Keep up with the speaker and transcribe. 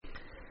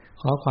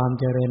ขอความ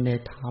เจริญใน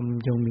ธรรม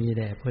จงมีแ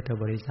ด่พุทธ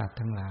บริษัท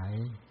ทั้งหลาย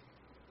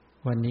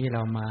วันนี้เร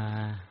ามา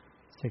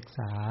ศึกษ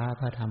า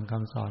พระธรรมค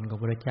ำสอนของ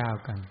พระเจ้า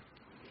กัน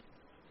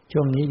ช่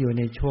วงนี้อยู่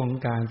ในช่วง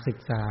การศึก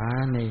ษา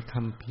ใน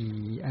คัมภี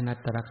ร์อนัต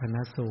ตลกน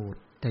สูตร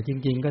แต่จ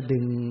ริงๆก็ดึ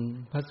ง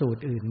พระสูต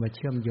รอื่นมาเ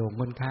ชื่อมโยง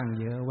ค่อนข้าง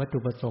เยอะวัตถุ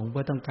ประสงค์เ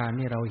พื่อต้องการใ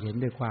ห้เราเห็น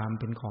ด้วยความ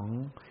เป็นของ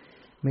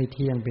ไม่เ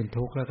ที่ยงเป็น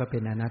ทุกข์แล้วก็เป็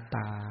นอนัตต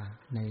า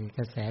ในก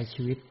ระแส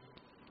ชีวิต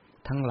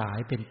ทั้งหลาย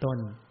เป็นต้น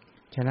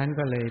ฉะนั้น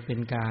ก็เลยเป็น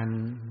การ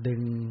ดึ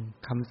ง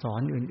คำสอ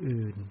น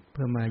อื่นๆเ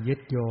พื่อมายึด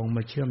โยงม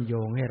าเชื่อมโย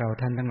งให้เรา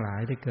ท่านทั้งหลาย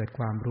ได้เกิดค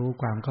วามรู้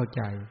ความเข้าใ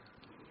จ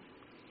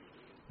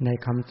ใน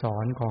คำสอ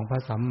นของพร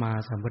ะสัมมา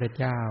สัมพุทธ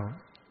เจ้า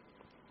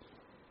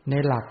ใน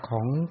หลักข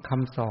องค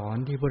ำสอน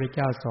ที่พระพุทธเ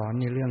จ้าสอน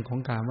ในเรื่องของ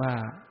การว่า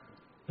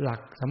หลั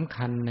กสำ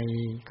คัญใน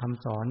ค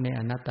ำสอนใน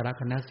อนัตตล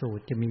กนสูต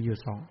รจะมีอยู่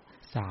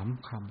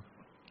3 ค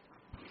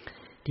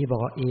ำที่บอ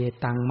กว่าเอ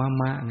ตังมะ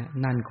มะเนี่ย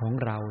นั่นของ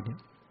เราเนี่ย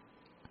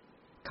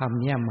ค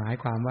ำนี้หมาย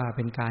ความว่าเ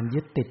ป็นการยึ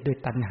ดติดด้วย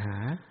ตัณหา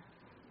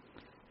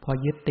พอ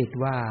ยึดติด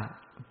ว่า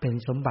เป็น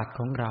สมบัติ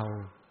ของเรา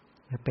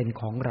เป็น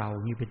ของเรา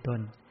นี่เป็นต้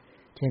น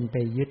เช่นไป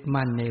ยึด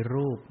มั่นใน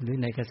รูปหรือ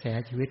ในกระแส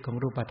ชีวิตของ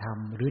รูปธรรม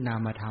หรือนา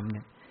มธรรมเ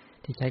นี่ย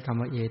ที่ใช้คำ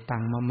ว่าเอตั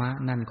งมะมะ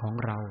นั่นของ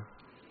เรา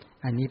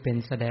อันนี้เป็น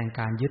แสดง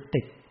การยึด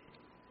ติด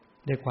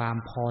ด้วยความ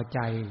พอใจ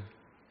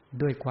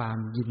ด้วยความ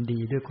ยินดี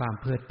ด้วยความ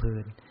เพลิดเพลิ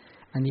น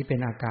อันนี้เป็น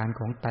อาการ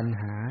ของตัณ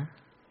หา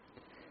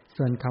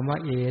ส่วนคำว่า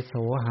เอโส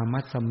หมั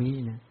สสมิ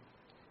เนี่ย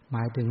หม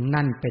ายถึง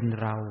นั่นเป็น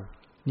เรา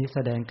นี่แส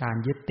ดงการ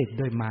ยึดติด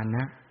ด้วยมาน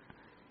ะ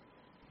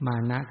มา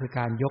นะคือ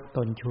การยกต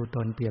นชูต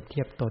นเปรียบเที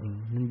ยบตน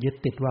นั้นยึด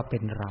ติดว่าเป็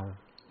นเรา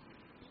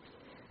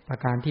ประ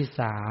การที่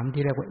3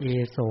ที่เรียกว่าเอ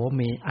โสเ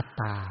มอัต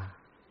ตา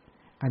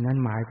อันนั้น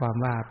หมายความ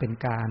ว่าเป็น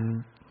การ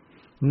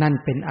นั่น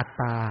เป็นอัต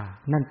ตา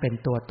นั่นเป็น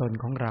ตัวตน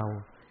ของเรา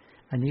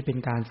อันนี้เป็น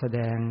การแสด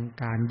ง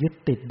การยึด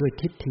ติดด้วย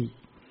ทิฏฐิ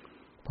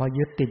พอ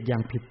ยึดติดอย่า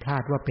งผิดพลา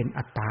ดว่าเป็น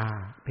อัตตา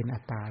เป็นอั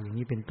ตตาอย่าง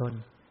นี้เป็นต้น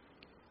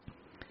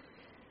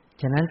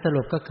ฉะนั้นส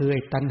รุปก็คือไ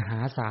อ้ตัณหา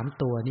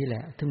3ตัวนี่แหล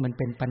ะซึ่งมัน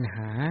เป็นปัญห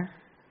า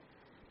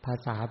ภา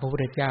ษาพระพุท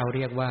ธเจ้าเ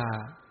รียกว่า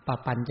ป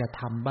ปัญจะธ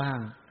รรมบ้าง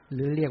ห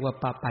รือเรียกว่า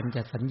ปปัญจ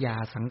ะสัญญา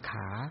สังข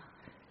า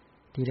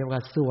รที่เรียกว่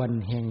าส่วน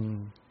แห่ง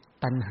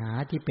ตัณหา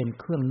ที่เป็น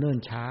เครื่องเนิ่น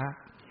ช้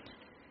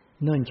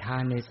า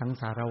ในสัง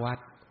สารวัฏ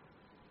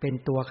เป็น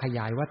ตัวขย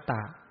ายวัฏฏ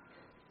ะ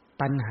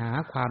ตัณหา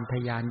ความท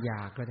ยานอย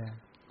ากก็ได้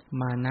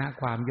มานะ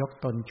ความยก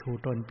ตนชู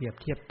ตนเปรียบ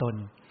เทียบตน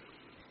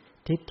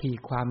ทิฏฐิ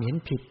ความเห็น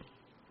ผิด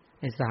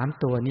ไอ้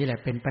3ตัวนี้แหละ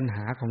เป็นปัญห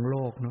าของโล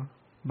กเนาะ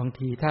บาง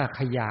ทีถ้า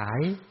ขยาย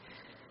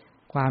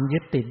ความยึ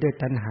ดติดด้วย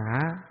ตัณหา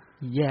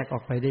แยกอ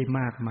อกไปได้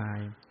มากมาย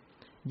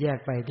แยก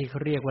ไปที่เขา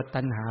เรียกว่า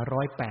ตัณหา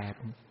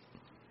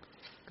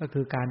108ก็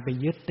คือการไป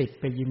ยึดติด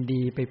ไปยิน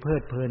ดีไปเพลิ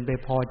ดเพลินไป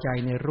พอใจ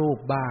ในรูป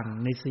บ้าง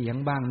ในเสียง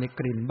บ้างใน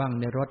กลิ่นบ้าง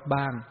ในรส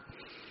บ้าง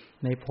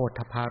ในโผฏ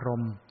ฐัพพาร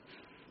มณ์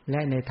และ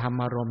ในธรร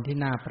มารมณ์ที่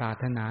น่าปรา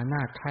รถนาน่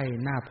าใคร่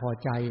น่าพอ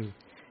ใจ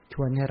ช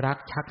วนให้รัก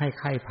ชักให้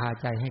ใคร่พา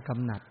ใจให้ก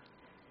ำหนัด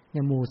เ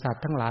นี่ยหมู่สัต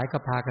ว์ทั้งหลายก็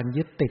พากัน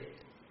ยึดติด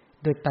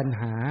ด้วยตัณ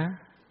หา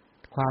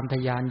ความท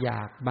ยานอย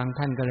ากบาง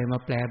ท่านก็เลยมา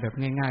แปลแบบ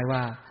ง่ายๆว่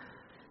า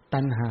ตั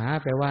ณหา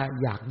แปลว่า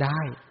อยากไ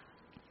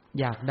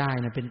ด้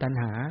นะเป็นตัณ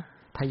หา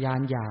ทยา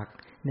นอยาก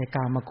ในก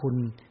ามคุณ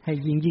ให้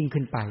ยิ่ง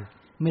ขึ้นไป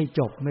ไม่จ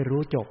บไม่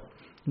รู้จบ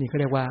นี่เขา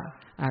เรียกว่า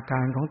อาก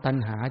ารของตัณ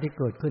หาที่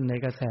เกิดขึ้นใน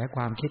กระแสค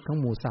วามคิดของ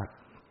หมู่สัตว์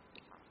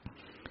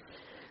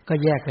ก็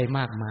แยกไปม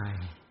ากมาย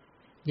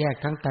แยก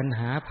ทั้งตัณห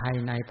าภาย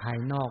ในภาย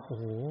นอกโอ้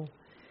โห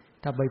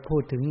ถ้าไปพู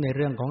ดถึงในเ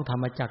รื่องของธร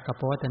รมจักรกับ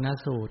ปวัตตน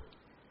สูตร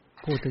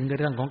พูดถึงใน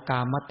เรื่องของก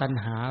ามตัณ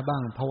หาบ้า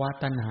งภว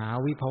ตัณหา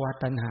วิภว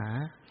ตัณหา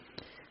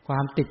ควา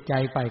มติดใจ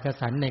ใฝ่กระ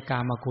สันในกา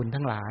มคุณ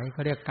ทั้งหลายเข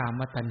าเรียกกา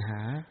มตัณหา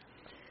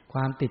คว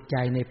ามติดใจ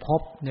ในภ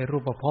พในรู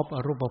ปภพอ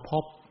รูปภ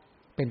พ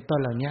เป็นต้น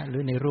เหล่านี้หรื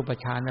อในรูป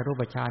ฌานอรู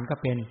ปฌานก็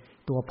เป็น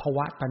ตัวภว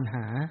ตัณห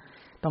า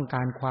ต้องก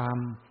ารความ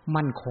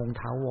มั่นคง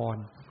ถาวร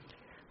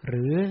ห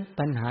รือ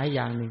ตัณหาอ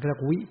ย่างหนึ่งเรีย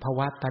กวิภว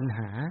ตัณ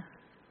หา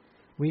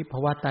วิภ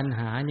วตัณห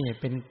าเนี่ย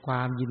เป็นคว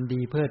ามยิน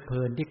ดีเพลิดเพ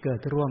ลินที่เกิ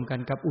ดร่วมกัน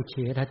กับอุเฉ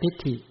ททิฏ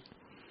ฐิ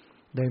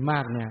โดยมา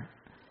กเนี่ย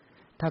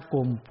ถ้าก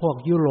ลุ่มพวก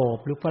ยุโรป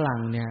หรือฝรั่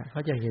งเนี่ยเข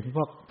าจะเห็น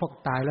พวก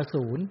ตายแล้ว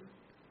ศูนย์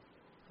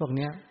พวกเ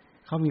นี้ย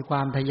เขามีคว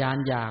ามทยาน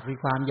อยากมี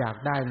ความอยาก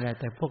ได้นั่นแหละ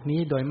แต่พวกนี้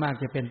โดยมาก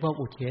จะเป็นพวก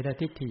อุเฉท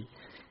ทิฏฐิ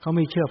เขาไ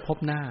ม่เชื่อพบ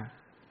หน้า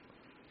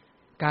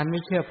การไม่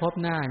เชื่อพบ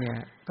หน้าเนี่ย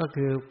ก็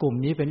คือกลุ่ม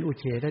นี้เป็นอุ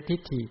เฉททิ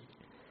ฏฐิ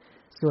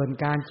ส่วน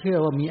การเชื่อ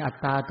ว่ามีอัต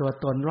ตาตัว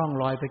ตนร่อง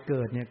รอยไปเ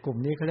กิดเนี่ยกลุ่ม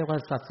นี้เขาเรียกว่า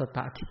สัสสต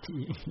ทิฏฐิ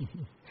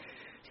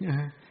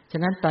ฉ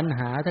ะนั้นตัณห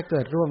าถ้าเกิ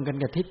ดร่วมกัน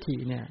กับทิฏฐิ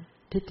เนี่ย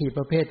ทิฏฐิป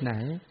ระเภทไหน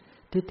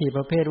ทิฏฐิป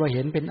ระเภทว่าเ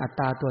ห็นเป็นอัต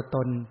ตาตัวต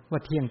นว่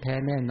าเที่ยงแท้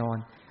แน่นอน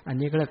อัน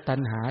นี้ก็เรียกตัณ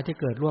หาที่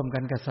เกิดร่วมกั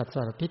นกับสัสส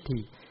ตทิฏฐิ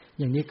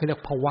อย่างนี้เขาเรีย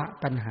กภวะ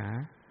ตัณหา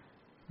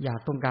อยาก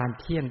ต้องการ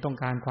เที่ยงต้อง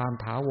การความ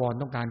ถาวร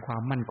ต้องการควา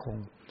มมั่นคง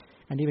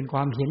อันนี้เป็นคว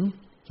ามเ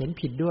ห็น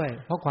ผิดด้วย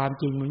เพราะความ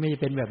จริงมันไม่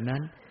เป็นแบบนั้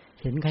น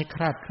เห็นค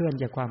ลาดเคลื่อน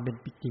จากความเป็น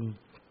จริง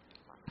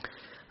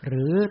ห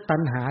รือตั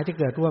ณหาที่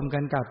เกิดร่วมกั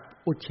นกับ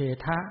อุเฉ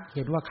ทะเ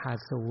ห็นว่าขาด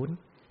ศูนย์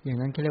อย่าง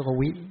นั้นเขาเรียกว่า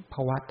วิภ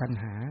วตัณ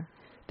หา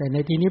แต่ใน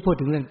ที่นี้พูด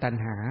ถึงเรื่องตัณ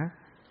หา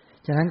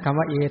ฉะนั้นคำ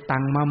ว่าเอตั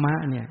งมะมะ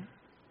เนี่ย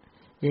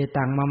เอ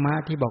ตังมะมะ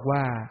ที่บอกว่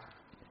า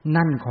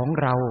นั่นของ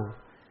เรา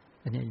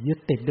อันนี้ยึด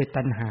ติดด้วย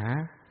ตัณหา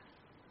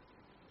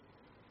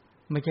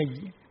ไม่ใช่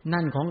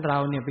นั่นของเรา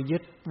เนี่ยไปยึ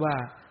ดว่า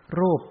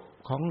รูป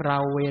ของเรา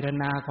เวท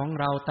นาของ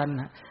เราตัณ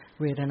หา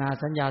เวทนา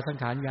สัญญาสัง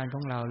ขารวิญญาณข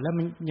องเราแล้ว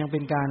มันยังเป็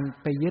นการ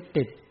ไปยึด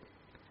ติด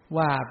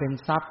ว่าเป็น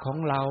ทรัพย์ของ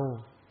เรา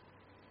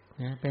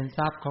เป็นท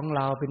รัพย์ของเ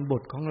ราเป็นบุ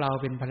ตรของเรา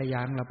เป็นภรรยา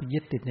ของเราไปยึ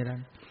ดติดในนั้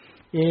น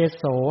เอ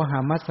โสหา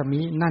มัส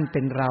มินั่นเ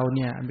ป็นเราเ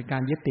นี่ยเป็นกา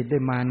รยึดติดด้ว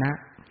ยมานะ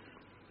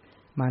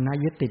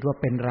ยึดติดว่า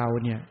เป็นเรา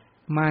เนี่ย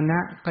มานะ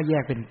ก็แย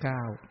กเป็น9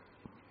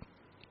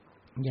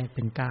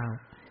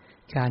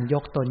การย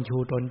กตนชู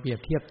ตนเปรียบ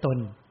เทียบตน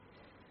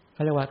เข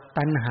าเรียกว่า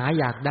ตัณหา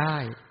อยากได้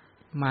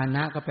มาน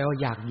ะก็แปลว่า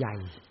อยากให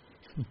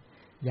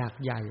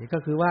ญ่ก็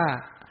คือว่า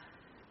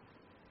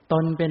ต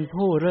นเป็น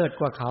ผู้เลิศ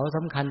กว่าเขาส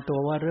ำคัญตัว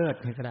ว่าเลิศ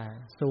ก็ได้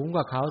สูงก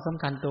ว่าเขาส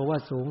ำคัญตัวว่า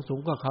สูง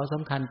กว่าเขาส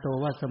ำคัญตัว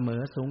ว่าเสม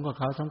อสูงกว่า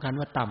เขาสำคัญ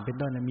ว่าต่ำเป็น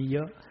ต้นมีเย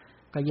อะ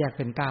ก็แยกเ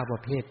ป็น9ปร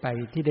ะเภทไป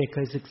ที่ได้เค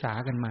ยศึกษา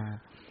กันมา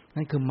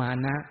นั่นคือมา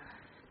นะ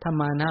ถ้า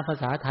มานะภา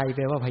ษาไทยแป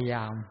ลว่าพยาย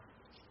าม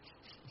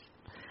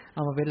เอ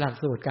ามาเป็นหลัก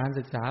สูตรการ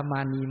ศึกษามา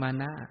นีมา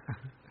นะ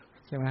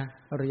ใช่ไหม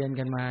เรียน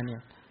กันมาเนี่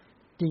ย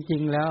จริ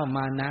งๆแล้วม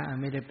านะ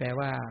ไม่ได้แปล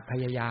ว่าพ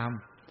ยายาม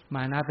ม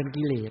านะเป็น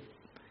กิเ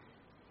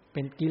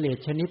ลส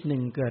ชนิดหนึ่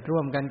งเกิดร่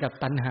วมกันกับ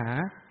ตัณหา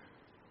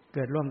เ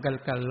กิดร่วมกัน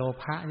กับโล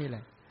ภะนี่แหล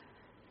ะ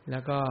แล้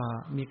วก็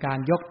มีการ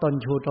ยกตน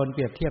ชูตนเป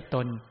รียบเทียบต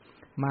น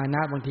มาน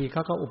ะบางทีเข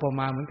าก็อุปม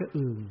าเหมือนกับ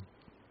อึ่ง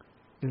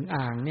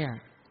อ่างเนี่ย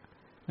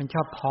มันช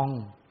อบพอง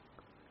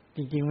จ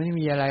ริงๆไม่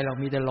มีอะไรหรอก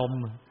มีแต่ลม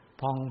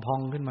พอ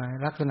งขึ้นมา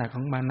ลักษณะข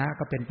องมานะ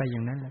ก็เป็นไปอย่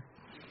างนั้นแหละ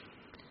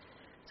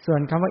ส่ว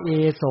นคำว่าเอ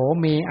โส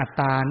เมอัต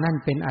ตานั่น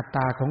เป็นอัตต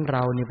าของเร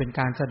าเนี่ยเป็น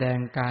การแสดง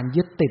การ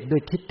ยึดติดด้ว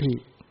ยทิฏ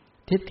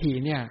ฐิ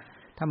เนี่ย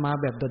ถ้ามา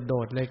แบบโด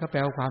ดๆเลยก็แปล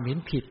ว่าความเห็น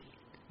ผิด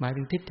หมาย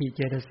ถึงทิฏฐิเจ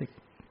ตสิก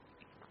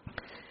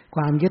ค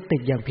วามยึดติ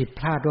ดอย่างผิด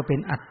พลาดว่าเป็น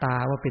อัตตา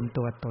ว่าเป็น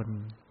ตัวตน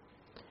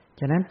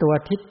ฉะนั้นตัว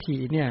ทิฏฐิ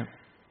เนี่ย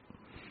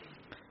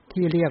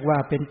ที่เรียกว่า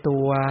เป็นตั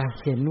ว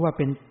เห็นว่าเ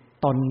ป็น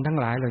ตนทั้ง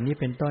หลายเหล่านี้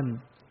เป็นต้น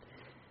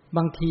บ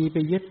างทีไป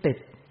ยึด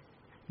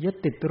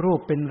ติดรูป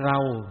เป็นเรา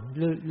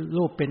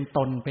รูปเป็นต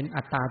นเป็น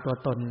อัตตาตัว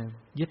ตนเลย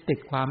ยึดติด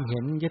ความเห็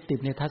นยึดติด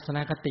ในทัศน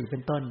คติเป็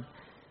นต้น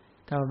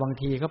ถ้าบาง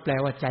ทีก็แปล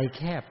ว่าใจแ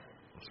คบ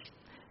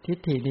ทิฏ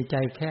ฐิในใจ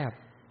แคบ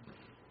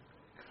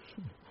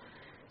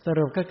ส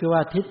รุปก็คือว่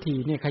าทิฏฐิ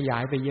เนี่ยขยา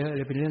ยไปเยอะเ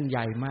ลยเป็นเรื่องให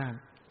ญ่มาก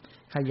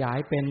ขยาย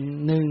เป็น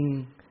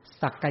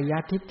1สักกาย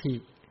ทิฏฐิ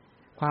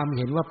ความเ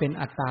ห็นว่าเป็น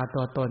อัตตา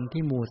ตัวตน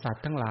ที่หมู่สัต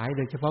ว์ทั้งหลายโ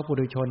ดยเฉพาะปุ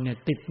ถุชนเนี่ย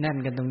ติดแน่น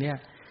กันตรงเนี้ย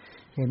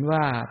เห็นว่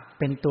า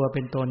เป็นตัวเ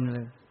ป็นตนเล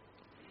ย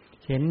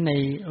เห็นใน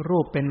รู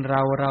ปเป็นเร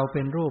าเ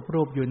ป็น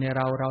รูปอยู่ในเ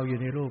ราอยู่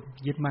ในรูป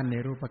ยึดมั่นใน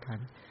รูปขัน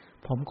ธ์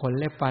ผมขน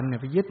เล็บฟันเนี่ย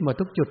ไปยึดหมด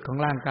ทุกจุดของ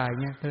ร่างกาย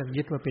เนี่ยก็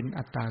ยึดว่าเป็น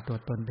อัตตาตัว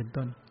ตนเป็น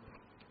ต้น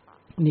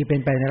นี่เป็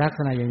นไปในลักษ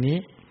ณะอย่างนี้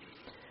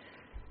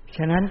ฉ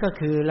ะนั้นก็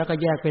คือแล้วก็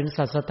แยกเป็น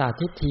สัสสต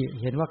ทิฏฐิ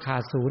เห็นว่าขา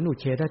ดศูนย์อุ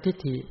เฉททิฏ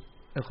ฐิ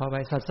ขอไป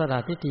สัสสต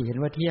ทิฏฐิเห็น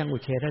ว่าเที่ยงอุ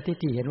เฉททิฏ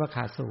ฐิเห็นว่าข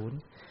าดศูนย์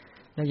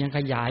แล้วยังข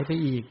ยายไป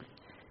อีก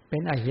เป็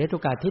นอเหตุ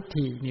กทิฏ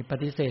ฐินี่ป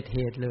ฏิเสธเห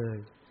ตุเลย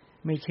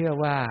ไม่เชื่อ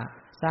ว่า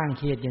สร้าง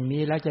เหตุอย่าง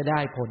นี้แล้วจะได้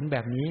ผลแบ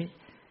บนี้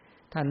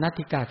ถ้านัต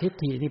ถิกทิฏ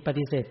ฐินี่ป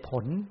ฏิเสธผ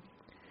ล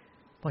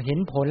พอเห็น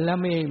ผลแล้ว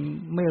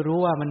ไม่รู้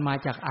ว่ามันมา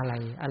จากอะไ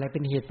รเป็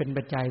นเหตุเป็น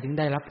ปัจจัยถึง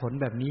ได้รับผล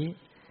แบบนี้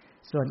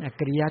ส่วนอ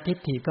กริยทิฏ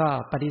ฐิก็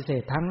ปฏิเส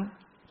ธทั้ง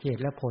เห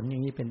ตุและผลอย่า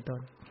งนี้เป็นต้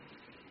น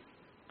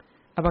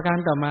ประการ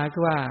ต่อมาคื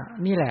อว่า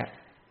นี่แหละ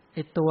ไ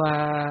อ้ตัว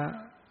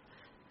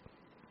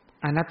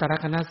อนัตตล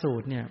กนสู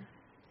ตรเนี่ย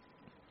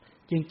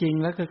จริง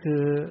ๆแล้วก็คื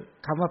อ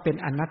คำว่าเป็น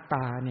อนัตต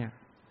าเนี่ย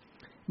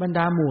บรรด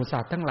าหมู่สั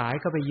ตว์ทั้งหลาย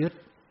ก็ไป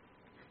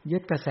ยึ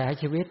ดกระแส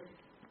ชีวิต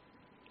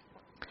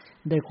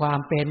โดยความ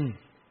เป็น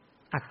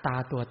อัตตา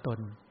ตัวตน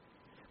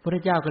พร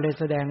ะเจ้าก็เลย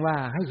แสดงว่า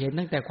ให้เห็น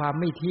ตั้งแต่ความ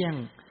ไม่เที่ยง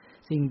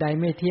สิ่งใด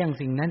ไม่เที่ยง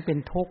สิ่งนั้นเป็น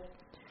ทุกข์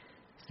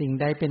สิ่ง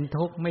ใดเป็น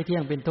ทุกข์ไม่เที่ย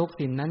งเป็นทุกข์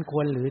สิ่งนั้นค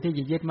วรหรือที่จ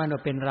ะยึดมั่นว่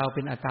าเป็นเราเ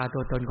ป็นอัตตาตั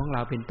วตนของเร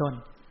าเป็นต้น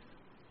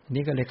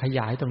นี่ก็เลยขย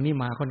ายตรงนี้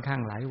มาค่อนข้า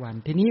งหลายวัน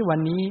ทีนี้วัน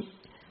นี้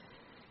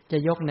จะ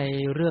ยกใน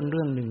เรื่อง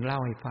หนึ่งเล่า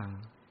ให้ฟัง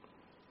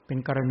เป็น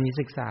กรณี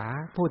ศึกษา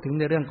พูดถึง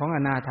ในเรื่องของอ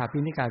นาถาปิ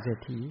ณกเศรษ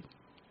ฐี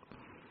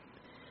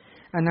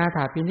อนาถ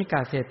าปิณก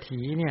เศรษ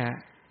ฐีเนี่ย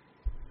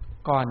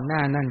ก่อนหน้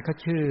านั้นเขา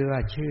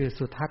ชื่อ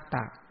สุทัตต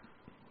ะ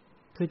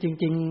คือจ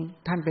ริง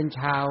ๆท่านเป็น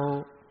ชาว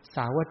ส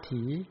าวัต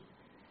ถี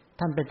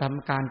ท่านไปท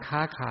ำการค้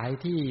าขาย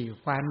ที่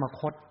แคว้นม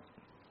คธ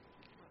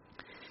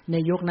ใน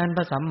ยุคนั้นพ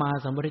ระสัมมา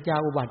สัมพุทธเจ้า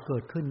อุบัติเกิ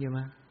ดขึ้นใช่ไห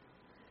ม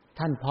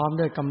ท่านพร้อม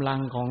ด้วยกำลัง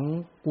ของ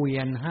เกวี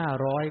ยน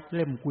500เ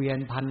ล่มเกวียน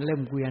พันเล่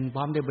มเกวียนพ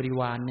ร้อมด้วยบริ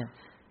วารเนี่ย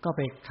ก็ไ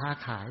ปค้า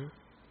ขาย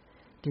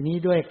ทีนี้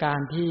ด้วยกา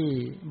รที่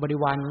บริ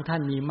วารของท่า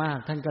นมีมาก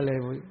ท่านก็เลย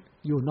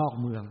อยู่นอก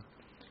เมือง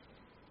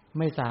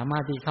ไม่สามา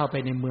รถที่เข้าไป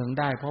ในเมือง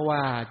ได้เพราะว่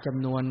าจ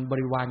ำนวนบ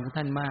ริวารของ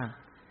ท่านมาก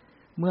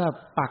เมื่อ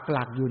ปักห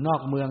ลักอยู่นอ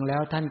กเมืองแล้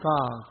วท่านก็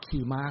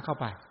ขี่ม้าเข้า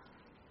ไ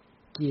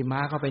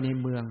ปใน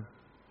เมือง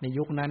ใน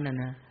ยุคนั้นน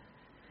ะ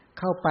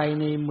เข้าไป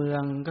ในเมือ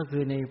งก็คื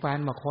อในแคว้น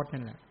มคธ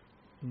นั่นแหละ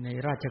ใน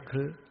ราชค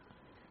ฤห์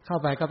เข้า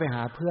ไปก็ไปห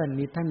าเพื่อน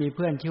ท่านมีเ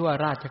พื่อนชื่อว่า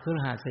ราชคฤ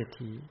หเศรษ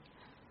ฐี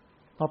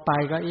พ อไป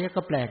ก็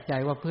ก็แปลกใจ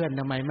ว่าเพื่อน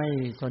ทำไมไม่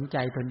สนใจ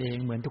ตนเอง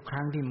เหมือนทุกค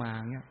รั้งที่มา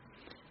เนี่ย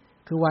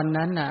คือวัน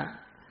นั้นน่ะ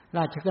ร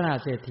าชกฤษ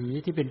เศรษฐี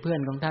ที่เป็นเพื่อน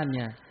ของท่านเ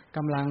นี่ยก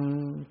ำลัง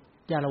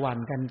จารวัน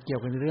กันเกี่ย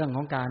วกับเรื่องข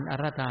องการอา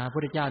ราธนาพระพุ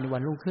ทธเจ้าในวั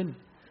นรุ่งขึ้น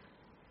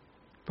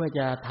เพื่อจ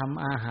ะท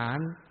ำอาหาร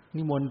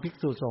นิมนต์ภิก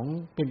ษุสงฆ์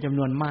เป็นจำน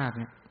วนมาก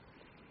เนี่ย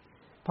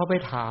พอไป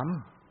ถาม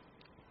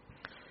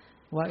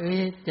ว่า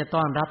จะ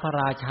ต้อนรับพระ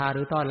ราชาห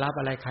รือต้อนรับ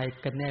อะไรใคร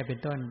กันแน่เป็น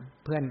ต้น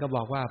เพื่อนก็บ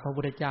อกว่าพระ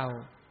พุทธเจ้า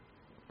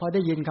พอไ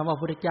ด้ยินคำว่าพร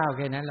ะพุทธเจ้าแ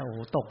ค่นั้นแล้วโอ้โห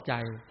ตกใจ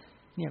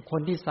เนี่ยค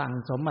นที่สั่ง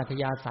สมอัธ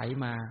ยาศัย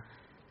มา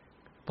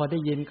พอได้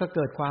ยินก็เ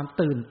กิดความ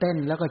ตื่นเต้น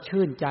แล้วก็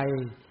ชื่นใจ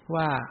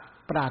ว่า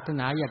ปรารถ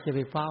นาอยากจะไป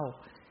เฝ้า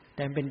แ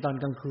ต่เป็นตอน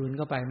กลางคืน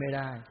ก็ไปไม่ไ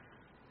ด้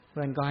เ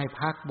พื่อนก็ให้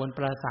พักบนป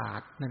ราสา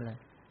ทนั่นแหละ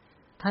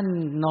ท่าน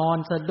นอน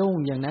สะดุ้ง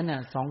อย่างนั้นน่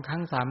ะ2ครั้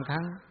ง3ค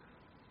รั้ง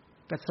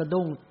ก็สะ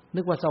ดุ้ง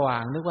นึกว่าสว่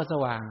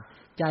าง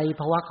ใจ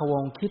ภวะคะว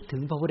งคิดถึ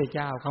งพระพุทธเ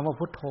จ้าคำว่า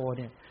พุทโธเ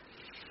นี่ย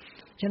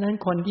ฉะนั้น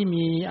คนที่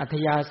มีอัธ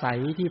ยาศั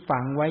ยที่ฝั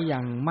งไว้อย่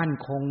างมั่น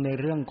คงใน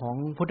เรื่องของ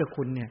พุทธ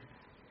คุณเนี่ย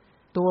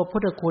ตัวพุ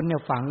ทธคุณเนี่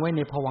ยฝังไว้ใ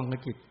นภวังค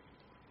จิต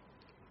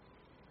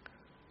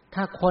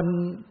ถ้าคน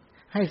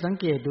ให้สัง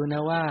เกตดูน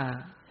ะว่า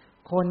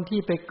คนที่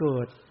ไปเกิ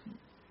ด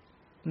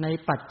ใน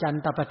ปัจจัน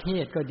ตประเท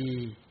ศก็ดี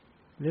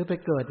หรือไป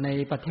เกิดใน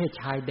ประเทศ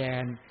ชายแด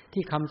น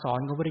ที่คำสอน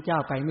ของพระพุทธเจ้า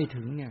ไปไม่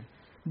ถึงเนี่ย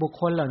บุค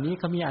คลเหล่านี้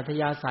เขามีอัธ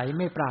ยาศัย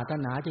ไม่ปรารถ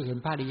นาจะเห็น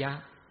พระอริยะ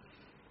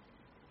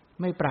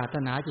ไม่ปรารถ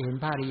นาจะเห็น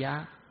พระอริยะ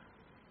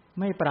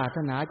ไม่ปรารถ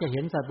นาจะเ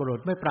ห็นสัตว์บุรุษ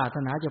ไม่ปรารถ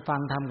นาจะฟั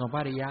งธรรมของพร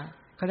ะอริยะ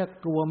เขาเรียก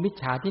ตัวมิจ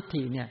ฉาทิฏ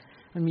ฐิเนี่ย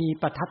มันมี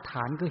ประทัดฐ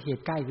านคือเห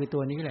ตุใกล้คือตั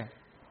วนี้แหละ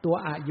ตัว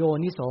อโย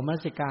นิโสมน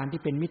สิการ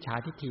ที่เป็นมิจฉา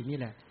ทิฏฐินี่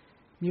แหละ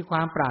มีคว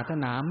ามปรารถ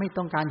นาไม่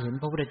ต้องการเห็น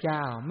พระพุทธเจ้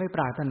าไม่ป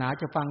รารถนา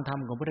จะฟังธรรม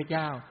ของพระพุทธเ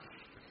จ้า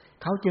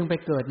เขาจึงไป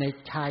เกิดใน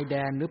ชายแด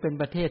นหรือเป็น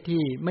ประเทศ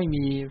ที่ไม่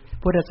มี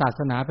พุทธศาส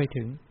นาไป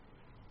ถึง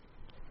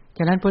ฉ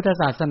ะนั้นพุทธ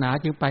ศาสนา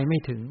จึงไปไม่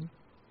ถึง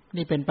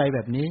นี่เป็นไปแบ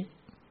บนี้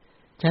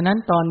ฉะนั้น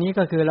ตอนนี้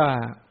ก็คือว่า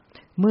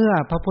เมื่อ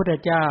พระพุทธ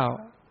เจ้า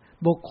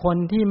บุคคล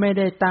ที่ไม่ไ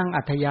ด้ตั้ง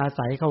อัธยา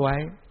ศัยเข้าไว้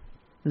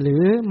หรื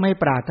อไม่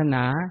ปรารถน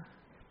า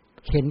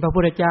เห็นพระพุ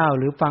ทธเจ้า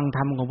หรือฟังธร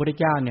รมของพระพุทธ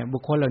เจ้าเนี่ยบุ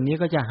คคลเหล่านี้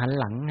ก็จะหัน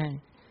หลังให้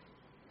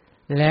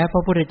และพร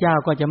ะพุทธเจ้า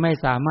ก็จะไม่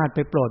สามารถไป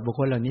โปรดบุค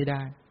คลเหล่านี้ไ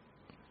ด้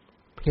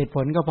เหตุผ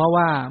ลก็เพราะ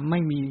ว่าไม่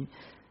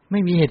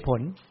มีเหตุผ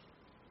ล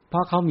เพรา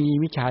ะเขามี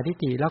มิจฉาทิฏ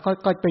ฐิแล้ว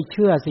ก็ไปเ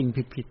ชื่อสิ่ง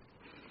ผิด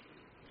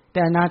ๆแต่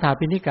อนาถา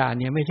ปิณฑิกะ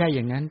เนี่ยไม่ใช่อ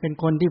ย่างนั้นเป็น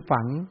คนที่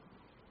ฝัง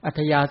อั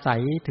ธยาศั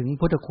ยถึง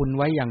พุทธคุณ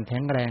ไว้อย่างแข็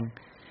งแรง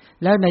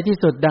แล้วในที่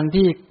สุดดัง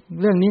ที่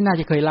เรื่องนี้น่า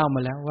จะเคยเล่าม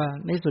าแล้วว่า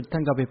ในที่สุดท่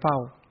านก็ไปเฝ้า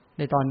ใ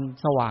นตอน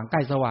สว่างใก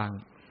ล้สว่าง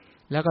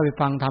แล้วก็ไป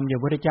ฟังธรรมจากพ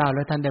ระพุทธเจ้าแ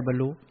ล้วท่านได้บรร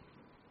ลุ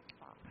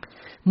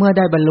เมื่อไ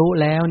ด้บรรลุ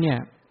แล้วเนี่ย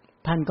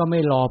ท่านก็ไม่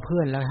รอเพื่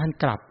อนแล้วท่าน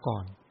กลับก่อ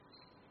น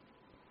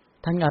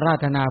ท่านอารา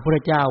ธนาพระพุทธ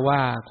เจ้าว่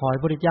าขอให้พ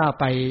ระพุทธเจ้า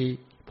ไป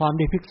พร้อม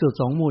ด้วยภิกษุ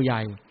สงฆ์หมู่ให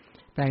ญ่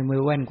ไปมื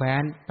อแว่นแคว้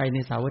นไปใน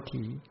สาวัต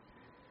ถี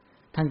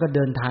ท่านก็เ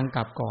ดินทางก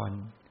ลับก่อน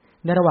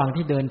ในระหว่าง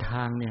ที่เดินท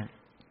างเนี่ย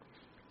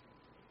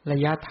ระ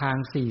ยะทาง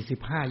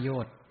45โย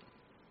ชน์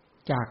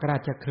จากรา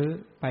ชคฤ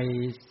ห์ไป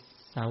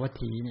สาวัต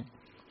ถีเนี่ย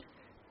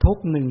ทุก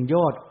1โย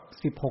ชน์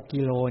16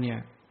กิโลเนี่ย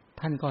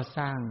ท่านก็ส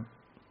ร้าง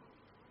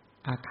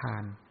อาคา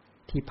ร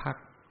ที่พัก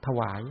ถ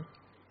วาย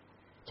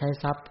ใช้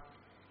ทรัพย์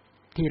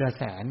ที่ละ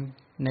แสน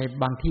ใน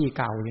บางที่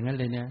เก่าอย่างนั้น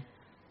เลยเนี่ย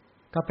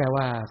ก็แปล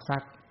ว่า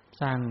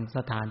สร้างส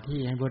ถานที่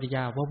ให้พระพุทธเ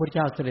จ้าเพราะพระพุทธเ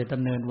จ้าเสด็จด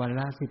ำเนินวัน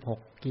ละ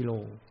16กิโล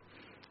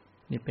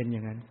นี่เป็นอย่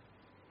างนั้น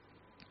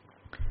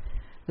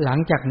หลัง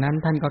จากนั้น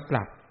ท่านก็ก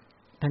ลับ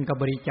ท่านก็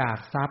บริจาค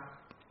ทรัพย์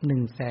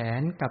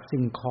 100,000 กับ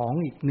สิ่งของ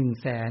อีก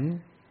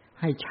 100,000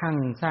 ให้ช่าง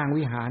สร้าง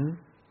วิหาร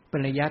เป็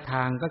นระยะท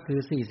างก็คือ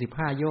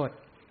45โยชน์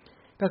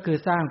ก็คือ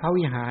สร้างพระ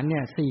วิหารเนี่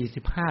ย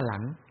45หลั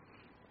ง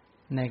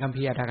ในคัม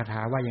ภีร์อรรถกถ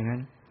าว่าอย่างนั้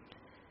น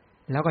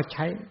แล้วก็ใ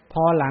ช้พ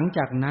อหลังจ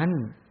ากนั้น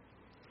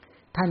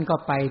ท่านก็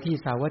ไปที่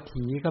สาวัต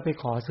ถีก็ไป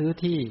ขอซื้อ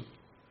ที่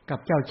กับ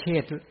เจ้าเช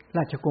ษฐ์ร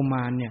าชกุม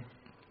ารเนี่ย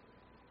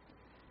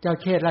เจ้า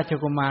เชษฐ์ราช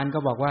กุมารก็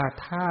บอกว่า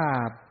ถ้า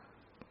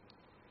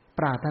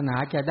ปรารถนา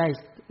จะได้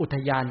อุท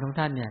ยานของ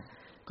ท่านเนี่ย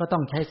ก็ต้อ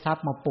งใช้ทรัพ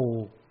ย์มาปลู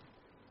ก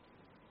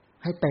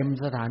ให้เต็ม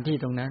สถานที่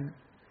ตรงนั้น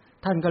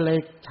ท่านก็เลย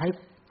ใช้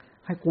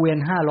ให้เกวียน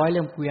500เ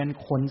ล่มเกวียน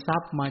ขนทรั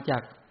พย์มาจ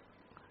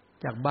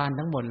ากบ้าน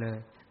ทั้งหมดเลย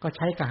ก็ใ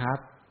ช้กหา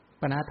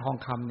ปณะทอง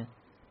คำเนี่ย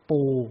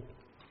ปู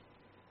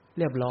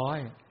เรียบร้อย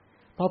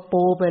พอ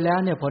ปูไปแล้ว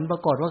เนี่ยผลปร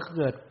ากฏว่า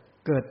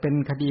เกิดเป็น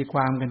คดีคว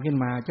ามกันขึ้น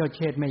มาเจ้าเช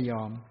ษฐ์ไม่ย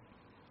อม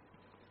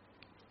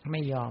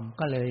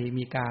ก็เลย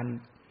มีการ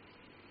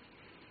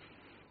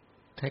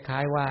คล้า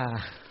ยๆว่า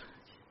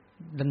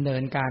ดำเนิ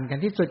นการกัน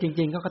ที่สุดจ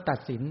ริงๆก็ตัด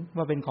สิน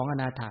ว่าเป็นของอ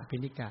นาถปิณ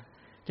ฑิกะ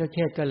เจ้าเช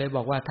ษฐ์ก็เลยบ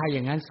อกว่าถ้าอย่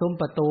างนั้นซุ้ม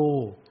ประตู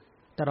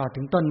ตลอด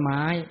ถึงต้นไ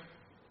ม้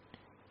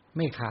ไ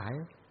ม่ขาย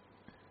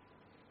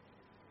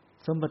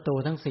ซุ้มประตู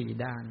ทั้ง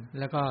4ด้าน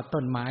แล้วก็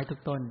ต้นไม้ทุก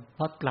ต้นเพ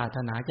ราะปรารถ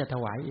นาจะถ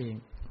วายเอง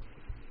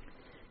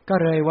ก็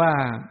เลยว่า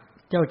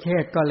เจ้าเช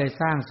ษฐ์ก็เลย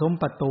สร้างซุ้ม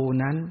ประตู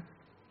นั้น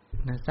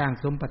นะสร้าง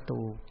ซุ้มประ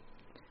ตู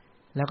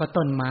แล้วก็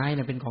ต้นไม้เ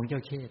นี่ยเป็นของเจ้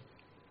าเชษฐ์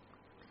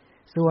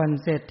ส่วน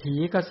เศรษฐี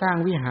ก็สร้าง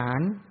วิหา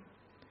ร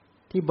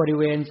ที่บริ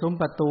เวณซุ้ม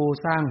ประตู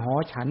สร้างหอ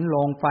ฉันโร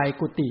งไฟ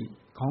กุฏิ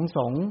ของส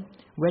งฆ์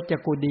เวช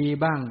กุฎี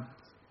บ้าง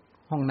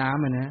ห้องน้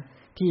ำนะ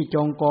ที่จ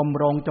งกรม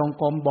โรงจง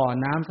กรมบ่อ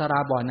น้ำศาลา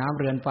บ่อน้ำ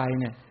เรือนไฟ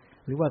เนี่ย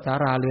หรือว่าศา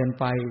ลาเรือน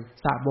ไฟ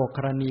สระโบกก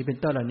รณีเป็น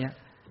ต้นเหล่านี้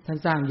ท่าน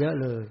สร้างเยอะ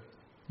เลย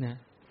นะ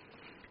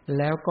แ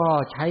ล้วก็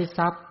ใช้ท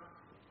รัพย์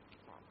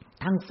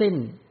ทั้งสิ้น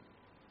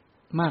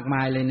มากม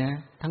ายเลยนะ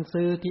ทั้ง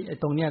ซื้อที่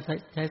ตรงเนี้ย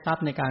ใช้ทรัพ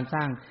ย์ในการส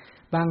ร้าง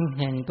บาง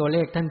แห่งตัวเล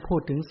ขท่านพู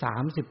ดถึง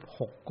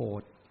36โก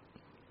ฏ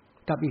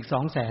กับอีก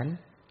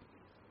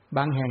 200,000 บ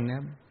างแห่งน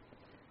ะ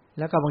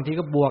แล้วก็บางที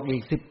ก็บวกอี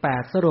ก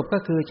18สรุปก็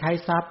คือใช้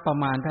ทรัพย์ประ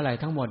มาณเท่าไหร่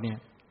ทั้งหมดเนี่ย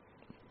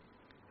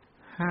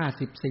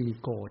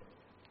54โกฏ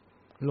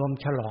รวม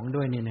ฉลอง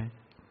ด้วยนี่นะ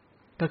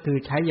ก็คือ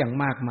ใช้อย่าง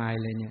มากมาย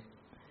เลยเนี่ย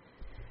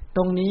ต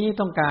รงนี้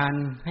ต้องการ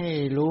ให้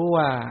รู้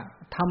ว่า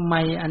ทำไม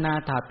อนา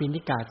ถาปิณ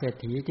ฑิกาเศรษ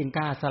ฐีจึงก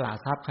ล้าสละ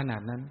ทรัพย์ขนา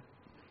ดนั้น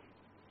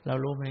เรา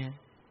รู้ไหม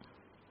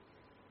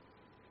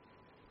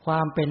คว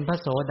ามเป็นพระ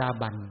โสดา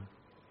บัน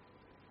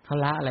เขา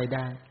ละอะไรไ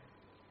ด้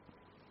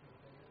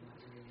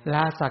ล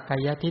ะสักกา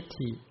ยทิฏ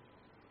ฐิ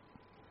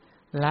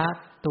ละ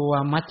ตัว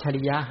มัชฌ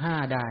ริยะ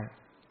5ได้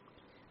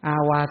อา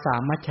วาสา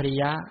มัชฌริ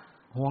ยะ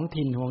หวง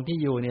ถิ่นหวงที่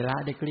อยู่ในละ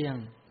ได้เกลี้ยง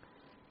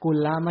กุล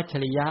ละมัชฌ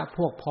ริยะพ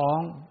วกพ้อ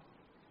ง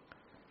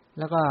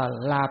แล้วก็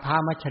ลาภ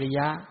มัชฌริย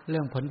ะเรื่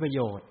องผลประโย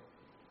ชน์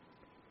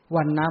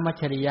วันนะมัช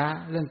ฌริยะ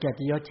เรื่องเกียร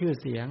ติยศชื่อ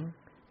เสียง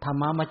ธรร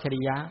มมัชฌ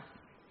ริยะ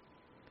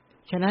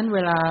ฉะนั้นเว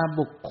ลา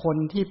บุคคล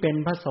ที่เป็น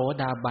พระโส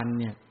ดาบัน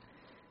เนี่ย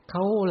เข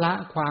าละ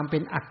ความเป็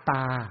นอัตต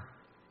า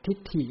ทิฏ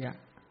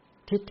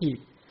ฐิ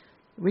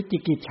วิจิ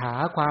กิจฉา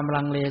ความ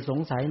ลังเลสง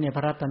สัยในพร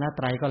ะรัตนต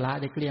รัยก็ละ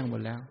ได้เกลี้ยงหม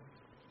ดแล้ว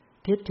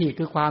ทิฏฐิ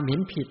คือความเห็น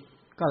ผิด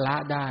ก็ละ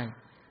ได้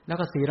แล้ว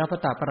ก็ศีลป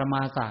ตปรม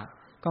าสะ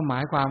ก็หมา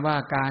ยความว่า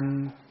การ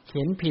เ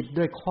ห็นผิด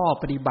ด้วยข้อ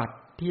ปฏิบัติ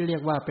ที่เรีย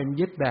กว่าเป็น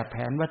ยึดแบบแผ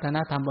นวัฒน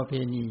ธรรมประเพ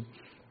ณี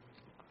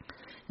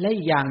และ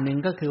อีกอย่างหนึ่ง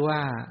ก็คือว่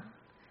า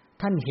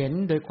ท่านเห็น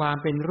โดยความ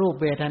เป็นรูป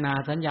เวทนา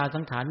สัญญา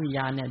สังขารวิญญ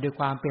าณเนี่ยโดย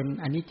ความเป็น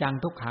อนิจจัง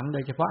ทุกขังโด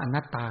ยเฉพาะอ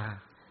นัตตา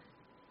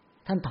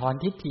ท่านถอน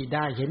ทิฏฐิไ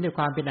ด้เห็นด้วยค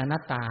วามเป็นอนั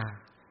ตตา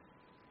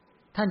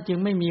ท่านจึง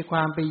ไม่มีคว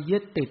ามไปยึ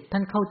ดติดท่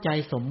านเข้าใจ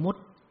สมมุ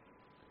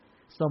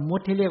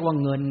ติที่เรียกว่า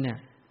เงินเนี่ย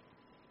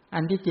อั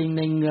นที่จริงใ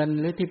นเงิน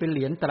หรือที่เป็นเห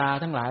รียญตรา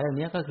ทั้งหลายเหล่า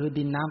นี้ก็คือ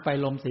ดินน้ำไฟ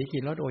ลมสีก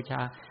ลิ่นรสโอช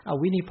าเอา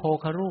วินิโพ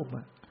ครูป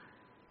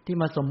ที่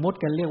มาสมมุติ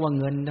กันเรียกว่า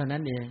เงินเท่านั้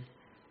นเอง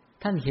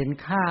ท่านเห็น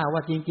ค่าว่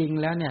าจริง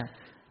ๆแล้วเนี่ย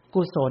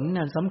กุศลเ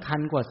นี่ยสำคั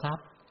ญกว่าทรัพ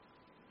ย์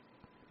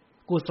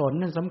กุศล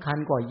เนี่ยสำคัญ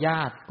กว่าญ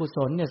าติกุศ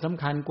ลเนี่ยส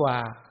ำคัญกว่า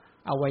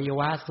อวัย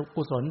วะ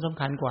กุศลสำ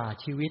คัญกว่า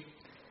ชีวิต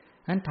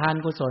นั้นทาน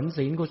กุศล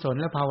ศีลกุศล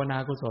และภาวนา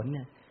กุศลเ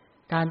นี่ย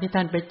การที่ท่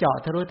านไปเจาะ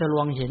ทะลุทะล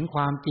วงเห็นค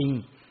วามจริง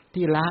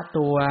ที่ละ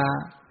ตัว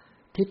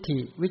ทิฏฐิ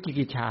วิจิ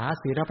กิจฉา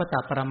ศีลปต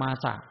ปรมา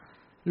สะ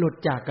หลุด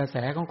จากกระแส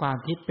ของความ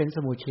คิดเป็นส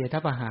มุจเฉท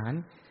ประหาร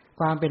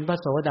ความเป็นพระ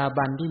โสดา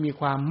บันที่มี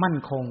ความมั่น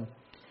คง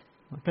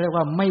เรียก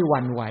ว่าไม่ห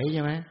วั่นไหวใ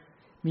ช่ไหม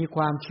มีค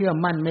วามเชื่อ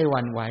มั่นไม่ห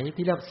วั่นไหว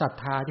ที่เรียกศรัท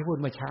ธาที่พูด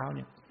เมื่อเช้าเ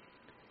นี่ย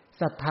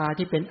ศรัทธา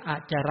ที่เป็นอ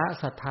จระ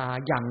ศรัทธา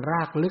อย่างร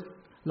ากลึก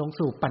ลง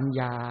สู่ปัญ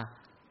ญา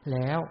แ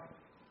ล้ว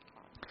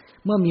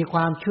เมื่อมีคว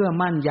ามเชื่อ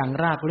มั่นอย่าง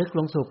รากลึกล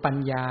งสู่ปัญ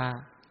ญา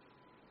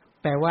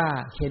แปลว่า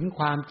เห็นค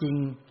วามจริง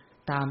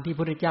ตามที่พระ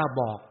พุทธเจ้า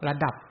บอกระ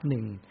ดับห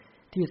นึ่ง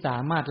ที่สา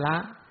มารถละ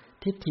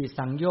ทิฏฐิ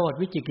สังโยชน์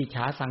วิจิกิจฉ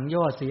าสังโย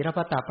ชน์ศีลป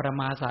ตปร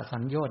มาสะสั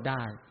งโยชน์ไ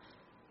ด้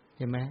เ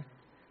ห็นไหม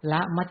ล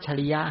ะมัชฌ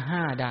ริยะ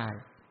5ได้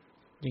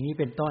อย่างนี้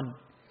เป็นต้น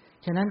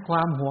ฉะนั้นคว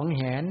ามหวงแ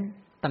หน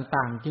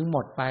ต่างๆจึงหม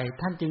ดไป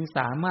ท่านจึงส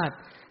ามารถ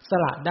ส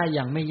ละได้อ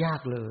ย่างไม่ยา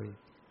กเลย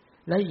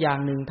และอย่าง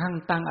หนึ่งท่าน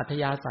ตั้งอัธ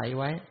ยาศัย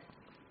ไว้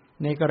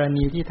ในกร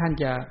ณีที่ท่าน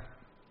จะ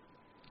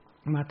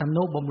มาทำ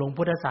นุบำรุง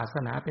พุทธศาส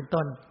นาเป็น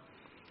ต้น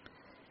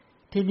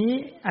ทีนี้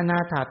อนา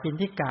ถาปิณ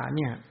ฑิกะเ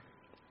นี่ย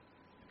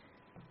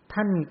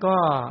ท่านก็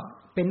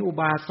เป็นอุ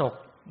บาสก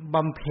บ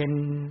ำเพ็ญ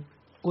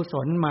กุศ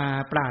ลมา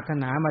ปรารถ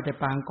นามาแต่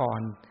ปางก่อ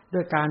นด้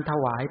วยการถ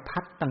วายพั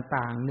ด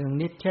ต่างๆเนือง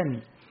นิดเช่น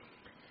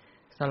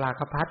สลา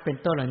กพัดเป็น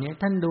ต้นเหล่านี้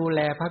ท่านดูแล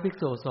พระภิก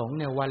ษุสงฆ์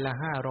เนี่ยวันละ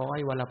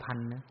500วันละพัน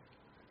นะ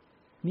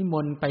นิม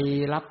นต์ไป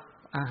รับ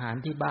อาหาร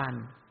ที่บ้าน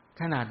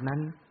ขนาดนั้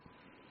น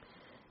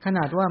ขน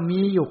าดว่ามี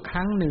อยู่ค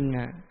รั้งหนึ่ง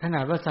อ่ะขนา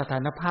ดว่าสถา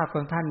นภาพข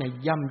องท่านเนี่ย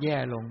ย่ำแย่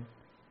ลง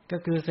ก็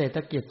คือเศรษฐ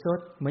กิจทรุด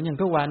เหมือนอย่าง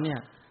ทุกวันเนี่ย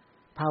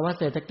ภาวะ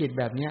เศรษฐกิจ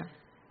แบบเนี้ย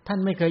ท่าน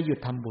ไม่เคยหยุด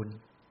ทำบุญ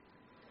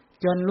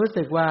จนรู้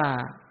สึกว่า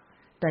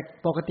แต่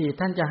ปกติ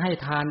ท่านจะให้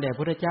ทานแด่พระ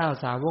พุทธเจ้า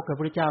สาวกกับพระ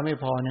พุทธเจ้าไม่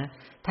พอนะ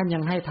ท่านยั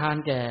งให้ทาน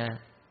แก่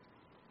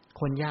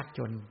คนยากจ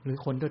นหรือ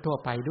คนทั่ว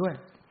ๆไปด้วย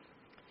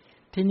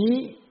ทีนี้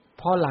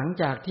พอหลัง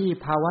จากที่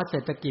ภาวะเศร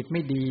ษฐกิจไ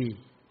ม่ดี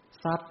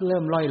ทรัพย์เริ่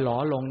มล่อยหลอ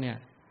ลงเนี่ย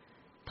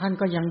ท่าน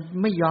ก็ยัง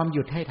ไม่ยอมห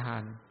ยุดให้ทา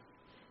น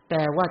แ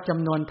ต่ว่าจ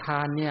ำนวนท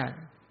านเนี่ย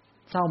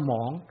เศร้าหม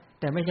อง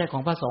แต่ไม่ใช่ขอ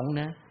งพระสงฆ์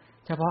นะ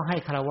เฉพาะให้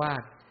ฆราวา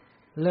ส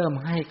เริ่ม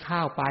ให้ข้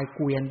าวปลายเก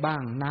วียนบ้า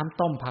งน้ำ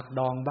ต้มผัก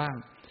ดองบ้าง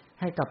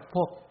ให้กับพ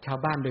วกชาว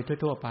บ้านโดย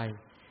ทั่วๆไป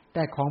แ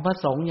ต่ของพระ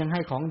สงฆ์ยังใ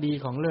ห้ของดี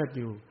ของเลิศอ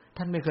ยู่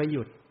ท่านไม่เคยห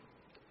ยุด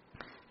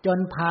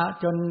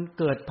จน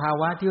เกิดภา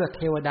วะที่ว่าเ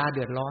ทวดาเ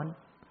ดือดร้อน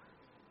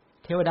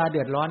เทวดาเ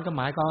ดือดร้อนก็ห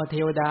มายความว่าเท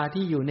วดา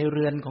ที่อยู่ในเ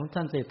รือนของท่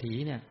านเศรษฐี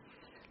เนี่ย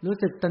รู้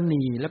สึกต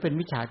นีและเป็น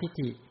มิจฉาทิฏ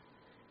ฐิ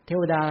เท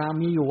วดา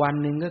มีอยู่วัน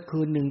หนึ่งก็คื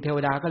นหนึ่งเทว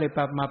ดาก็เลย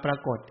มาปรา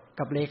กฏ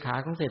กับเลขา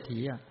ของเศรษฐี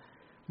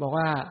บอก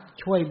ว่า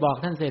ช่วยบอก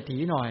ท่านเศรษฐี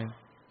หน่อย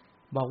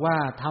บอกว่า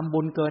ทำ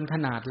บุญเกินข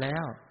นาดแล้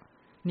ว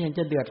เนี่ยจ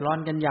ะเดือดร้อน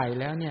กันใหญ่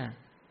แล้วเนี่ย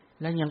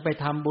แล้วยังไป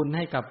ทำบุญใ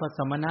ห้กับพระส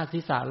มณะศี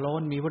รษะโล้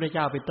นมีพระเ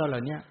จ้าเป็นต้นเหล่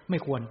านี้ไม่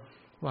ควร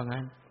ว่า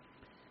งั้น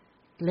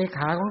เลข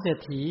าของเศรษ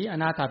ฐีอ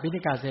นาถปิณ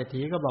กเศรษ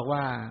ฐีก็บอกว่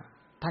า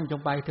ท่านจง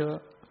ไปเถอะ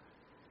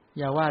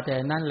อย่าว่าแต่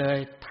นั้นเลย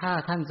ถ้า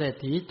ท่านเศรษ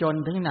ฐีจน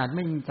ถึงขนาดไ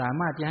ม่สา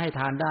มารถจะให้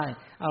ทานได้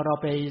เอาเรา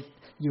ไป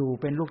อยู่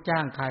เป็นลูกจ้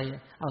างใคร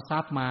เอาทรั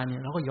พย์มาเนี่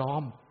ยเราก็ยอ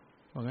ม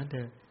ว่างั้นเถ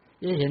อะ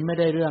เห็นไม่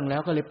ได้เรื่องแล้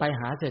วก็เลยไป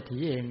หาเศรษฐี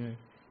เองเลย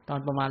ตอน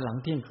ประมาณหลัง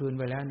เที่ยงคืน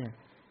ไปแล้วเนี่ย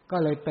ก็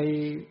เลยไป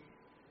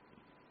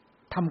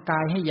ทำกา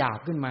ยให้หยาบ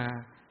ขึ้นมา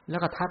แล้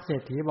วก็ทักเศร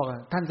ษฐีบอก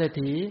ท่านเศรษ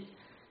ฐี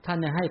ท่าน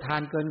เนี่ยให้ทา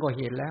นเกินกว่าเ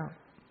หตุแล้ว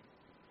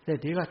เศรษ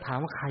ฐีก็ถาม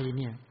ว่าใคร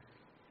เนี่ย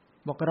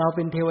บอกเราเ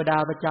ป็นเทวดา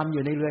ประจำอ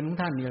ยู่ในเรือนของ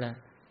ท่านนี่แหละ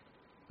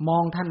มอ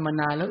งท่านมา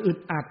นานแล้วอึด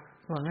อัด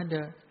ว่างั้นเถ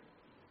อะ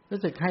รู้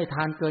สึกให้ท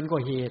านเกินกว่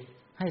าเหตุ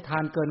ให้ทา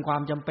นเกินควา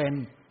มจำเป็น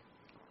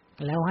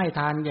แล้วให้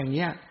ทานอย่างเ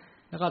นี้ย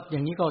แล้วก็อย่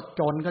างนี้ก็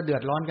จนก็เดือ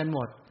ดร้อนกันหม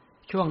ด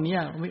ช่วงนี้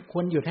ค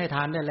วรหยุดให้ท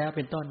านได้แล้วเ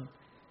ป็นต้น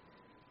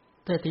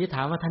เศรษฐีถ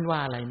ามว่าท่านว่า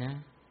อะไรนะ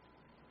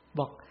บ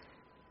อก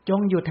จ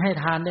งหยุดให้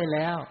ทานได้แ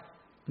ล้ว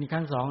นี่ค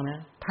รั้งสองนะ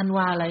ท่าน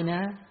ว่าอะไรน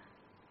ะ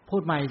พู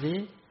ดใหม่สิ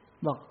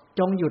บอก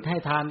จงหยุดให้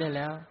ทานได้แ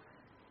ล้ว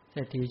เศ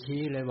รษฐี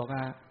ชี้เลยบอก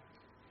ว่า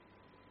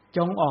จ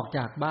งออกจ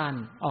ากบ้าน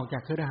ออกจา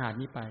กคฤหาสน์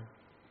นี้ไป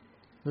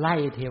ไล่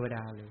เทวด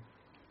าเลย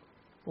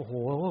โอ้โห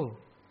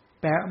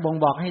แต่บ่ง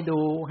บอกให้ดู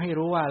ให้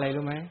รู้ว่าอะไร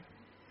รู้ไหม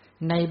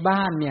ในบ้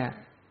านเนี่ย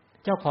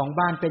เจ้าของ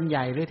บ้านเป็นให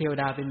ญ่หรือเทว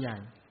ดาเป็นใหญ่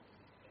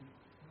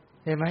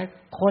เห็นไหม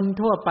คน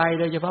ทั่วไป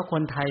โดยเฉพาะค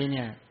นไทยเ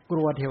นี่ยก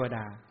ลัวเทวด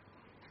า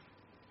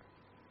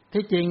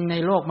ที่จริงใน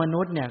โลกม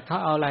นุษย์เนี่ยเขา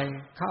เอาอะไร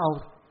เขาเอา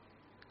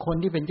คน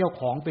ที่เป็นเจ้า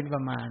ของเป็นป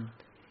ระมาณ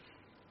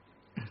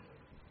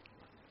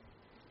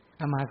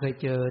อามาเคย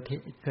เ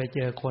จ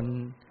อคน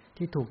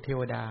ที่ถูกเท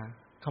วดา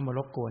เข้ามาร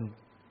บกวน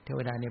เทว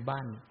ดาในบ้า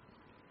น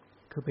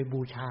คือไป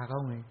บูชาเขา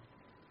ไง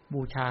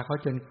บูชาเขา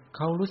จนเข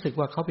ารู้สึก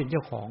ว่าเขาเป็นเจ้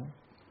าของ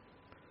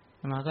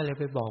อามาก็เลย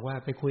ไปบอกว่า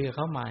ไปคุยกับเ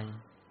ขาใหม่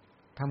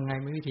ทำไง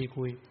ไม่วิธี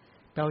คุย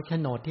ไปเอาโฉ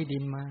นดที่ดิ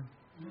นมา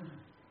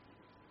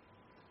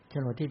โฉ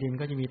นดที่ดิน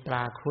ก็จะมีตร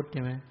าครุฑใ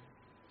ช่ไหม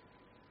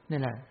นี่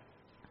แหละ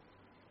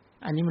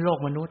อันนี้มันโลก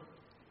มนุษย์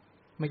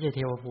ไม่ใช่เท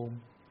วภูมิ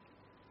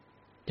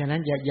ฉะนั้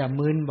นอย่า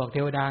มึนบอกเท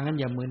วดางั้น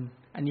อย่ามึน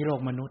อันนี้โล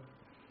กมนุษย์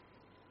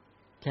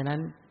ฉะนั้น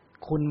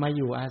คุณมาอ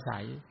ยู่อาศั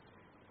ย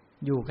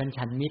อยู่กัน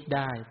ฉันมิตรไ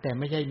ด้แต่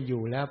ไม่ใช่อ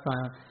ยู่แล้ว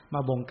ม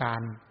าบงกา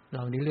รเร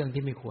าในเรื่อง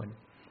ที่ไม่ควร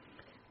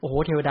โอ้โห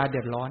เทวดาเดื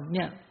อดร้อนเ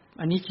นี่ย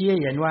อันนี้ชี้ให้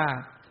เห็นว่า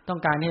ต้อง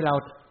การให้เรา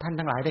ท่าน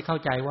ทั้งหลายได้เข้า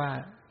ใจว่า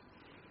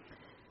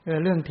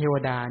เรื่องเทว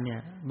ดาเนี่ย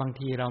บาง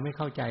ทีเราไม่เ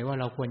ข้าใจว่า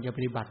เราควรจะป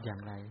ฏิบัติอย่า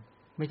งไร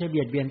ไม่ใช่เ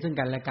บียดเบียนซึ่ง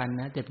กันและกัน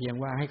นะแต่เพียง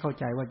ว่าให้เข้า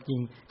ใจว่าจริง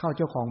เข้าเ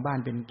จ้าของบ้าน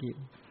เป็นกิจ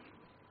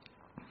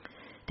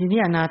ทีนี้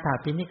อนาถ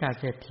ปิณก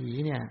เศรษฐี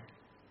เนี่ย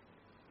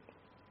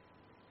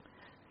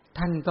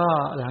ท่านก็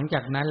หลังจ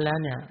ากนั้นแล้ว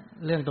เนี่ย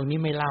เรื่องตรงนี้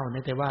ไม่เล่าน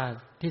ะแต่ว่า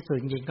ที่สุด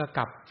จริงๆก็ก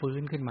ลับฟื้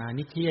นขึ้นมา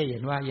นี่ชี้ให้เห็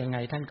นว่ายังไง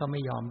ท่านก็ไม่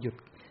ยอมหยุด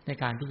ใน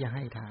การที่จะใ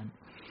ห้ทาน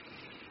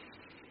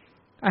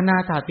อนา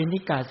ถปิณ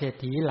กเศรษ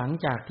ฐีหลัง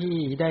จากที่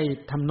ได้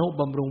ทำนุ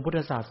บำรุงพุทธ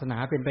ศาสนา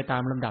เป็นไปตา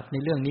มลำดับใน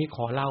เรื่องนี้ข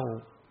อเล่า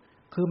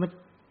คือมัน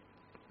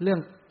เรื่อง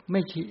ไ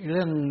ม่เ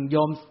รื่องโย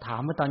มถา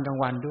มเมื่อตอนกลาง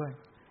วันด้วย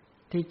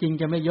ที่จริง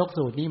จะไม่ยก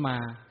สูตรนี้มา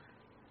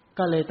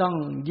ก็เลยต้อง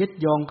ยึด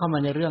โยงเข้ามา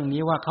ในเรื่อง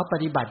นี้ว่าเขาป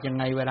ฏิบัติยัง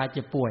ไงเวลาเ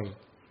จ็บป่ว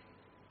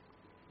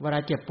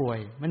ย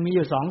มันมีอ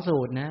ยู่2สู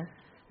ตรนะ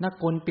น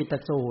กุลปิต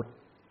สูตร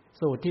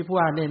ที่พูด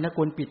ว่าในน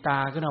กุลปิตา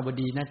ขึ้นบ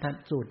ดีนะ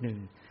สูตรหนึ่ง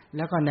แ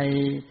ล้วก็ใน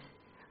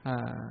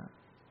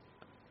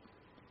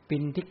ปิ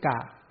นทิกะ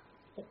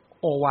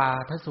โอวา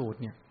ทสูตร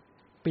เนี่ย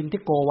ปินทิ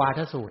โกวา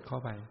ทสูตรเข้า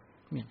ไป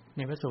เนี่ยใ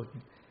นพระสูต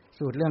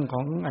รเรื่องข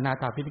องอนา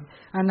ถ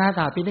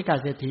ปิณก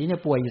เศรษฐีเนี่ย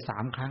ป่วยอยู่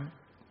3ครั้ง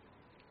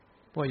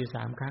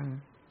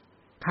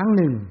ครั้ง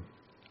หนึ่ง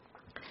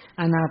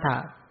อนาถ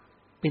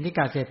ปิณก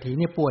เศรษฐี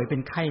เนี่ยป่วยเป็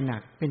นไข้หนั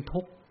กเป็น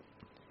ทุกข์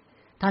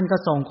ท่านก็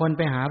ส่งคนไ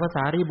ปหาพระส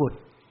ารีบุตร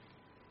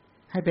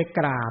ให้ไปก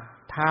ราบ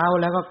เท้า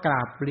แล้วก็กร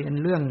าบเรียน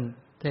เรื่อง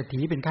เศรษฐี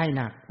เป็นไข้ห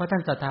นักเพราะท่า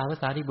นศรัทธาพระ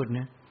สารีบุตร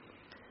นะ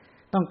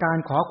ต้องการ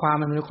ขอความ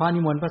อนุเคราะห์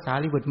นิมนต์พระสา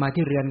รีบุตรมา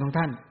ที่เรือนของ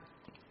ท่าน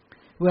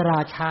เวลา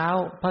เช้า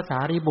พระสา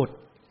รีบุตร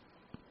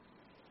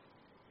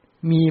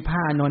มีผ้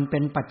าอานนท์เป็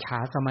นปัจฉา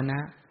สมณะ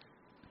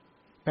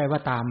แปลว่า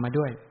ตามมา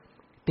ด้วย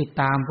ติด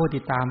ตามเ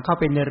ข้า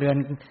ไปในเรือน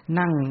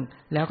นั่ง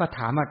แล้วก็ถ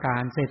ามอากา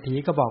รเศรษฐี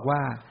ก็บอกว่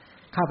า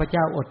ข้าพเจ้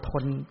าอดท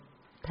น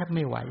แทบไ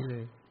ม่ไหวเล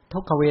ยทุ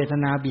กขเวท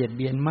นาเบียดเ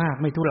บียนมาก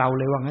ไม่ทุเลา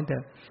เลยว่างั้นเถ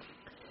อะ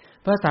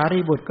พระสารี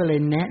บุตรก็เลย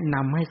แนะน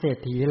ำให้เศรษ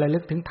ฐีระลึ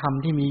กถึงธรรม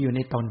ที่มีอยู่ใน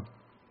ตน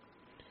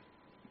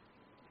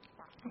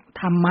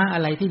ธรรมะอ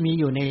ะไรที่มี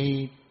อยู่ใ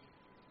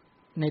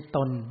นต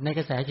นในก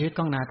ระแสชีวิตข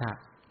องนาถะ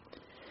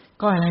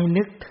ก็ให้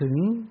นึกถึง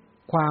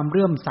ความเ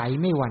ลื่อมใส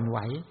ไม่หวั่นไหว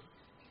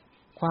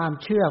ความ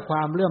เชื่อคว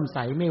ามเลื่อมใส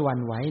ไม่หวั่น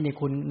ไหวใน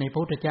คุณในพร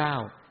ะพุทธเจ้า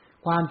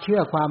ความเชื่อ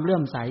ความเลื่อ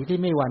มใสที่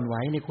ไม่หวั่นไหว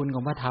ในคุณข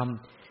องพระธรรม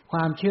คว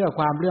ามเชื่อ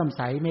ความเลื่อมใ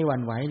สไม่หวั่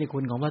นไหวในคุ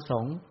ณของพระส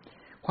งฆ์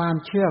ความ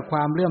เชื่อคว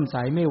ามเลื่อมใส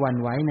ไม่หวั่น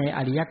ไหวในอ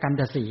ริยกัน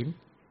ตศีล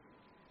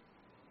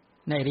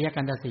ในอริย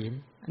กันตศีล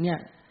เนี่ย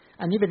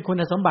อันนี้เป็นคุ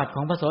ณสมบัติข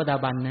องพระโสดา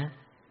บันนะ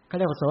เขาเ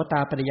รียกว่าโสตา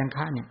ปริยังค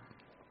ะเนี่ย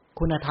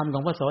คุณธรรมขอ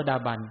งพระโสดา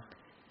บัน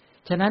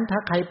ฉะนั้นถ้า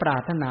ใครปรา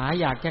รถนา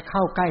อยากจะเข้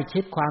าใกล้ชิ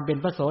ดความเป็น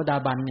พระโสดา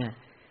บันเนี่ย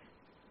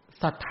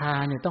ศรัทธา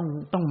เนี่ย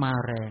ต้องมา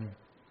แรง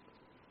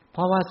เพ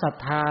ราะว่าศรัท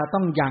ธาต้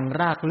องยัง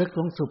รากลึก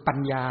ลงสู่ปัญ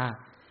ญา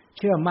เ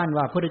ชื่อมั่น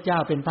ว่าพระพุทธเจ้า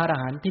เป็นพระอร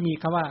หันต์ที่มี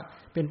คำว่า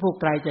เป็นผู้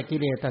ไกลจากกิ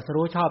เลสตรัส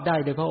รู้ชอบได้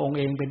โดยพระองค์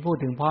เองเป็นผู้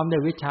ถึงพร้อมด้ว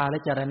ยวิชาและ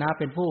จรณะ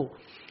เป็นผู้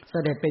เส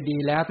ด็จไปดี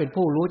แล้วเป็น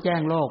ผู้รู้แจ้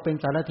งโลกเป็น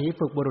สารถี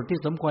ฝึกบุรุษที่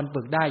สมควร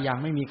ฝึกได้อย่าง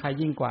ไม่มีใคร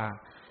ยิ่งกว่า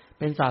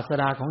เป็นศาส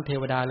ดาของเท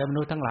วดาและม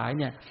นุษย์ทั้งหลาย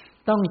เนี่ย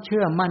ต้องเ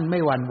ชื่อมั่นไม่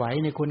หวั่นไหว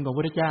ในคุณของพระ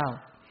พุทธเจ้า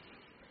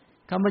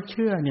คำว่าเ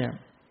ชื่อเนี่ย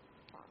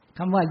ค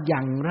ำว่าอย่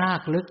างรา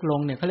กลึกล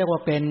งเนี่ยเขาเรียกว่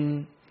าเป็น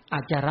อ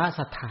จารศ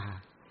รัทธา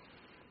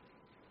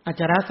อ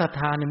จารศรัทธ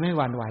าเนี่ยไม่ห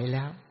วั่นไหวแ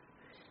ล้ว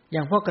อย่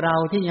างพวกเรา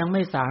ที่ยังไ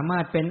ม่สามา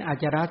รถเป็นอ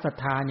จารศรัท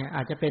ธาเนี่ยอ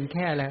าจจะเป็นแ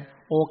ค่อะไร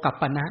โอกัป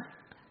ปนะ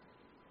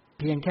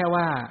เพียงแค่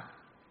ว่า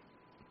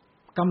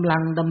กำลั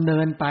งดำเนิ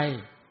นไป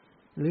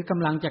หรือก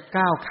ำลังจะ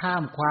ก้าวข้า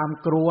มความ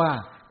กลัว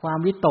ความ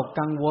วิตก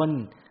กังวล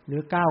หรื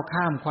อก้าว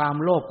ข้ามความ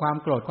โลภความ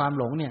โกรธความ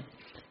หลงเนี่ย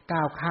ก้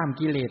าวข้าม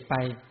กิเลสไป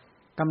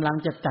กำลัง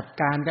จะจัด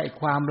การกับไอ้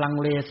ความลัง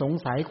เลสง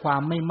สัยควา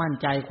มไม่มั่น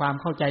ใจความ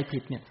เข้าใจผิ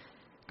ดเนี่ย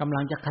กำลั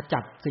งจะขจั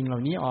ดสิ่งเหล่า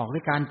นี้ออกด้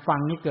วยการฟัง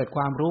นี่เกิดค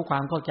วามรู้ควา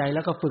มเข้าใจแ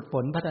ล้วก็ฝึกฝ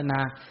นพัฒนา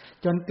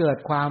จนเกิด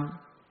ความ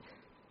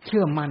เ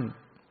ชื่อมั่น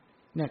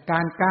เนี่ยกา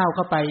รก้าวเ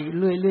ข้าไป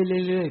เ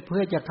รื่อยๆเพื่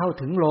อจะเข้า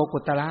ถึงโลกุ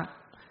ตระ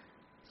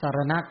สาร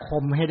ณค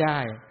มให้ได้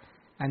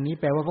อันนี้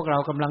แปลว่าพวกเรา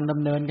กำลังด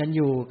ำเนินกันอ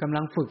ยู่กำ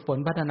ลังฝึกฝน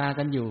พัฒนา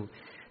กันอยู่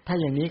ถ้า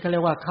อย่างนี้เขาเรี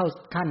ยกว่าเข้า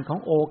ขั้นของ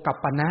โอกัป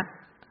ปนะ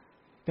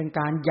เป็นก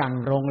ารหยั่ง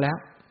ลงแล้ว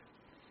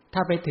ถ้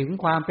าไปถึง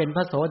ความเป็นพ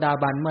ระโสดา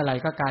บันเมื่อไหร่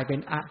ก็กลายเป็น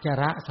อจา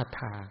รศรัทธ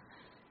า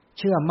เ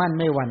ชื่อมั่น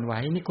ไม่หวั่นไหว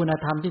นี่คุณ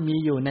ธรรมที่มี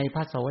อยู่ในพ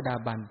ระโสดา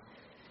บัน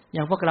อ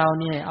ย่างพวกเรา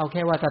เนี่ยเอาแ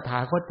ค่ว่าตถา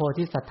คตโพ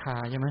ธิศรัทธา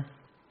ใช่ไหม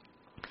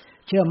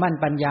เชื่อมั่น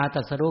ปัญญาต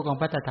รัสรู้ของ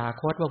พระตถา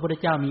คตว่าพระพุทธ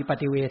เจ้ามีป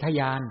ฏิเวท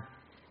ญาณ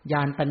ญ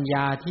าณปัญญ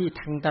าที่แ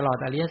ทงตลอด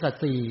อริยสัจ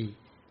สี่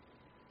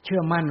เชื่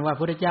อมั่นว่าพระ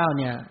พุทธเจ้า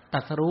เนี่ยตรั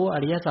สรู้อ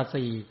ริยสัจ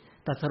สี่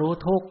ตรัสรู้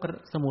ทุกข์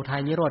สมุทั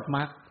ยนิโรธมร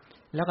รค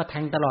แล้วก็แท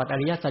งตลอดอ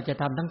ริยสัจ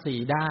ธรรมทั้งสี่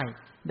ได้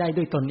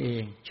ด้วยตนเอ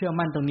งเชื่อ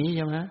มั่นตรงนี้ใ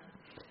ช่ไหม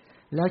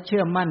แล้วเชื่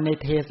อมั่นใน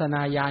เทศน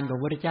ายานของพ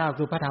ระพุทธเจ้า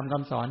คือพระธรรมค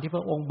ำสอนที่พ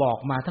ระองค์บอก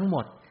มาทั้งหม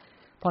ด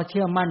พอเ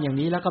ชื่อมั่นอย่าง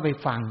นี้แล้วก็ไป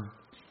ฟัง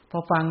พอ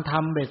ฟังท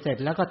ำเบ็ดเสร็จ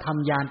แล้วก็ท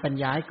ำญาณปัญ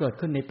ญาให้เกิด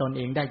ขึ้นในตนเ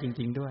องได้จ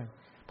ริงๆด้วย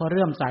พอเ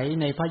ริ่มใส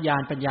ในพระญา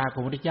ณปัญญาขอ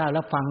งพระพุทธเจ้าแ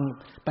ล้วฟัง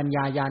ปัญญ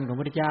าญาณของพร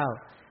ะพุทธเจ้า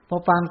พอ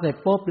ฟังเสร็จ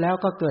ปุ๊บแล้ว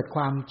ก็เกิดค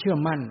วามเชื่อ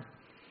มั่น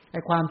ไอ้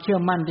ความเชื่อ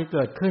มั่นที่เ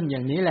กิดขึ้นอย่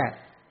างนี้แหละ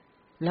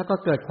แล้วก็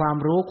เกิดความ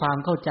รู้ความ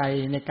เข้าใจ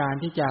ในการ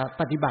ที่จะ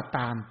ปฏิบัติต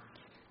าม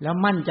แล้ว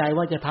มั่นใจ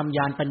ว่าจะทำญ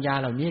าณปัญญา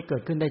เหล่านี้เกิ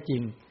ดขึ้นได้จริ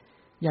ง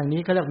อย่าง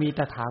นี้ก็เรียกมีต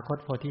ถาคต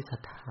โพธิศรั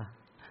ทธา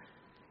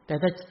แต่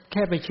ถ้าแ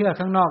ค่ไปเชื่อ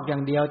ข้างนอกอย่า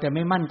งเดียวแต่ไ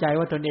ม่มั่นใจ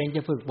ว่าตนเองจ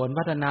ะฝึกฝน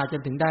พัฒนาจ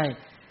นถึงได้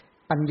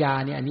ปัญญา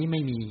เนี่ยอันนี้ไ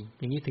ม่มี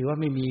อย่างนี้ถือว่า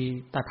ไม่มี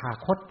ตถา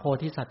คตโพ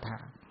ธิศรัทธา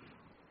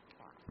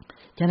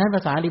ฉะนั้นภ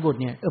าษาลิบุตร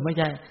เนี่ยไม่ใ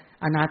ช่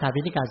อนาถา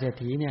ปิณกเศรษ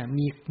ฐีเนี่ย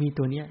มี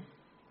ตัวเนี้ย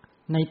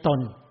ในตน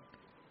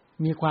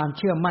มีความเ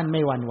ชื่อมั่นไ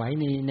ม่หวั่นไหว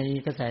ใน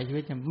กระแสชี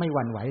วิตไม่ห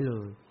วั่นไหวเล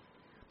ย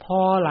พอ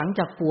หลังจ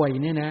ากป่วย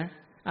เนี่ยนะ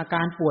อาก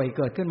ารป่วยเ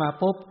กิดขึ้นมา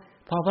ปุ๊บ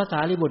พอภาษา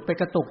ลิบุตรไป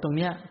กระตุกตรงเ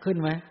นี้ยขึ้น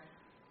ไหม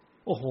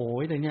โอ้โห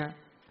แต่เนี้ย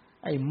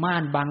ไอ้ม่า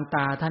นบังต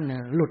าท่านเนี่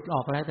ยหลุดอ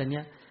อกแล้วแต่เ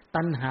นี้ย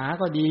ตัณหา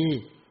ก็ดี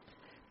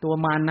ตัว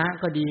มานะ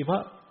ก็ดีเพรา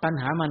ะตัณ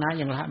หามานะ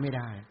ยังละไม่ไ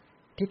ด้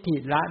ทิฏฐิ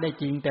ละได้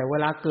จริงแต่เว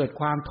ลาเกิด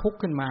ความทุกข์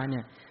ขึ้นมาเนี่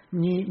ย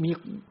มี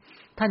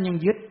ท่านยัง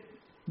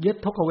ยึด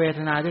ทุกขเวท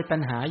นาด้วยตั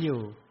ณหาอยู่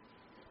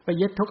ไป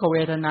ยึดทุกขเว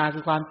ทนาคื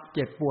อความเ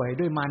จ็บป่วย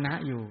ด้วยมานะ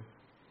อยู่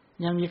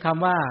ยังมีค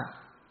ำว่า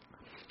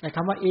ไอ้ค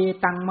ำว่าเอ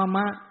ตังมะม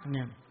ะเ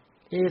นี่ย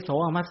เอโส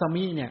อมัสส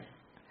มิเนี่ย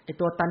ไอ้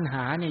ตัวตัณห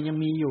าเนี่ยยัง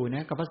มีอยู่น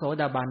ะกับพระโส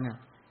ดาบันเนี่ย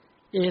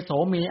เอโส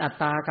มีอัต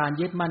ตาการ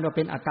ยึดมั่นว่าเ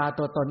ป็นอัตตา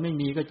ตัวตนไม่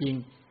มีก็จริง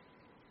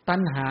ตัณ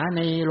หาใ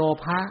นโล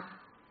ภะ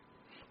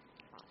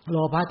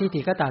ทิฏ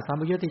ฐิกตสัม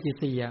ปยุตติจิต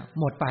สี่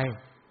หมดไป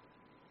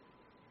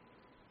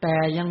แต่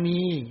ยังมี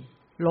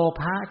โล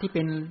ภะที่เ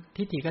ป็น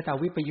ทิฏฐิกต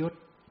วิปยุต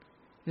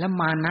และ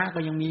มานะก็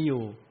ยังมีอ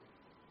ยู่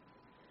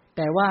แ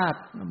ต่ว่า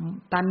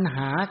ตัณห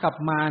ากับ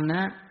มาน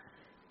ะ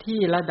ที่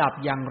ระดับ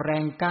อย่างแร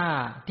งกล้า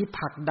ที่ผ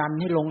ลักดัน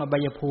ให้ลงอบา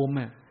ยภูมิ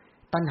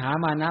ตัณหา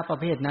มานะประ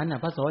เภทนั้น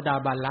พระโสดา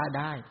บันละ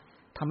ได้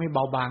ทำให้เบ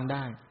าบางไ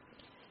ด้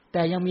แ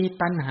ต่ยังมี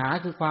ตัณหา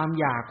คือความ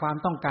อยากความ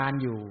ต้องการ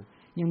อยู่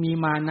ยังมี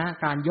มานะ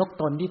การยก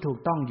ตนที่ถูก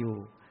ต้องอยู่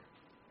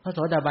พระโส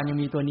ดาบันยัง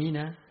มีตัวนี้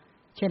นะ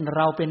เช่นเ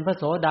ราเป็นพระ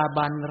โสดา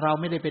บันเรา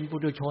ไม่ได้เป็นปุ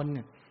ถุชน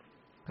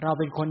เรา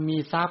เป็นคนมี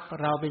ทรัพย์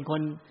เราเป็นค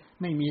น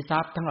ไม่มีทรั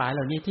พย์ทั้งหลายเห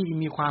ล่านี้ที่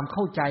มีความเ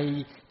ข้าใจ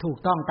ถูก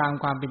ต้องตาม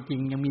ความเป็นจริ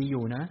งยังมีอ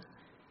ยู่นะ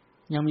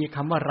ยังมีค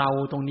ำว่าเรา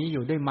ตรงนี้อ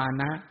ยู่ด้วยมา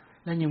นะ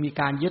และยังมี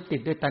การยึดติ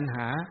ดด้วยตัณห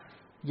า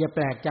อย่าแป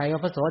ลกใจว่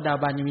าพระโสดา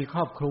บันยังมีคร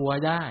อบครัว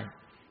ได้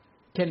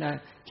เ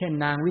ช่น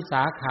นางวิส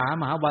าขา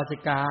มหาวาสิ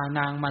กาน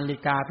างมัลลิ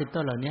กาเป็น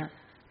ต้นเหล่านี้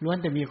ล้วน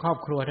แต่มีครอบ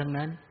ครัวทั้ง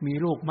นั้นมี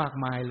ลูกมาก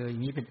มายเลยอย่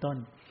างนี้เป็นต้น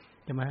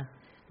ใช่ไหม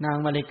นาง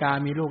มัลลิกา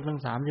มีลูกทั้ง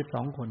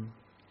32 คน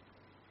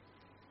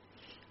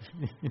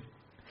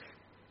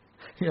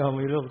ที่เรา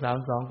มีลูก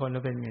32 คนแล้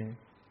วเป็นไง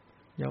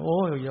อย่าโอ้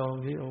ยอม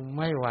ที่ไ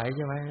ม่ไหวใ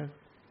ช่ไหม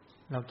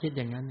เราคิดอ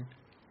ย่างนั้น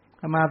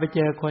มาไปเจ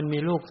อคนมี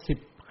ลูก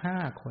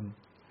15 คน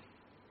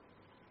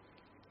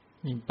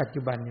นี่ปัจ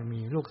จุบันยังมี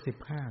ลูก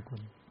15 ค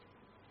น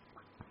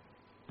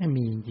ไม่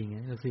มีจริง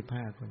ๆลูก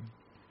15 คน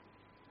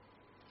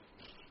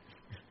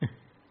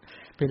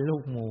เป็นลู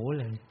กหมู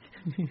เลย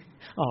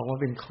ออกมา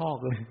เป็นคอก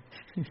เลย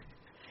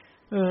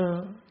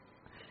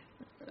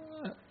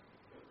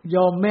โย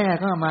มแม่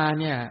เข้ามา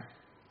เนี่ย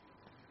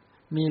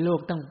มีลูก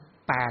ตั้ง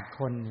8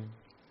 คน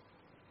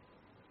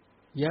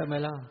เยอะไหม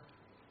ล่ะ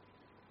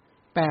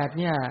8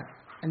เนี่ย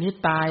อันนี้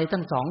ตาย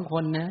ตั้ง2 ค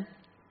นนะ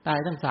ตาย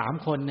ตั้ง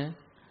3 คนนะ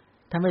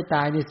ถ้าไม่ต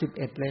ายนี่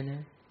11เลยนะ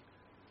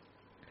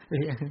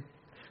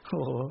โ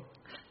อ้โห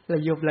ระ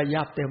ยุบระ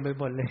ยับเต็มไป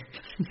หมดเลย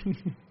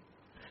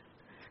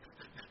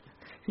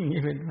อย่าง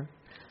นี้เป็น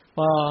พ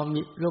อมี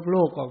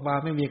ลูกออกมา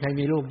ไม่มีใคร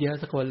มีลูกเยอะ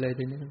สักคนเลย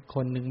ทีนี้ค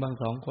นหนึ่งบ้าง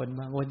2 คน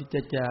บ้างวันนี้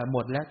จะหม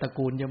ดแล้วตระ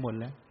กูลจะหมด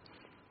แล้ว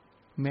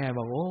แม่บ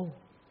อกโอ้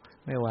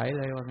ไม่ไหว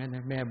เลยว่างั้นน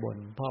ะแม่บ่น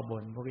พ่อ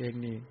บ่นพวกเอง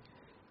นี่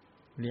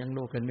เลี้ยง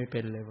ลูกกันไม่เป็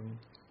นเลยว่า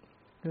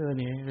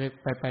นี่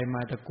ไปม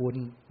าตระกูล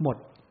หมด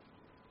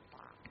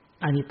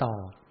อันนี้ต่อ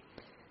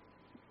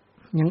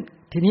ยัง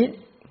ทีนี้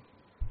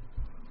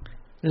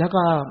แล้ว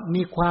ก็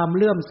มีความ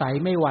เลื่อมใส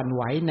ไม่หวั่นไ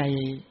หวใน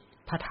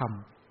พระธรรม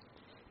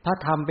พระ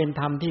ธรรมเป็น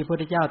ธรรมที่พระพุท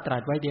ธเจ้าตรั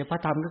สไว้เดียวพร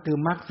ะธรรมก็คือ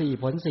มรรค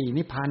4ผล4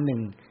นิพพาน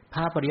1พ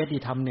ระปริยัติ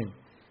ธรรม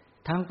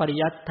1ทั้งปริ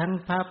ยัติทั้ง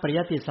พระปริ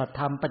ยัติสัจ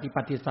ธรรมปฏิ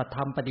ปัติสัจธร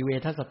รมปฏิเว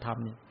ทสัจธรรม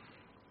นี่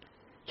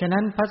ฉะ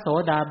นั้นพระโส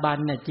ดาบัน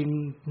เนี่ยจึง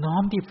น้อ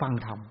มที่ฟัง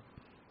ธรรม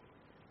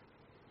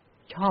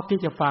ชอบที่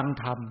จะฟัง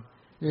ธรรม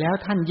แล้ว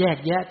ท่านแยก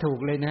แยะถูก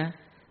เลยนะ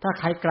ถ้า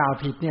ใครกล่าว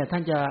ผิดเนี่ยท่า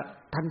นจะ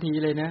ทันที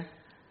เลยนะ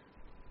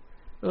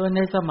ใน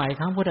สมัย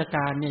ครั้งพุทธก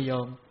าลเนี่ยโย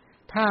ม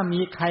ถ้ามี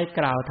ใคร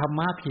กล่าวธรร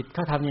มะผิดเข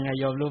าทำยังไง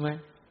โยมรู้ไหม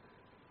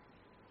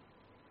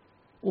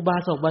อุบา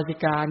สกอุบาสิ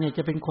กาเนี่ยจ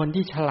ะเป็นคน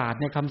ที่ฉลาด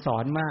ในคำสอ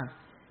นมาก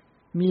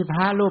มีพ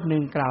ระรูปหนึ่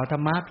งกล่าวธร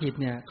รมะผิด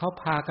เนี่ยเขา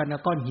พากันเอา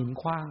ก้อนหิน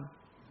ขว้าง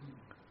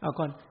เอา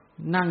ก้อน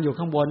นั่งอยู่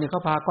ข้างบนเนี่ยเข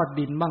าพาก้อน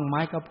ดินบ้างไ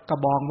ม้กระ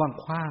บองบ้าง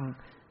ขว้าง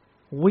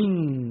วิ่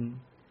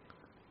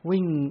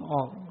งอ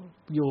อก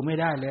อยู่ไม่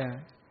ได้เลย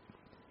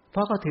เพร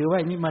าะเขาถือว่า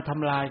นี่มาท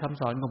ำลายคำ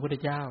สอนของพระพุทธ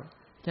เจ้า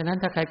ฉะนั้น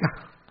ถ้าใครก็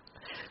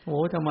โอ้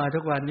ถ้ามาทุ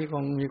กวันนี้ค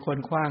งมีคน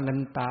ขว้างกัน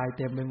ตายเ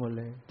ต็มไปหมด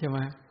เลยใช่ไหม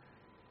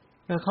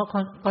เขา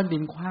ก้อนดิ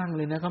นขว้างเ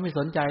ลยนะเขาไม่ส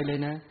นใจเลย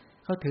นะ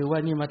เขาถือว่า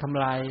นี่มาท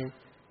ำลาย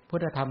พุท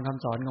ธธรรมค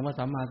ำสอนของพระ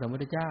สัมมาสัมพุ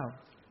ทธเจ้า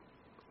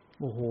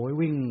โอ้โห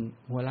วิ่ง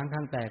หัวล้างข้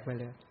างแตกไป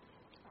เลย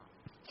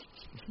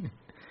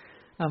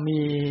มี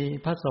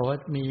พระโสด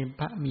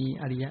มี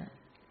อริยะ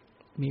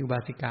มีอุบา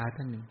สิกา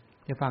ท่านหนึ่ง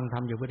จะฟังธร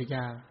รมอยู่พระพุทธเ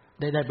จ้า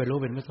ได้บรรลุ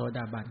เป็นพระโสด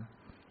าบัน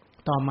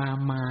ต่อมา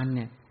มารเ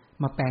นี่ย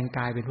มาแปลงก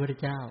ายเป็นพระพุทธ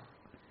เจ้า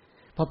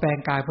พอแปลง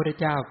กายพระพุทธ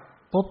เจ้า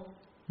ปุ๊บ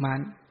มาร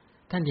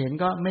ท่านเห็น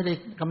ก็ไม่ได้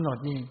กำหนด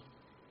นี่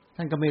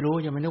ท่านก็ไม่รู้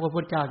ยังไม่นึกว่าพระ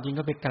พุทธเจ้าจริง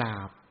ก็ไปกรา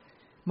บ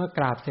เมื่อก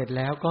ราบเสร็จแ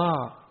ล้วก็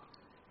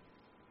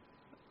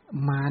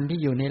มารที่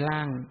อยู่ในร่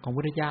างของพระ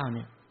พุทธเจ้าเ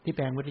นี่ยที่แป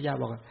ลงพระพุทธเจ้า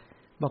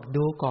บอก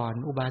ดูก่อน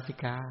อุบาสิ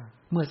กา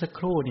เมื่อสักค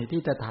รู่นี่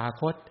ที่ตถา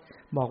คต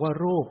บอกว่า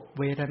รูป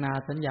เวทนา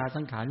สัญญา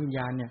สังขารวิญญ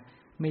าณเนี่ย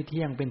ไม่เ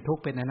ที่ยงเป็นทุก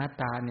ข์เป็นอนัต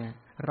ตาเนี่ย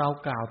เรา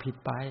กล่าวผิด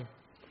ไป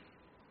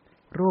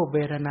รูปเว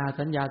ทนา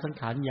สัญญาสัง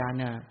ขารวิญญาณ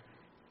เนี่ย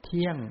เ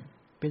ที่ยง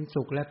เป็น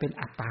สุขและเป็น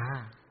อัตตา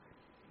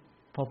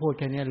พอพูดแ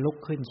ค่นี้ลุก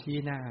ขึ้นชี้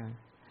หน้า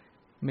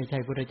ไม่ใช่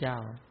พระพุทธเจ้า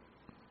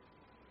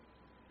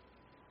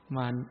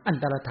มันอัน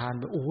ตรธาน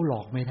โอ้หล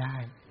อกไม่ได้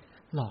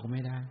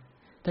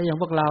ถ้าอย่าง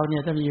พวกเราเนี่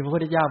ยถ้ามีพระพุ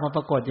ทธเจ้ามาป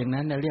รากฏอย่าง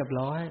นั้นเนี่ยเรียบ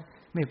ร้อย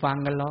ไม่ฟัง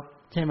กันหรอก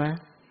ใช่ไหม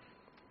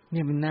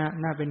นี่มัน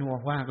น่าเป็นห่ว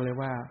งมากเลย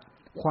ว่า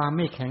ความไ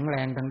ม่แข็งแร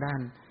งทางด้าน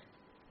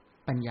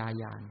ปัญญา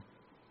ญาณ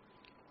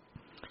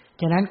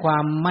ฉะนั้นควา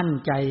มมั่น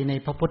ใจใน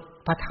พระพุทธ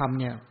พระธรรม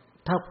เนี่ย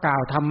ถ้ากล่า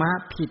วธรรมะ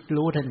ผิด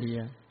รู้ทันที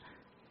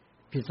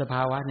ผิดสภ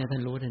าวะเนี่ยท่า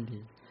นรู้ทันที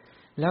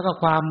แล้วก็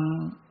ความ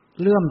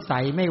เลื่อมใส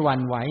ไม่หวั่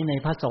นไหวใน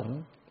พระสงฆ์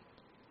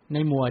ใน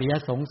หมู่อริย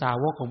สงฆ์สา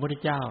วกของพระพุทธ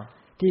เจ้า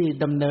ที่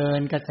ดำเนิน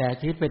กระแส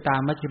ชีวิตไปตา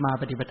มมัชฌิมา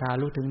ปฏิปทา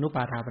รู้ถึงนุป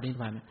าทาปฏินิพ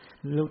พาน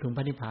รู้ถึงพ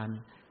ระนิพพาน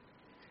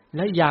แล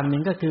ะอย่างหนึ่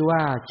งก็คือว่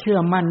าเชื่อ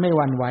มั่นไม่ห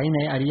วั่นไหวใน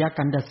อริย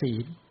กันตศี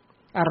ล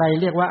อะไร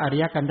เรียกว่าอริ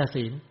ยกันต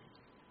ศีล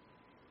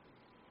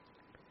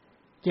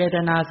เจต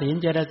นาศีล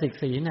เจตสิก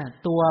ศีลน่ะ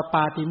ตัวป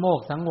าติโมก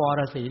ข์สังว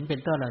รศีลเป็น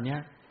ต้นเหล่านี้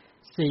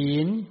ศี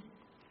ล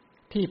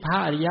ที่พระ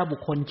อริยบุค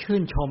คลชื่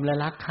นชมและ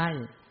รักใคร่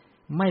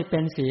ไม่เป็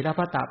นศีล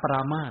พัตตปร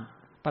ามาส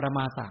ปรม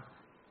าสะ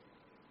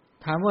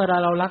ถามว่า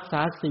เรารักษ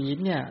าศีล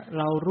เนี่ย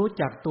เรารู้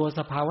จักตัวส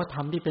ภาวธร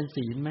รมที่เป็น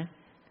ศีลไหม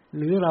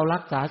หรือเรารั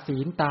กษาศี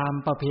ลตาม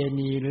ประเพ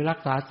ณีหรือรัก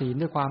ษาศีล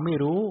ด้วยความไม่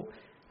รู้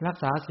รัก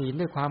ษาศีล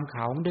ด้วยความเขล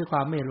าด้วยคว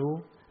ามไม่รู้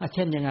เ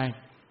ช่นยังไง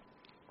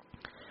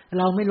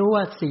เราไม่รู้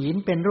ว่าศีล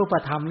เป็นรูป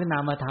ธรรมหรือน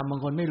ามธรรมบา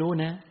งคนไม่รู้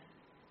นะ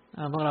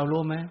พวกเรา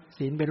รู้ไหม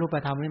ศีลเป็นรูป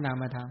ธรรมหรือนา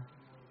มธรรม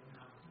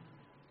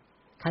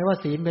ใครว่า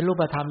ศีลเป็นรู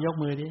ปธรรมยก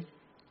มือดิ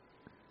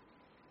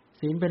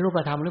ศีลเป็นรูป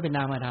ธรรมหรือเป็นน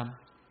ามธรรม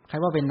ใคร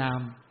ว่าเป็นนาม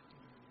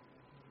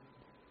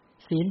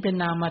ศีลเป็น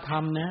นามธรร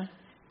มนะ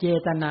เจ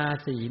ตนา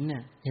ศีลเนี่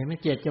ยเห็นไหม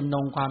เจตจำน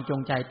งความจ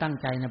งใจตั้ง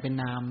ใจนะเป็น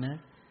นามนะ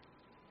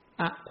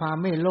ความ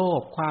ไม่โล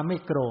ภความไม่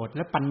โกรธแ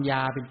ละปัญญ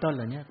าเป็นต้นเห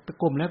ล่านี้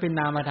กลุ่มแล้วเป็น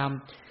นามธรรม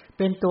เ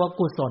ป็นตัว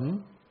กุศล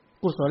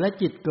และ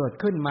จิตเกิด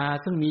ขึ้นมา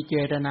ซึ่งมีเจ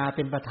ตนาเ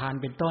ป็นประธาน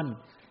เป็นต้น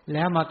แ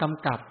ล้วมาก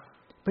ำกับ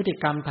พฤติ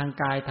กรรมทาง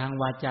กายทาง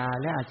วาจา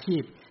และอาชี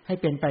พให้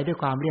เป็นไปด้วย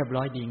ความเรียบ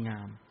ร้อยดีงา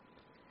ม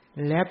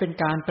และเป็น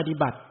การปฏิ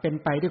บัติเป็น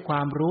ไปด้วยคว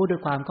ามรู้ด้ว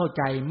ยความเข้าใ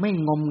จไม่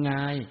งมง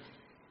าย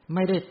ไ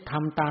ม่ได้ท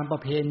ำตามปร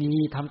ะเพณี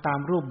ทำตาม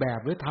รูปแบบ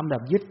หรือทำแบ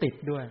บยึดติด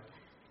ด้วย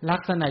ลั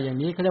กษณะอย่าง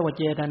นี้เขาเรียกว่า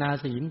เจตนา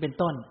ศีลเป็น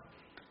ต้น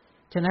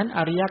ฉะนั้นอ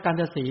ริยกัณ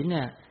ฑศีลเ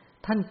นี่ย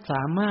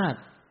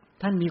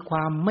ท่านมีคว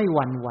ามไม่ห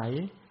วั่นไหว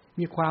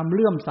มีความเ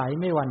ลื่อมใส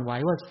ไม่หวั่นไหว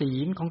ว่าศี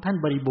ลของท่าน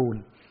บริบูร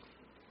ณ์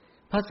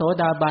พระโส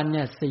ดาบันเ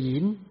นี่ยศี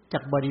ลจั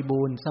กบริ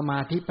บูรณ์สมา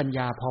ธิปัญญ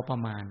าพอประ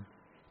มาณ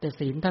แต่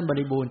ศีลท่านบ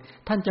ริบูรณ์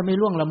ท่านจะไม่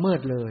ล่วงละเมิด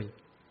เลย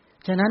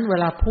ฉะนั้นเว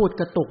ลาพูด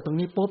กระตุกตรง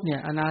นี้ปุ๊บเนี่ย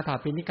อนาถา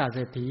ปิณกเศ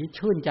รษฐี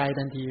ชื่นใจ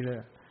ทันทีเลย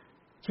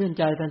ชื่น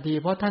ใจทันที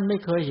เพราะท่านไม่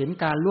เคยเห็น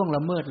การล่วงล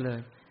ะเมิดเลย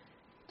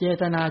เจ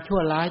ตนาชั่ว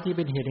ร้ายที่เ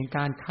ป็นเหตุแห่งก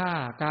ารฆ่า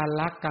การ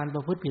ลักการปร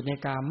ะพฤติผิดใน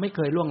กามไม่เค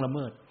ยล่วงละเ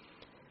มิด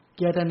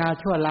เจตนา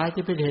ชั่วร้าย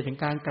ที่เป็นเหตุแห่ง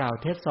การกล่าว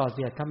เท็จส่อเ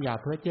สียดคำหยาบ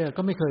เพ้อเจ้อ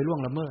ก็ไม่เคยล่วง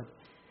ละเมิด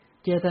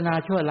เจตนา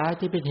ชั่วร้าย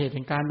ที่เป็นเหตุแ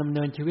ห่งการดำเ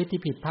นินชีวิต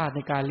ที่ผิดพลาดใน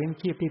การเลี้ยง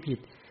ชีพที่ผิด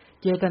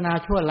เจตนา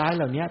ชั่วร้ายเ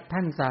หล่านี้ท่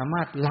านสาม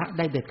ารถละไ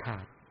ด้เด็ดขา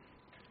ด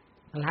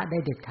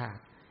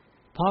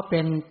เพราะเป็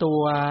นตั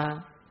ว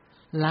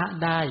ละ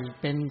ได้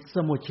เป็นส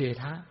มุจเฉ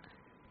ทะ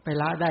ไป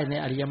ละได้ใน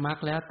อริยมรรค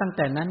แล้วตั้งแ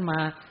ต่นั้นมา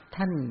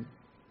ท่าน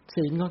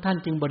ศีลของท่าน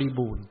จึงบริ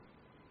บูรณ์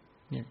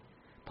เนี่ย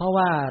เพราะ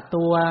ว่า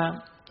ตัว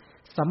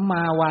สัมม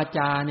าวาจ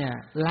าเนี่ย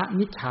ละ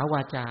มิจฉาว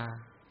าจา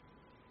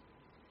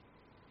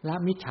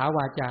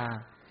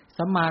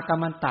สัมมากัม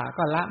มันตะ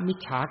ก็ละมิจ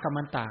ฉากัม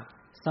มันตะ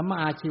สัมมา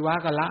อาชีวะ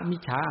ก็ละมิ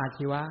จฉาอา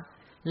ชีวะ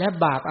และ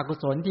บาปอกุ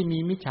ศลที่มี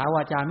มิจฉาว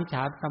าจามิจฉ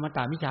ากัมมันต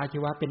ะมิจฉาอาชี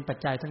วะเป็นปัจ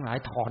จัยทั้งหลาย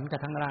ถอนกัน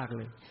ทั้งรากเ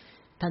ลย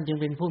ท่านจึง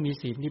เป็นผู้มี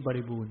ศีลที่บ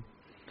ริบูรณ์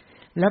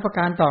และประก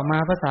ารต่อมา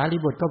ภาษาลี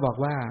บุตรก็บอก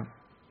ว่า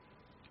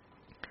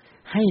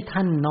ให้ท่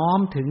านน้อม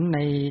ถึงใน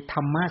ธ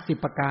รรมะ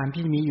10ประการ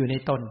ที่มีอยู่ใน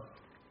ตน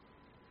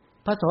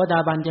พระโสดา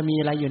บันจะมี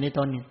อะไรอยู่ในต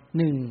น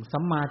1สั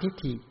มมาทิฏ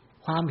ฐิ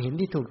ความเห็น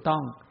ที่ถูกต้อ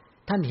ง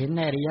ท่านเห็นใน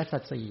อริยสั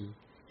จสี่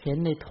เห็น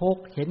ในทุก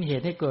ข์เห็นเห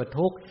ตุให้เกิด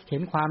ทุกข์เห็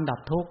นความดับ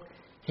ทุกข์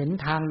เห็น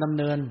ทางดำ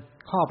เนิน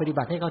ข้อปฏิ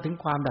บัติให้เข้าถึง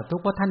ความดับทุก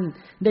ข์เพราะท่าน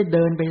ได้เ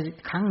ดินไป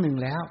ครั้งหนึ่ง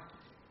แล้ว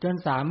จน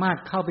สามารถ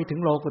เข้าไปถึง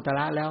โลกุตร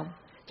ะแล้ว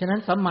ฉะนั้น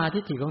สัมมาทิ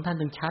ฏฐิของท่าน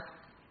จึงชัด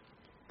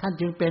ท่าน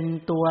จึงเป็น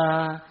ตัว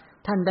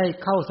ท่านได้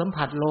เข้าสัม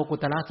ผัสโลกุ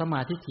ตระสัมมา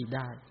ทิฏฐิไ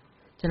ด้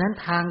ฉะนั้น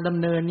ทางด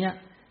ำเนินเนี้ย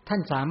ท่า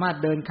นสามารถ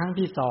เดินครั้ง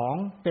ที่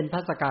2เป็นพร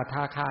ะสกท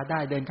าคาได้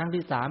เดินครั้ง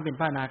ที่3เป็น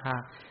พระอนาคา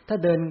ถ้า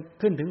เดิน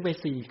ขึ้นถึงไป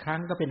4ครั้ง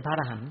ก็เป็นพระอ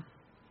รหันต์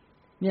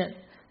เนี่ย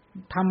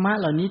ธรรมะ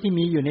เหล่านี้ที่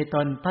มีอยู่ในต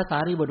นพระสา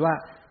รีบุตรว่า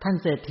ท่าน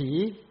เศรษฐี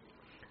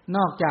น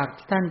อกจาก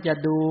ท่านจะ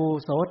ดู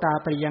โสตา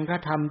ปัญญ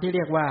ธรรมที่เ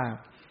รียกว่า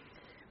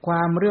คว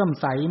ามเลื่อม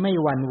ใสไม่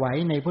หวั่นไหว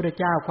ในพระพุทธ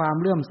เจ้าความ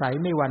เลื่อมใส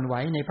ไม่หวั่นไหว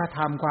ในพระธ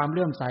รรมความเ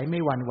ลื่อมใสไม่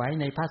หวั่นไหว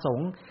ในพระสง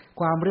ฆ์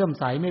ความเลื่อม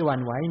ใสไม่หวั่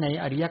นไหวใน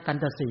อริยกัณ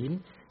ฑศีล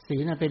ศี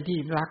ลเป็นที่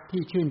รัก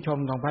ที่ชื่นชม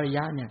ของพระอริย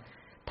ะเนี่ย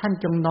ท่าน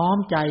จงน้อม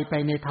ใจไป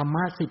ในธรรม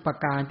ะ10ประ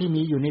การที่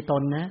มีอยู่ในต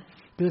นนะ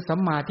คือสัม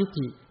มาทิฏ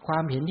ฐิควา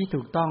มเห็นที่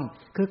ถูกต้อง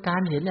คือกา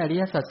รเห็นอริ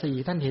ยสัจ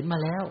4ท่านเห็นมา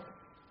แล้ว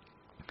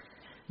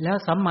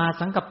สัมมา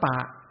สังกัปปะ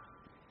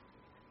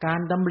กา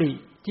รดำริ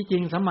ที่จริ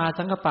งสัมมา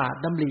สังกัปปะ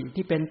ดำริ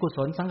ที่เป็นกุศ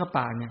ลสังกัปป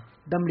ะเนี่ย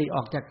ดำริอ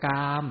อกจากก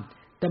าม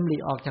ดำริ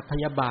ออกจากพ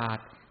ยาบาท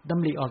ด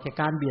ำริออกจาก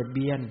การเบียดเ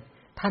บียน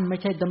ท่านไม่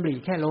ใช่ดำริ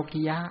แค่โล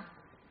กิยะ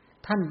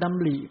ท่านด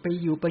ำริไป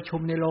อยู่ประชุ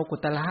มในโลกุ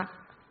ตระ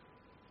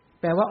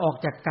แปลว่าออก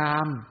จากกา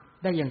ม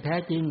ได้อย่างแท้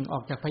จริงอ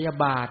อกจากพยา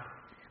บาท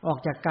ออก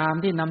จากกาม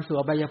ที่นำสู่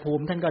อบายภู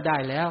มิท่านก็ได้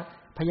แล้ว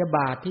พยาบ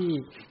าทที่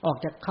ออก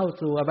จากเข้า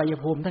สู่อบาย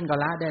ภูมิท่านก็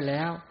ละได้แ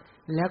ล้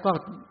วก็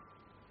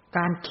ก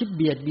ารคิดเ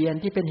บียดเบียน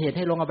ที่เป็นเหตุใ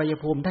ห้ลงอบาย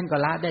ภูมิท่านก็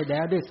ละได้แล้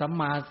วด้วยสัม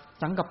มา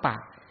สังกัปปะ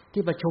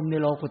ที่ประชุมใน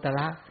โลกุตร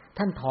ะ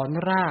ท่านถอน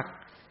ราก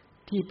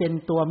ที่เป็น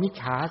ตัวมิจ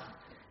ฉ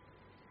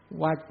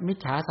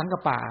าสังกั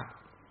ปปะ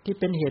ที่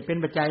เป็นเหตุเป็น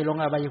ปัจจัยลง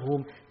อบายภู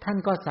มิท่าน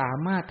ก็สา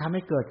มารถทำใ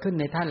ห้เกิดขึ้น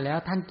ในท่านแล้ว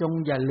ท่านจง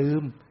อย่าลื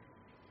ม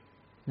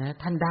นะ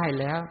ท่านได้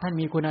แล้วท่าน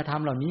มีคุณธรร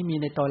มเหล่านี้มี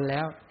ในตนแ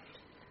ล้ว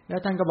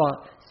ท่านก็บอก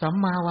สัม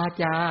มาวา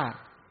จา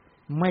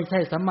ไม่ใช่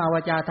สัมมาว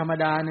าจาธรรม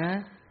ดานะ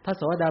พระโ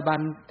สดาบั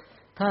น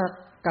ถ้า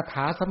กถ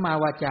าสัมมา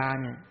วาจา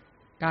เนี่ย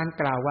การ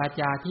กล่าววา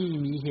จาที่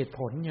มีเหตุผ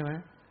ลใช่ไหม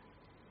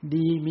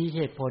ดีมีเห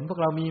ตุผลพวก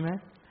เรามีไหม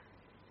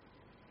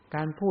ก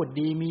ารพูด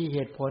ดีมีเห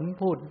ตุผล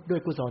พูดด้ว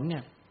ยกุศลเนี่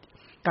ย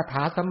กถ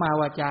าสัมมา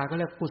วาจาก็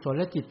เรียกกุศล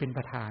และจิตเป็นป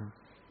ระธาน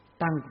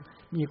ตั้ง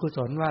มีกุศ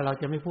ลว่าเรา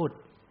จะไม่พูด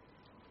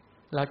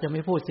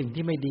สิ่ง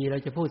ที่ไม่ดีเรา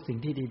จะพูดสิ่ง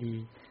ที่ดี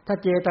ๆถ้า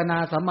เจตนา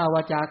สัมมาว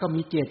าจาก็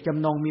มีเจตจ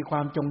ำนงมีคว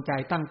ามจงใจ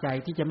ตั้งใจ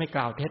ที่จะไม่ก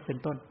ล่าวเท็จเป็น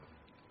ต้น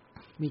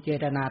มีเจ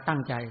ตนาตั้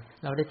งใจ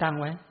เราได้ตั้ง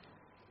ไว้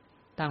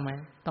ตั้งไหม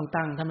ต้อง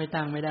ตั้งถ้าไม่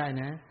ตั้งไม่ได้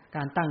นะก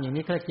ารตั้งอย่าง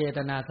นี้คือเจต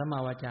นาสัมมา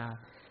วาจา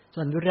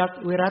ส่วน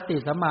วิรัติ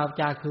สัมมาวา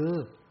จาคือ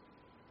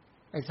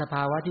ไอ้สภ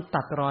าวะที่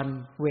ตัดรอน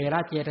เวร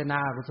เจตนา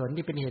อกุศล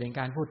ที่เป็นเหตุแห่ง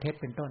การพูดเท็จ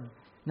เป็นต้น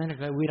นั่น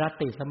คือวิรั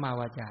ติสัมมา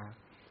วาจา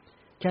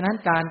ฉะนั้น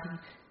ก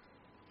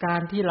า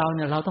รที่เราเ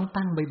นี่ยเราต้อง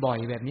ตั้งบ่อย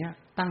ๆแบบนี้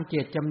ตั้งเจ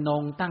ตจำน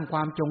งตั้งคว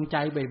ามจงใจ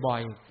บ่อ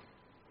ย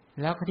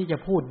ๆแล้วที่จะ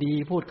พูดดี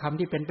พูดคำ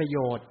ที่เป็นประโย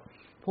ชน์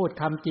พูด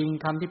คำจริง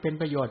คำที่เป็น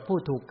ประโยชน์พู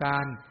ดถูกกา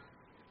ร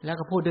แล้ว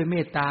ก็พูดด้วยเม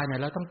ตตาเนี่ย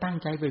เราต้องตั้ง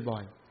ใจบ่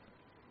อย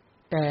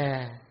ๆแต่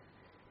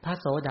พระ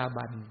โสดา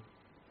บัน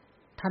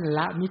ท่านล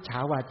ะมิจฉา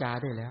วาจา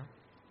ได้แล้ว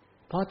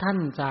เพราะท่าน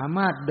สาม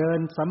ารถเดิน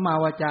สัมมา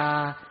วาจา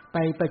ไป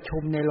ประชุ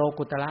มในโล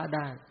กุตระไ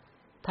ด้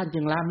ท่านจึ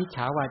งละมิจฉ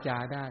าวาจา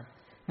ได้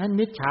นั้น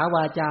มิจฉาว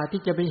าจา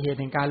ที่จะเป็นเหตุ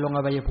แห่งการลงอ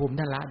บายภูมิ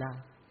ท่านละได้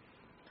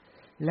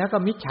แล้วก็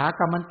มิจฉา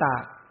กรรมันตะ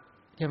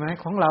ใช่ไหม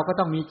ของเราก็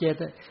ต้อง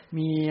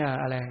มี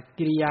อะไร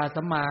กิริยา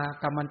สัมมา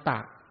กัมมันตะ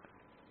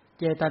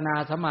เจตนา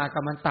สัมมา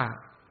กัมมันตะ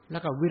แล้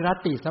วก็วิรัต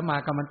ติสัมมา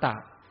กัมมันตะ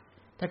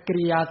ถ้ากิ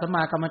ริยาสัมม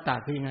ากัมมันตะ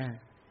คือยังไง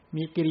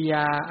มีกิริย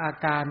าอา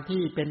การ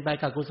ที่เป็นไป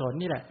กับกุศล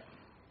นี่แหละ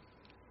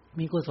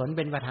มีกุศลเ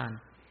ป็นประธาน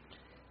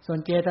ส่วน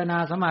เจตนา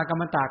สัมมากัม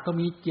มันตะก็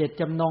มีเจต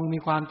จำนงมี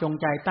ความจง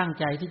ใจตั้ง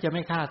ใจที่จะไ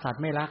ม่ฆ่าสัต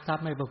ว์ไม่ลักทรัพ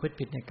ย์ไม่ประพฤติ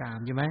ผิดในกาม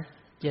ใช่ไหม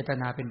เจต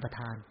นาเป็นประ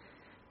ธาน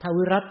ถ้า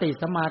วิรัตติ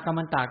สัมมากัม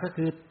มันตะก็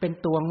คือเป็น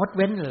ตัวงดเ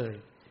ว้นเลย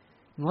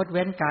งดเ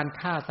ว้นการ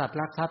ฆ่าสัตว์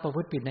ลักทรัพย์ประพ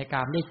ฤติผิดในก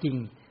ามได้จริง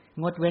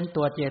งดเว้น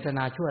ตัวเจตน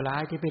าชั่วร้า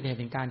ยที่เป็นเหตุ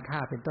แห่งการฆ่า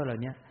เป็นต้นเหล่า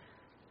นี้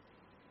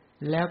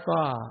แล้วก็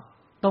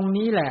ตรง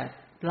นี้แหละ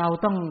เรา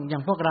ต้องอย่า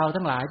งพวกเรา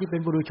ทั้งหลายที่เป็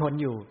นบุรุชน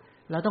อยู่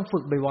เราต้องฝึ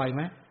กบ่อยๆไ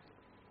หม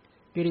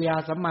กิริยา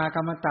สัมมา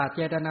กัมมันตะเ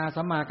จตนา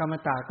สัมมากัมมั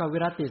นตะก็วิ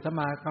รัตติสัม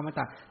มากัมมันต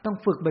ะต้อง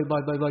ฝึกบ่อ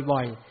ยๆบ่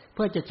อยๆเ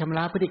พื่อจะชำร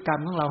ะพฤติกรรม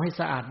ของเราให้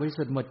สะอาดบริ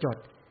สุทธิ์หมดจด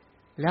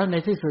แล้วใน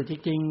ที่สุดจ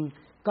ริง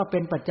ๆก็เป็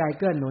นปัจจัยเ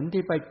กื้อหนุน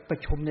ที่ไปประ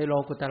ชุมในโล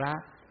กุตระ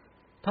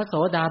พระโส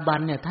ดาบั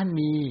นเนี่ยท่าน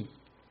มี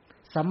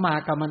สัมมา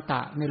กัมมันต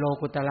ะในโล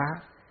กุตระ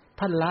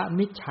ท่านละ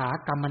มิจฉา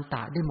กัมมันต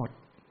ะได้หมด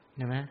เ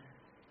ห็นไหม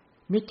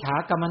มิจฉา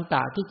กัมมันต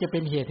ะที่จะเป็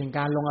นเหตุแห่งก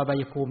ารลงอบา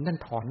ยภูมิท่าน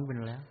ถอนไป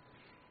แล้ว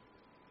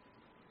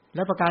แล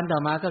ะประการต่อ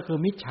มาก็คือ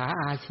มิจฉา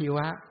อาชีว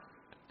ะ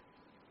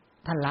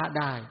ท่านละ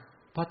ได้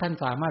เพราะท่าน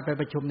สามารถไป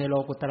ประชุมในโล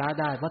กุตระ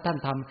ได้เพราะท่าน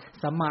ท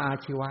ำสัมมาอา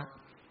ชีวะ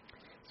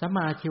สัมม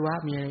าอาชีวะ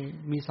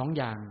มีสอง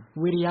อย่าง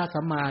วิริยะ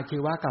สัมมาอาชี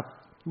วะกับ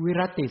วิ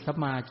รัตติสัม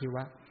มาอาชีว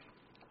ะ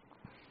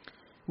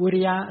วิ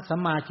ริยะสัม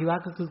มาอาชีวะ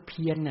ก็คือเ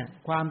พียรเนี่ย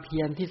ความเพี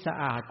ยรที่สะ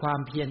อาดความ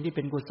เพียรที่เ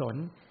ป็นกุศล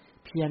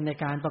เพียรใน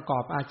การประกอ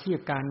บอาชีพ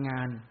การง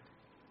าน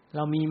เร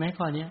ามีไหม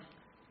ข้อนี้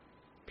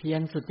เพีย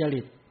รสุจ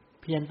ริต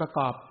เพียรประ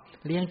กอบ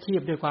เลี้ยงชี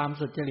พด้วยความ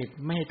สุจริต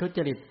ไม่ให้ทุจ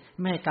ริต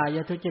ไม่ให้กาย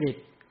ทุจริต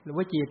หรือว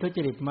จีทุจ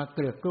ริตมาเก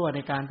ลือกกลั้วใน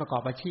การประกอ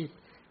บอาชีพ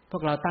พว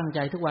กเราตั้งใจ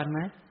ทุกวันไหม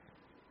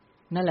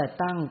นั่นแหละ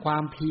ตั้งควา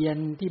มเพียร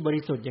ที่บ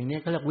ริสุทธิ์อย่างนี้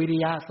เขาเรียกวิริ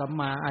ยะสัม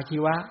มาอาชี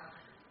วะ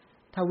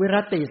ถ้าวิ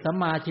รัตติสัม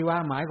มาอาชีวะ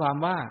หมายความ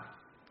ว่า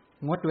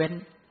งดเว้น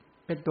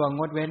เป็นตัว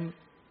งดเว้น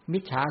มิ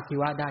จฉาอาชี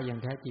วะได้อย่าง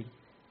แท้จริง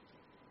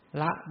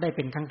ละได้เ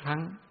ป็นครั้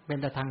งๆเป็น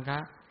ตทังคะ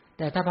แ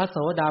ต่ถ้าพระโส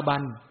ดาบั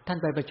นท่าน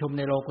ไปประชุมใ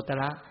นโลกุต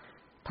ระ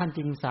ท่าน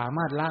จึงสาม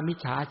ารถละมิจ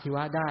ฉาอาชีว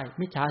ะได้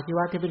มิจฉาอาชีว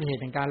ะที่เป็นเห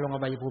ตุแห่งการลงอ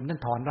บายภูมิท่าน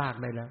ถอนราก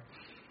ได้แล้ว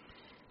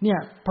เนี่ย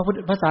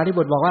พระสารี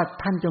บุตรบอกว่า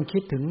ท่านจงคิ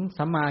ดถึง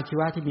สัมมาอาชี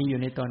วะที่มีอ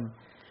ยู่ในตน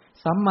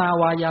สัมมา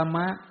วายาม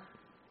ะ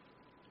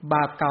บ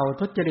าปเก่า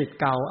ทุจริต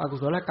เก่าอกุ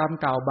ศลกรรม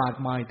เก่าบาป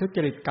ใหม่ทุจ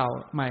ริตเก่า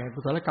ใหม่อกุ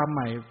ศลกรรมให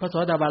ม่พระโส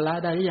ดาบันละ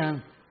ได้หรือยัง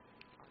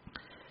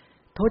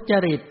ทุจ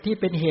ริตที่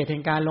เป็นเหตุแห่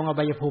งการลงอ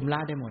บายภูมิละ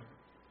ได้หมด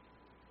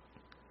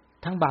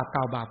ทั้งบาปเ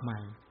ก่าบาปใหม่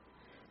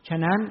ฉะ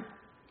นั้น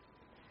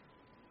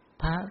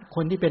พระค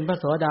นที่เป็นพระ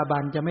โสดาบั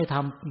นจะไม่ท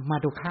ำมา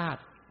ตุฆาต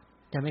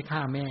จะไม่ฆ่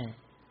าแม่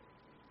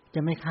จะ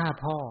ไม่ฆ่า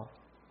พ่อ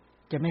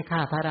จะไม่ฆ่า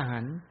พระอรหั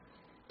นต์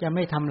จะไ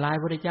ม่ทำร้ายพร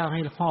ะพุทธเจ้าให้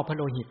ห่อพระ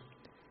โลหิต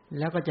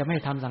แล้วก็จะไม่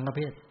ทำสังฆเ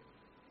พศ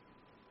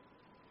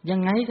ยั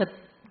งไง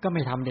ก็ไ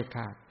ม่ทำเด็ดข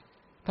าด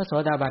พระโส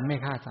ดาบันไม่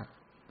ฆ่าสัตว์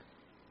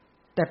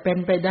แต่เป็น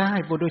ไปได้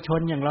ปุถุช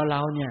นอย่างเร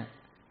าเนี่ย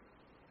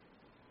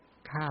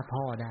ฆ่า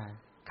พ่อได้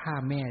ฆ่า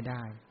แม่ไ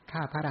ด้ฆ่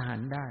าพระอรหัน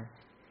ต์ได้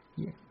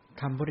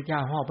ทำพระพุทธเจ้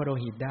าห่อพระโล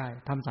หิตได้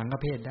ทำสังฆ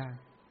เพศไ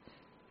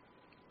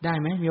ด้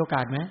ไหมมีโอก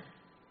าสไหม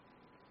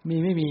มี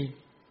ไม่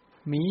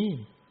มี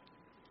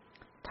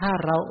ถ้า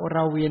เร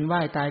าเวียนว่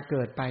ายตายเ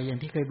กิดไปอย่าง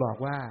ที่เคยบอก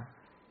ว่า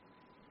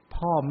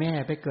พ่อแม่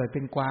ไปเกิดเ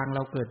ป็นกวางเร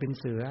าเกิดเป็น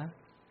เสือ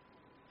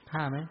ฆ่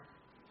าไหม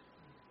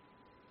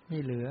ไม่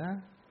เหลือ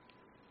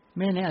แ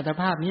ม่ในอัต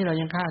ภาพนี้เรา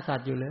ยังฆ่าสัต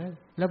ว์อยู่เลย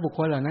แล้วบุคค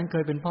ลเหล่านั้นเค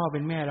ยเป็นพ่อเป็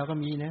นแม่เราก็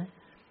มีนะ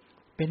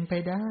เป็นไป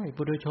ได้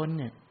ปุถุชน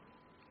เนี่ย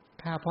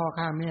ฆ่าพ่อ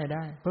ฆ่าแม่ไ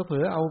ด้เผล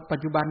อๆเอาปัจ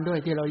จุบันด้วย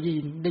ที่เรา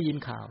ได้ยิน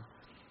ข่าว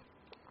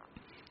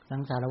สั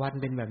งสารวัฏ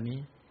เป็นแบบนี้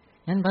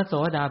งั้นพระโส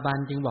ดาบัน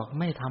จึงบอก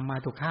ไม่ทำมา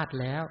ตุฆาต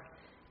แล้ว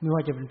ไม่ว่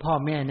าจะเป็นพ่อ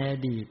แม่ในอ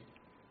ดีต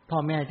พ่อ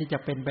แม่ที่จะ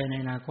เป็นไปใน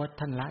อนาคต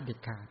ท่านละเด็ด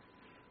ขาด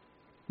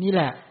นี่แ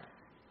หละ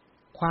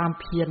ความ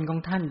เพียรของ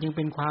ท่านจึงเ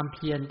ป็นความเ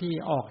พียรที่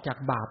ออกจาก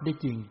บาปได้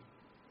จริง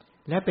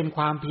และเป็นค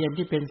วามเพียร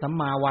ที่เป็นสัม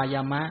มาวาย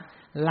ามะ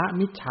ละ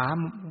มิจฉา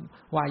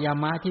วายา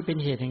มะที่เป็น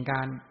เหตุแห่งก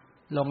าร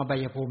ลงอบา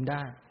ยภูมิไ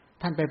ด้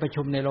ท่านไปประ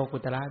ชุมในโลกุ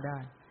ตระได้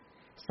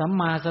สัม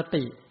มาส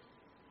ติ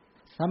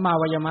สัมมา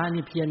วายามะ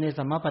นี่เพียรใน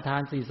สัมมาประธา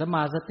น4สัมม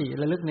าสติ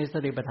ระลึกในส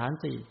ติปัฏฐาน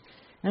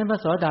4นั้นพระ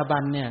โสดาบั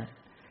นเนี่ย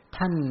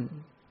ท่าน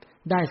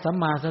ได้สัม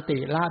มาสติ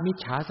ละมิจ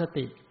ฉาส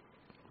ติ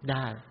ไ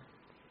ด้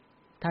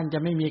ท่านจะ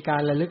ไม่มีกา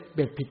รระลึกเ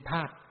บ็ดผิดพล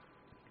าด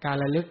การ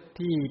ระลึก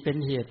ที่เป็น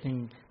เหตุแห่ง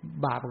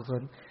บาปอกุศ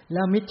ลแ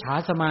ล้วมิจฉา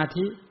สมา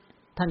ธิ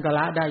ท่านก็ล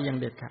ะได้อย่าง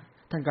เด็ดขาด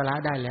ท่านก็ละ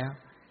ได้แล้ว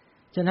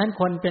ฉะนั้น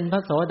คนเป็นพร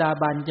ะโสดา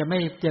บันจะไม่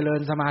เจริ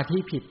ญสมาธิ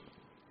ผิด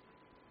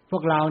พว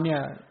กเราเนี่ย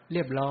เ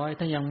รียบร้อย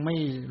ถ้ายังไม่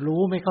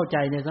รู้ไม่เข้าใจ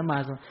ในสัมมา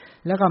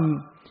แล้วก็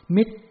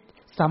มิจ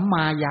สัมม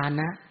าญา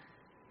ณะ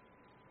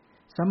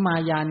สัมมา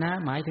ญาณะ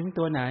หมายถึง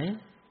ตัวไหน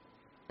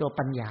ตัว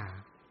ปัญญา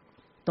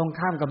ตรง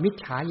ข้ามกับมิจ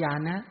ฉาญา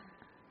ณะ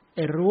ไ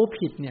อ้รู้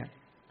ผิดเนี่ย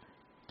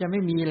จะไ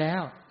ม่มีแล้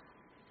ว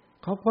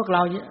พวกเร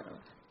า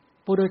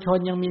ปุถุชน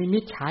ยังมีมิ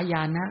จฉาญ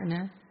าณะน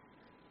ะ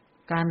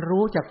การ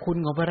รู้จากคุณ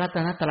ของพระรัต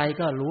นตรัย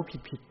ก็รู้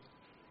ผิด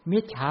มิ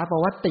จฉาป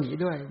วัตติ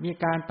ด้วยมี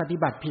การปฏิ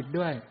บัติผิด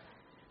ด้วย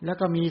แล้ว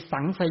ก็มีสั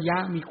งสยะ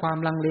มีความ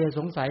ลังเลส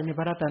งสัยในพ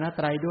ระรัตน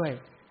ตรัยด้วย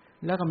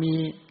แล้วก็มี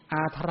อ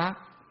าทระ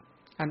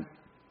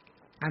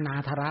อนา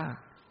ทระ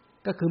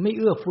ก็คือไม่เ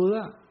อื้อเ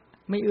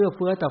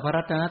ฟื้อต่อพระ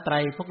รัตนตรั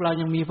ยพวกเรา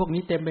ยังมีพวก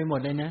นี้เต็มไปหมด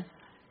เลยนะ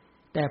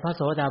แต่พระโ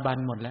สดาบัน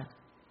หมดแล้ว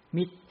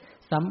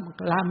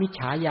ละมิจฉ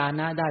าญา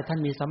ณะได้ท่าน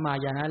มีสัมมา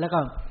ญาณะแล้วก็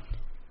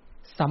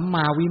สัมม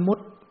าวิมุต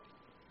ติ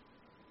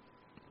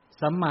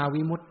สัมมา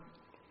วิมุต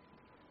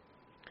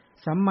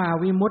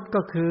ติ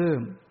ก็คือ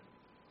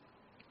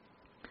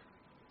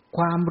ค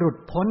วามหลุด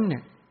พ้นเนี่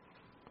ย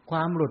คว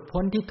ามหลุด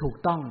พ้นที่ถูก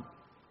ต้อง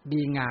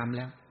ดีงามแ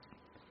ล้ว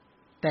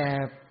แต่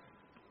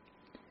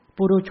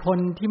ปุถุชน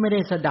ที่ไม่ได้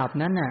สดับ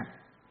นั้นน่ะ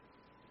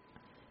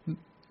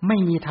ไม่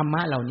มีธรรม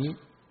ะเหล่านี้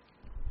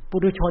ปุ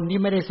ถุชนที่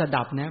ไม่ได้ส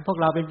ดับนะพวก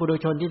เราเป็นปุถุ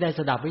ชนที่ได้ส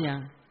ดับหรือยัง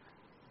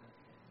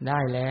ได้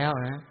แล้ว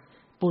นะ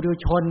ปุถุ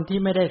ชนที่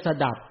ไม่ได้ส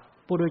ดับ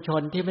ปุถุช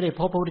นที่ไม่ได้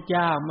พบพระพุทธเ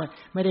จ้า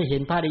ไม่ได้เห็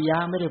นพระอริยะ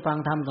ไม่ได้ฟัง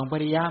ธรรมของพระ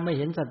อริยะไม่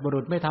เห็นสัตบุรุ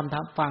ษไม่ท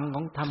ำฟังข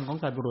องธรรมของ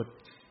สัตบุรุษ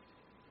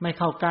ไม่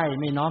เข้าใกล้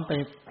ไม่น้อมไป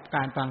ก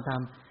ารฟังธรร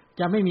ม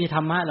จะไม่มีธ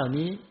รรมะเหล่า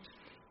นี้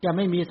จะไ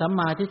ม่มีสัม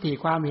มาทิฏฐิ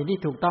ความเห็นที่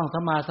ถูกต้องสั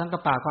มมาสังกั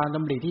ปปะความด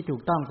ำริที่ถู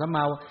กต้องสัมม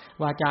า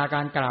วาจาก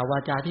ารกล่าววา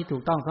จาที่ถู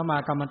กต้องสัมมา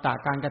กัมมันตะ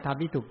การกระท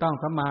ำที่ถูกต้อง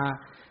สัมมา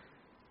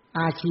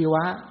อาชีว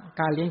ะ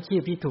การเลี้ยงชี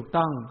พที่ถูก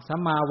ต้องสัม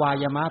มาวา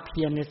ยามะเ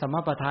พียรในสัมมา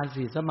ประธาน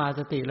4สัมมา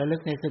สติระลึ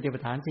กในสติปั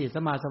ฏฐาน4สั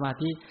มมาสมา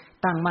ธิ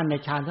ตั้งมั่นใน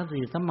ฌานทั้ง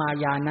4สัมมา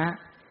ญาณะ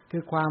คื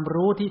อความ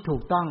รู้ที่ถู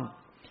กต้อง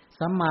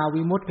สัมมา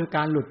วิมุตติคือก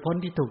ารหลุดพ้น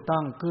ที่ถูกต้อ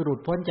งคือหลุด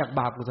พ้นจากบ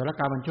าปกุศลก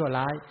รรมอันชั่ว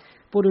ร้าย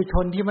ปุถุช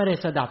นที่ไม่ได้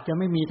สดับจะ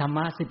ไม่มีธรรม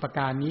ะ10ประก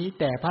ารนี้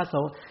แต่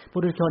ปุ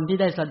ถุชนที่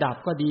ได้สดับ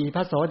ก็ดีพ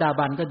ระโสดา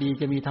บันก็ดี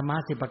จะมีธรรมะ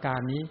10ประการ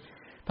นี้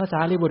พระสา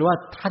รีบุตรว่า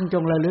ท่านจ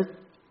งระลึก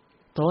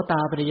โสต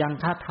ปริยัง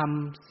ฆธรรม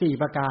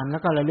4ประการแล้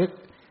วก็ระลึก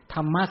ธ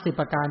รรมะ10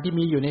ประการที่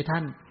มีอยู่ในท่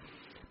าน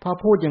พอ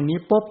พูดอย่างนี้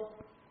ปุ๊บ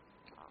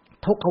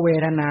ทุกขเว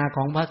ทนาข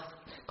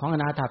องอ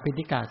นาถปิณ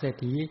ฑิกะเศรษ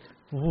ฐี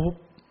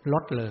ล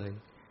ดเลย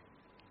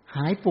ห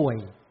ายป่วย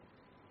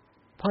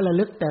เพราะระ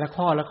ลึกแต่ละ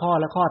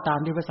ข้อตาม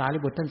ที่พระสารี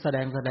บุตรท่านแสด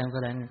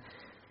ง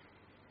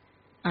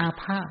อา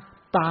ภาพ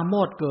ปราโม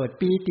ทย์เกิด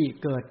ปีติ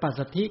เกิดปัส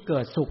สัทธิเกิ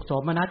ดสุขโส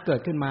มนัสเกิด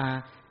ขึ้นมา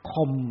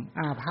ข่ม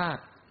อาพาธ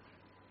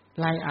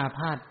ไล่อาพ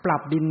าธปรั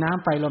บดินน้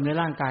ำไฟลมใน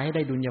ร่างกายให้ไ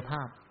ด้ดุลยภ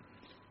าพ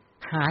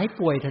หาย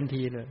ป่วยทัน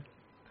ทีเลย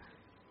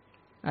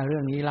เรื่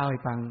องนี้เล่าให้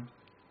ฟัง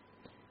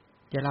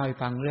จะเล่าให้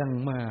ฟังเรื่อง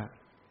เ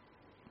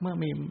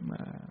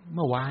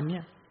มื่อวาน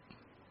นี้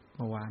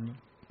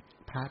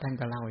พระท่าน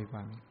ก็เล่าให้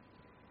ฟัง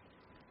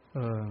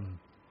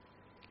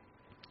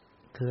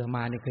คือม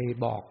าเนี่ยเคย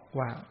บอก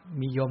ว่า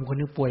มีโยมคน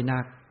นึงป่วยหนั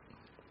ก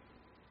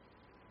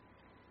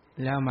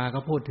แล้วมาก็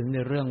พูดถึงใน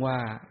เรื่องว่า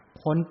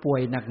คนป่ว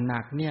ยหนั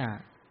กๆเนี่ย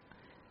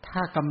ถ้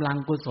ากำลัง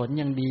กุศล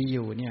ยังดีอ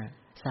ยู่เนี่ย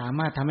สาม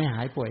ารถทำให้ห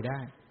ายป่วยได้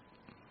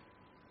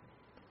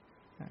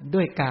ด้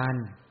วยการ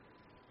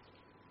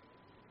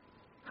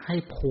ให้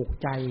ผูก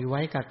ใจไ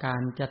ว้กับกา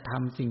รจะท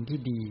ำสิ่งที่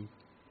ดี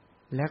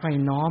แล้วก็ให้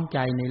น้อมใจ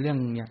ในเรื่อง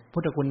เนี่ยพุ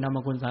ทธคุณธรรม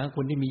คุณสังฆ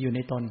คุณที่มีอยู่ใน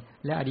ตน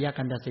และอริย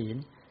กันตศีล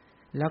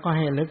แล้วก็ใ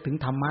ห้ระลึกถึง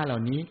ธรรมะเหล่า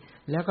นี้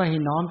แล้วก็ให้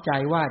น้อมใจ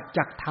ว่าจ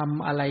ะท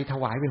ำอะไรถ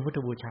วายเป็นพุทธ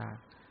บูชา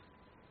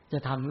จะ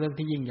ทำเรื่อง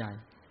ที่ยิ่งใหญ่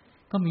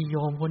ก็มีโย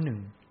มคนหนึ่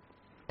ง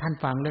ท่าน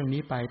ฟังเรื่อง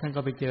นี้ไปท่าน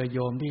ก็ไปเจอโย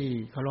มที่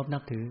เคารพนั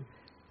บถือ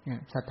เนี่ย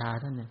ศรัทธา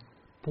ท่านเนี่ย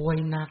ป่วย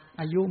หนัก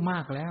อายุมา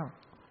กแล้ว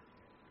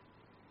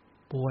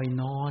ป่วย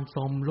นอนส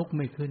มลุกไ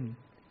ม่ขึ้น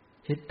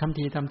คิดทำ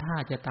ทีทำท่า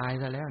จะตาย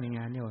ซะแล้วในง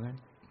านเนี่ยว่างั้น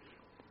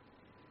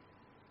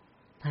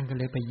ท่านก็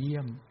เลยไปเยี่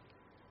ยม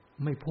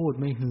ไม่พูด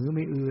ไม่หือไ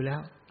ม่อือแล้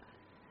ว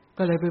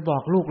ก็เลยไปบอ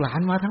กลูกหลา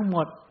นมาทั้งหม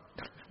ด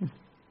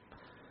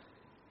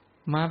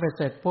มาไปเ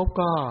สร็จปุ๊บ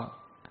ก็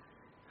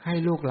ให้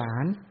ลูกหลา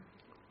น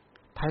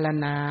พรรณ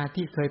นา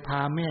ที่เคยพา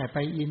แม่ไป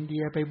อินเดี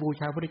ยไปบู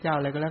ชาพระพุทธเจ้า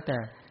อะไรก็แล้วแต่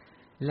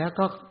แล้ว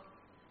ก็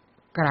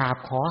กราบ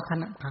ขอ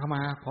ขม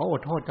าขออ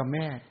ดโทษกับแ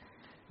ม่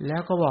แล้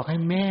วก็บอกให้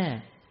แม่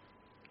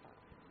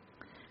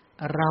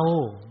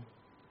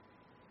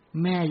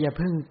แม่อย่าเ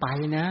พิ่งไป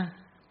นะ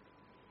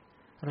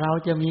เรา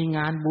จะมีง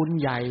านบุญ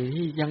ใหญ่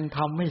ที่ยังท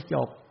ำไม่จ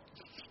บ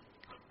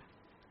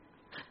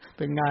เ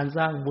ป็นงานส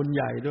ร้างบุญใ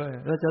หญ่ด้วย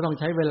เราจะต้อง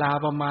ใช้เวลา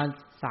ประมาณ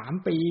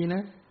3 ปีน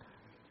ะ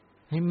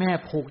ให้แม่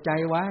ผูกใจ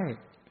ไว้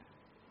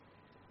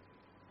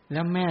แ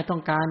ล้วแม่ต้อ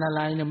งการอะไ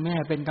รเนี่ยแม่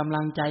เป็นกำ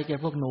ลังใจแก่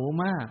พวกหนู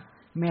มาก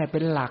แม่เป็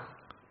นห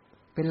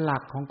ลั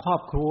กของครอ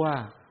บครัว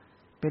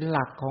เป็นห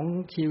ลักของ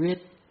ชีวิต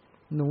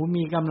หนู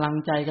มีกำลัง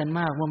ใจกัน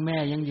มากว่าแม่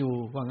ยังอยู่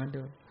ว่างั้นเ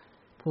ด้อ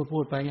พู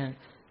ดไปไง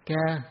แก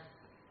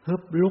ฮึ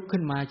บลุก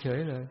ขึ้นมาเฉย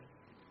เลย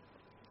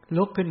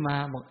ลุกขึ้นมา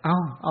บอกเ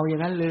อาอย่า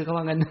งนั้นเลยเขา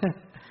ว่างั้น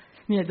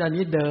เนี่ยตอน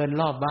นี้เดิน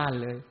รอบบ้าน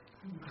เลย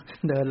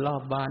เดินรอ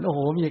บบ้านโอ้โห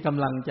มีก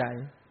ำลังใจ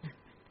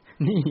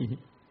นี่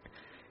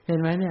เห็น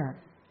ไหมเนี่ย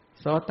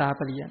โสตาป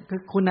ริยังคื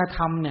อคุณธ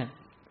รรมเนี่ย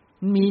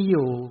มีอ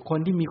ยู่คน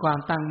ที่มีความ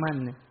ตั้งมั่น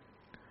เนี่ย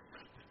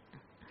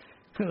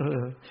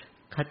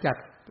ขจัด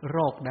โร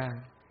คได้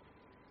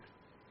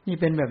นี่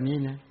เป็นแบบนี้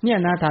นะเนี่ย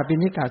นาถาปิ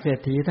ณกเศรษ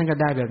ฐีท่านก็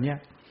ได้แบบเนี้ย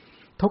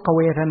ทุกขเ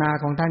วทนา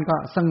ของท่านก็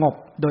สงบ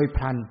โดยพ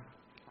ลัน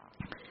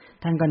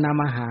ท่านก็น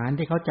ำอาหาร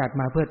ที่เขาจัด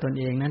มาเพื่อตน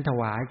เองนั้นถ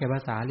วายแก่พร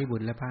ะสารีบุ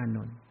ตรและพระอาน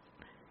นท์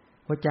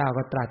พระเจ้า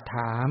ก็ตรัสถ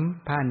าม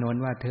พระอานน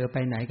ท์ว่าเธอไป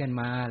ไหนกัน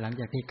มาหลัง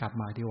จากที่กลับ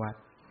มาที่วัด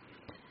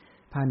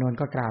พระอานนท์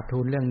ก็กราบทู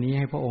ลเรื่องนี้ใ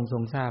ห้พระองค์ทร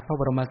งทราบพระ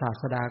บรมศา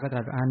สดาก็ต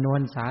รัสอาน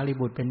นท์สารี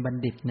บุตรเป็นบัณ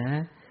ฑิตนะ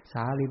ส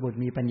ารีบุตร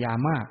มีปัญญา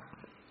มาก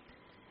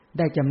ไ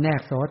ด้จำแนก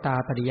โสตา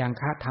ปฏิยัง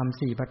ฆธรรม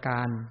4ประกา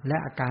รและ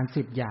อาการ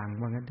10อย่าง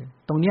ว่างั้นเถอะ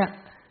ตรงเนี้ย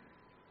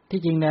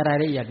ที่จริงในราย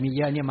ละเอียดมีเ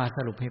ยอะเนี่ยมาส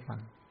รุปให้ฟัง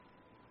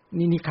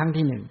นี่ครั้ง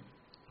ที่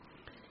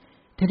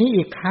1ทีนี้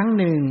อีกครั้ง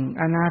หนึ่ง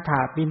อนาถ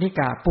ปิณ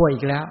กป่วย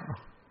อีกแล้ว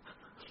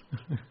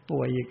ป่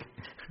วยอีก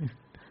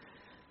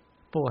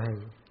ป่วย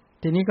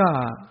ทีนี้ก็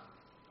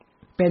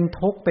เป็น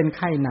ทุกข์เป็นไ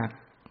ข้หนัก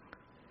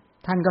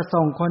ท่านก็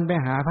ส่งคนไป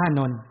หาพระอา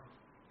นนท์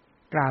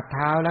กราบเ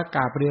ท้าและก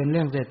ราบเรือนเ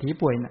รื่องเศรษฐี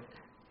ป่วยน่ะ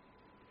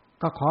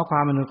ก็ขอคว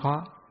ามอนุเคราะ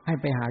ห์ให้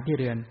ไปหาที่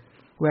เรือน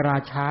เวลา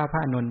เช้าพร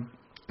ะอานนท์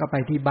ก็ไป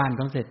ที่บ้าน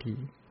ของเศรษฐี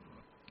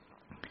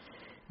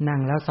นั่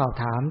งแล้วสอบ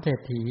ถามเศรษ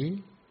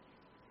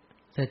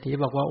ฐี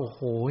บอกว่าโอ้โห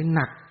ห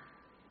นัก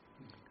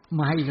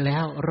มาอีกแล้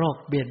วโรค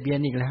เบียดเบียน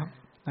อีกแล้ว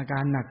อากา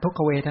รหนักทุกข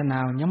เวทนา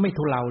ยังไม่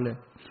ทุเลาเลย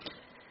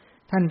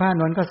ท่านพระอา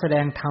นนท์ก็แสด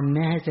งธรรม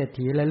นี้ให้เศรษ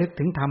ฐีระลึก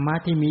ถึงธรรมะ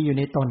ที่มีอยู่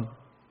ในตน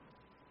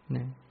น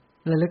ะ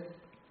ระลึก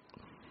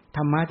ธ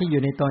รรมะที่อ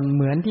ยู่ในตนเ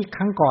หมือนที่ค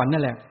รั้งก่อนนั่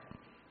นแหละ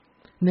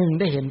1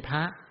ได้เห็นพร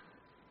ะ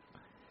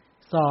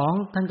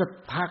2ท่านก็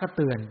พระก็เ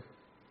ตือน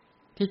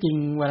ที่จริง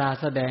เวลา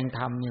แสดงธ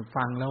รรมเนี่ย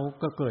ฟังแล้ว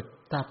ก็เกิด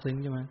ซาบซึ้ง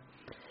ใช่ไหม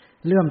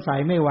เลื่อมใส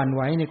ไม่หวั่นไห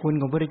วในคุณ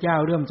ของพระพุทธเจ้า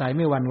เลื่อมใสไ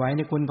ม่หวั่นไหวใ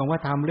นคุณของพร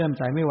ะธรรมเลื่อม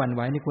ใสไม่หวั่นไห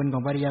วในคุณขอ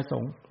งพระอริยส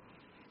งฆ์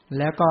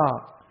แล้วก็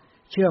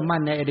เชื่อมั่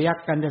นในอริย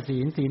กัญจศี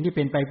ลที่เ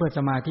ป็นไปเพื่อส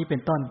มาธิเป็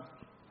นต้น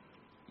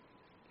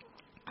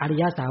อริ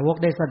ยสาวก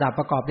ได้สดับ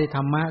ประกอบด้วยธ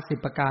รรมะ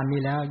10ประการนี้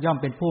แล้วย่อม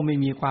เป็นผู้ไม่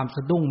มีความส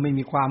ะดุ้งไม่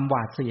มีความหว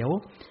าดเสียว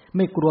ไ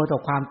ม่กลัวต่อ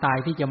ความตาย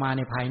ที่จะมาใ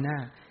นภายหน้า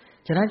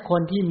ฉะนั้นค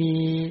นที่มี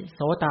โส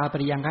ตาป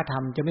ริยังฆธร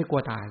รมจะไม่กลั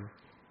วตาย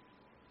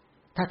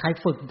ถ้าใคร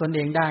ฝึกตนเอ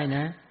งได้น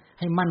ะ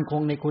ให้มั่นค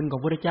งในคุณของ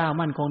พระพุทธเจ้า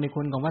มั่นคงใน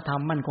คุณของพระธรร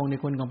มมั่นคงใน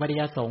คุณของพระอริ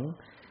ยสงฆ์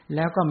แ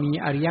ล้วก็มี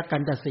อริยกั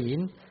ญจศีล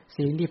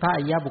ที่พระอ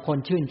ริยบุคคล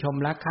ชื่นชม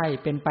รักใคร่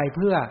เป็นไปเ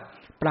พื่อ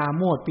ปราโ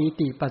มทย์ปี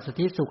ติปัสสัท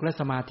ธิสุขและ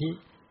สมาธิ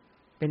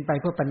เป็นไป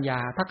เพื่อปัญญา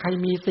ถ้าใคร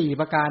มี4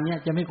ประการเนี่ย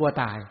จะไม่กลัว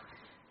ตาย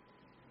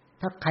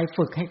ถ้าใคร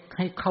ฝึกใ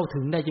ห้เข้าถึ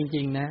งได้จ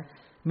ริงๆนะ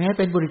แม้เ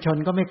ป็นบุรุษชน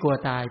ก็ไม่กลัว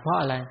ตายเพราะ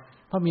อะไร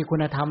เพราะมีคุ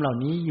ณธรรมเหล่า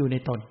นี้อยู่ใน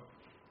ตน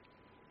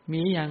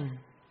มียัง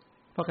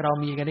พวกเรา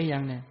มีกันได้ยั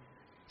งเนี่ย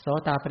โส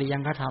ตาปริยั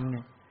งฆธรรมเ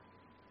นี่ย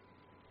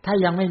ถ้า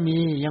ยังไม่มี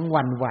ยังห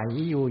วั่นไหว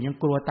อยู่ยัง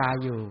กลัวตาย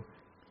อยู่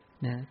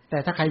นะแต่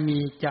ถ้าใครมี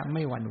จะไ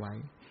ม่หวั่นไหว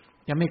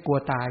จะไม่กลัว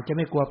ตายจะไ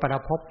ม่กลัวปร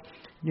ภพ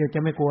จะ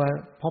ไม่กลัว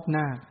พบห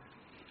น้า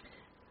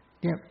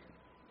เนี่ย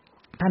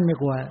ท่านไม่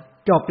กลัว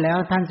จบแล้ว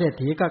ท่านเศรษ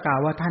ฐีก็กล่าว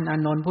ว่าท่านอา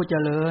นนท์ผู้เจ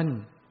ริญ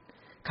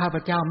ข้าพ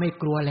เจ้าไม่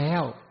กลัวแล้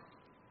ว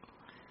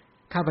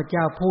ข้าพเจ้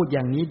าพูดอ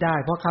ย่างนี้ได้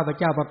เพราะข้าพ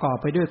เจ้าประกอบ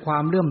ไปด้วยควา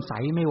มเลื่อมใส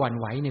ไม่หวั่น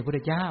ไหวในพระพุทธ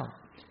เจ้า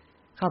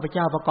ข้าพเ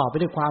จ้าประกอบไป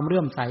ด้วยความเลื่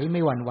อมใสไ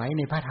ม่หวั่นไหวใ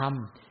นพระธรรม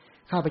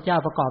ข้าพเจ้า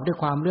ประกอบด้วย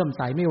ความเลื่อมใ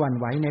สไม่หวั่น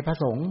ไหวในพระ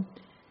สงฆ์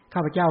ข้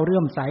าพเจ้าเลื่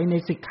อมใสใน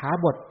สิกขา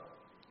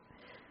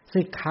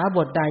บ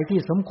ทใดที่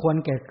สมควร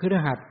แก่คฤ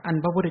หัสถ์อัน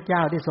พระพุทธเจ้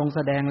าได้ทรงแส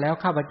ดงแล้ว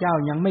ข้าพเจ้า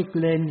ยังไม่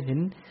เล็งเห็น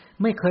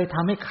ไม่เคยท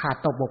ำให้ขาด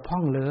ตกบกพร่อ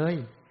งเลย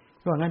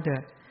เพราะงั้นเถอ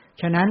ะ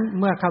ฉะนั้น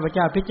เมื่อข้าพเ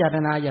จ้าพิจาร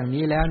ณาอย่าง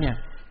นี้แล้วเนี่ย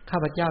ข้า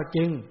พเจ้า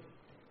จึง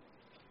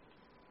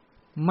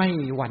ไม่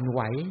หวั่นไห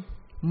ว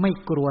ไม่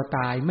กลัวต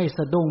ายไม่ส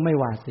ะดุ้งไม่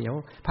หวาดเสียว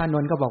พระน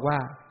นท์ก็บอกว่า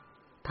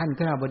ท่าน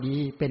ข้าบดี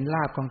เป็นล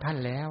าภของท่าน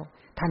แล้ว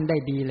ท่านได้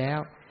ดีแล้ว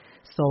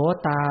โส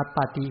ตาป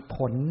ฏิผ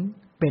ล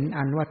เป็น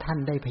อันว่าท่าน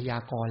ได้พยา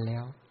กรณ์แล้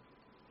ว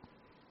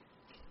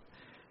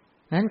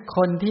นั้นค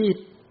นที่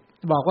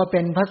บอกว่าเ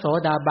ป็นพระโส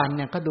ดาบันเ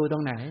นี่ยก็ดูตร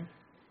งไหน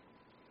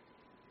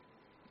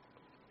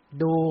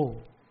ดู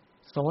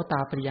โสตา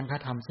ปริยังฆ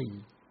ธรรม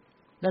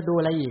4แล้วดู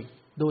อะไรอีก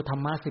ดูธร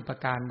รมะ10ประ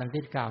การดัง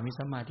ที่กล่าวมี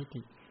สัมมาทิฏ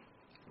ฐิ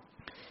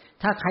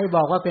ถ้าใครบ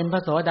อกว่าเป็นพร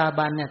ะโสดา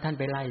บันเนี่ยท่าน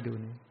ไปไล่ดู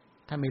นะ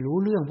ถ้าไม่รู้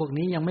เรื่องพวก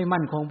นี้ยังไม่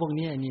มั่นคงพวก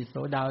นี้นี่โส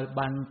ดา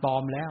บันปลอ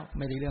มแล้วไ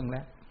ม่ได้เรื่องแ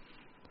ล้ว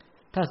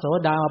ถ้าโส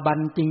ดาบัน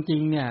จริ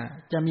งๆเนี่ย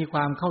จะมีคว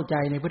ามเข้าใจ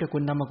ในพุทธคุ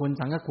ณธรรมคุณ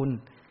สังฆคุณ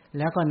แ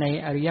ล้วก็ใน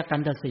อริยกั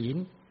ญจศีล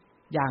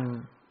อย่าง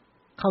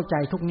เข้าใจ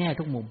ทุกแง่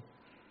ทุกมุม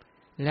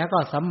แล้วก็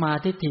สัมมา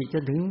ทิฏฐิจ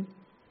นถึง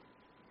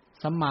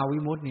สัมมาวิ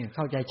มุตติเนี่ยเ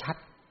ข้าใจชัด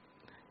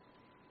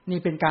นี่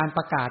เป็นการป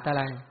ระกาศอะไ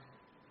ร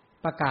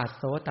ประกาศ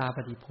โสตาป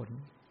ฏิผล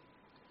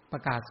ปร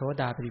ะกาศโส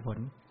ดาปฏิผล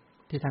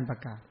ที่ท่านปร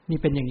ะกาศนี่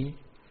เป็นอย่างนี้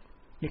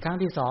ในครั้ง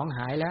ที่2ห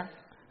ายแล้ว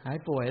หาย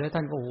ป่วยแล้วท่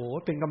านก็โอ้โห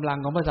เป็นกำลัง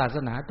ของศาส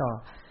นาต่อ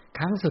ค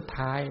รั้งสุด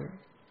ท้าย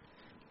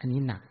อัน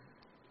นี้หนัก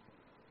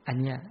อัน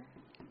เนี้ย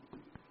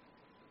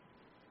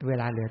เว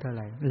ลาเหลือเท่าไ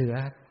หร่เหลือ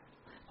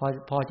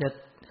พ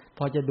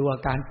อจะดูอา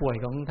การป่วย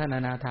ของท่านอ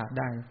นาถา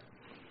ได้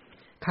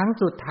ครั้ง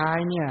สุดท้าย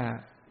เนี่ย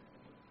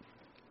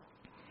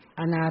อ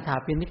อนาถา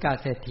ปิณก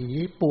เศรษฐี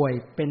ป่วย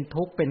เป็น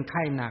ทุกข์เป็นไ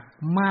ข้หนัก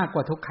มากก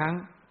ว่าทุกครั้ง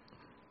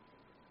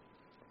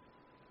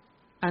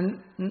อัน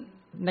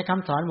ในค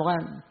ำสอนบอกว่า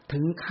ถึ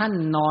งขั้น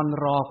นอน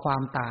รอควา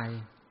มตาย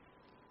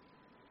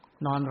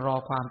นอนรอ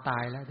ความตา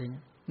ยแล้วที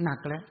นี้หนัก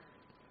แล้ว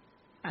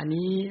อัน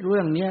นี้เรื่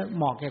องนี้เ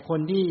หมาะแก่คน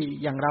ที่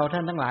อย่างเราท่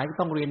านทั้งหลาย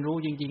ต้องเรียนรู้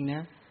จริงๆน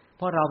ะเ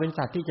พราะเราเป็น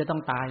สัตว์ที่จะต้อ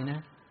งตายนะ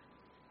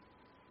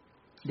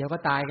เดี๋ยวก็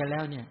ตายกันแล้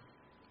วเนี่ย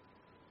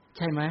ใ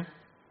ช่ไหม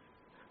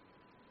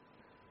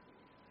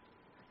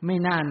ไม่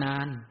น่านา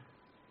น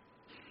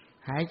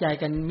หายใจ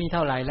กันไม่เท่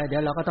าไหร่แล้วเดี๋ย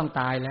วเราก็ต้อง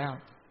ตายแล้ว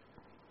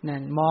นั่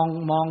น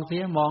มองเสี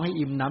ยมองให้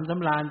อิ่มหนำส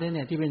ำราญด้วยเ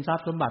นี่ยที่เป็นทรัพ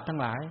ย์สมบัติทั้ง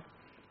หลาย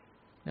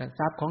ท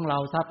รัพย์ของเรา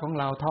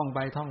ท่องไ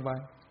ป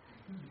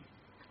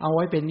เอาไ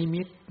ว้เป็นนิ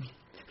มิต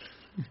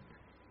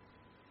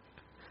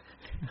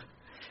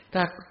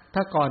ถ้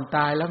าก่อนต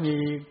ายแล้วมี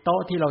โต๊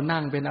ะที่เรานั่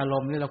งเป็นอาร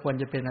มณ์นี่เราควร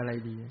จะเป็นอะไร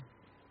ดี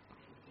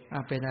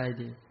เป็นอะไร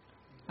ดี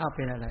เ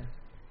ป็นอะไร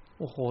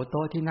โอ้โหโ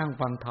ต๊ะที่นั่ง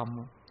ฟังธรรม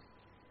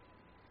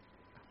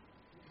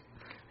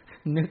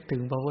นึกถึ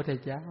งพระพุทธ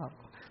เจ้า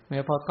แม้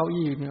พอเก้า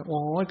อี้เนี่ยโ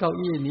อ้ยเก้า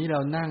อี้นี้เร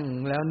านั่ง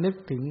แล้วนึก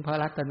ถึงพระ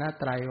รัตน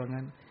ตรัยว่า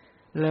งั้น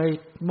เลย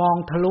มอง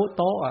ทะลุ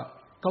โต๊ะ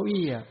เก้า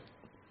อี้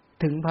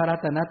ถึงพระรั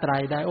ตนตรั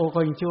ยได้โอ้ก็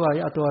ยังชั่ว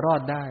เอาตัวรอ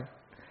ดได้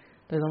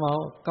แต่สมมติ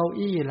เก้า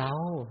อี้เรา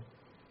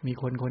มี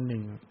คนห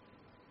นึ่ง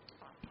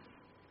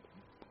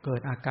เกิ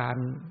ดอาการ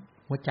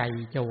หัวใจ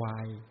จะวา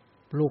ย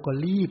ลูกก็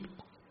รีบ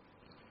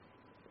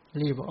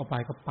เอาไป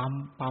ก็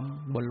ปั๊ม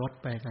บนรถ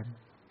ไปกัน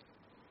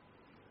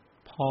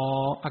พอ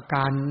อาก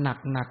ารห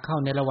นักเข้า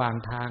ในระหว่าง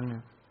ทาง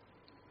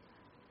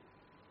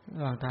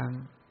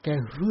แก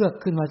เฮือก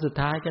ขึ้นมาสุด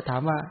ท้ายแกถา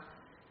มว่า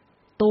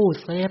ตู้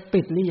เซฟ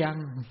ปิดหรือยัง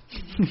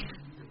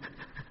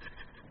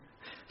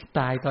ต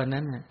ายตอน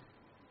นั้นน่ะ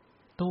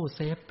ตู้เซ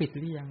ฟปิด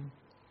หรือยัง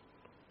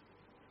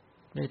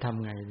ได้ท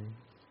ำไงเลย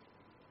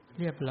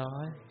เรียบร้อ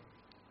ย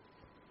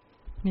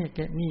เนี่ยแก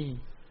นี่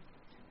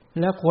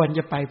แล้วควรจ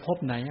ะไปพบ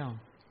ไหน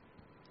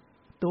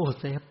ตู้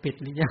เซฟปิด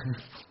หรือยัง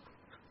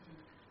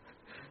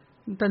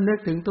ท่านนึก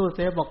ถึงตู้เซ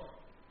ฟบอก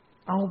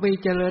เอาไป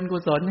เจริญกุ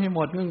ศลให้หม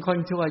ดเรื่องคน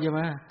ชั่วใช่ไห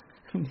ม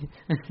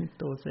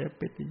ตู้เซฟ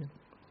ปิดหรือยัง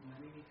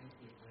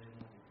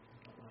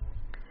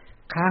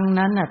ครั้ง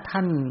นั้นน่ะท่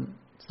าน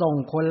ส่ง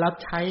คนรับ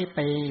ใช้ไป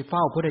เฝ้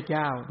าพระพุทธเ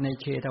จ้าใน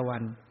เชตวั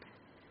น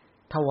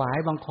ถวาย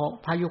บังคม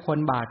พระยุคล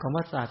บาทของพ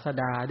ระศาส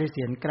ดาด้วยเ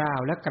สียงกล้าว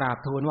และกราบ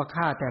ทูลว่า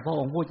ข้าแต่พระอ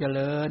งค์ผู้เจ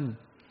ริญ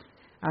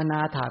อน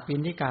าถาปิ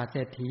ณกเศ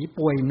รษฐี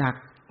ป่วยหนัก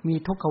มี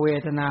ทุกขเว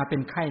ทนาเป็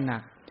นไข้หนั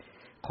ก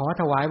ขอ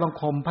ถวายบัง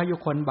คมพระยุ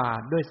คลบา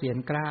ทด้วยเสียง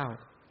กล้าว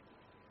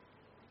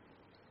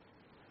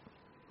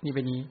นี่เ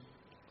ป็นนี้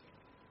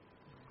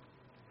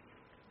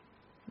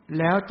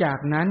แล้วจาก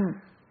นั้น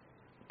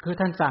คือ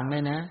ท่านสั่งเล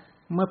ยนะ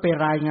เมื่อไป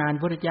รายงานพร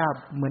ะพุทธเจ้า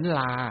เหมือน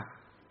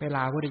ไปล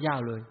าพระพุทธเจ้า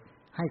เลย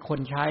ให้คน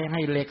ใช้ใ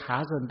ห้เลขา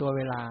ส่วนตัวเ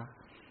วลา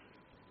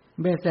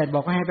เบสเสร็จบ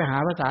อกให้ไปหา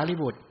พระสารี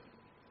บุตร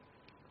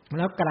แ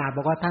ล้วกราบบ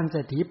อกว่าท่านเศ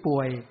รษฐีป่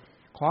วย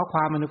ขอคว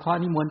ามอนุเคราะห์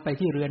นิมนต์ไป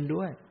ที่เรือน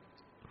ด้วย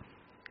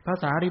พระ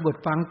สารีบุต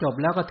รฟังจบ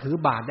แล้วก็ถือ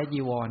บาตรและ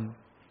จีวร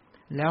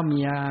แล้วเ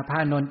มียพระ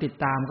อานนท์ติด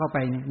ตามเข้าไป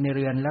ในเ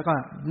รือนแล้วก็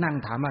นั่ง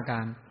ถามอากา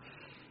ร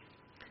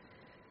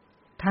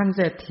ท่านเ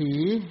ศรษฐี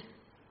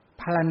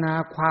พรรณนา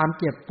ความ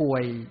เจ็บป่ว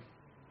ย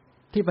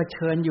ที่เผ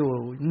ชิญอยู่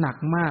หนัก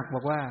มากบ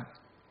อกว่า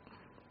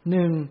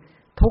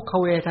 1. ทุกข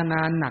เวทนา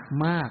หนัก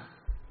มาก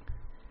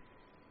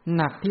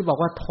หนักที่บอก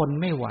ว่าทน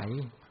ไม่ไหว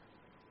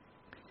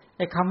ไ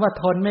อ้คำว่า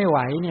ทนไม่ไหว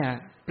เนี่ย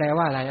แปล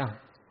ว่าอะไร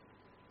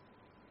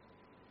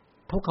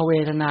ทุกขเว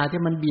ทนา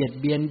ที่มันเบียด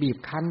เบียนบีบ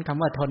คั้นค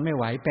ำว่าทนไม่ไ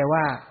หวแปล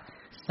ว่า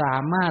สา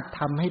มารถ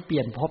ทำให้เป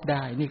ลี่ยนภพไ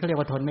ด้นี่เขาเรียก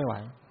ว่าทนไม่ไหว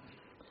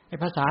ไอ้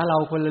ภาษาเรา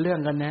คนละเรื่อ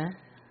งกันนะ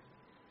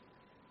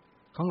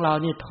ของเรา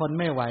นี่ทน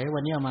ไม่ไหววั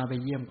นนี้มาไป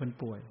เยี่ยมคน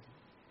ป่ว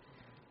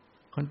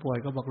ย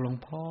ก็บอกหลวง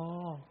พ่อ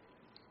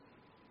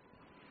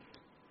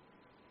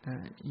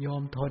โย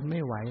มทนไ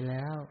ม่ไหวแ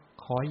ล้ว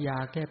ขอยา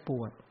แก้ป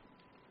วด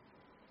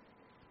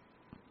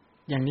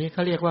อย่างนี้เข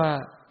าเรียกว่า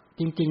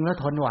จริงๆแล้ว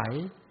ทนไหว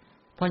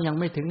เพราะยัง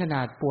ไม่ถึงขน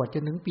าดปวดจ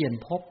นถึงเปลี่ยน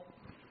ภพ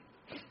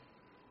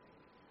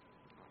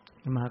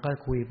มาก็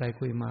คุยไป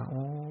คุยมาโ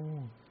อ้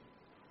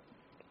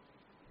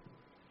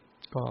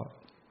ก็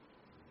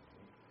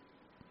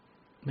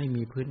ไม่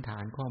มีพื้นฐา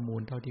นข้อมู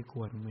ลเท่าที่ค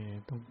วร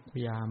ต้องพ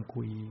ยายาม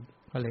คุย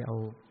ก็เลยเอา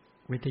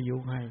วิทยุ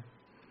ให้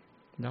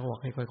แล้วบอก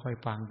ให้ค่อย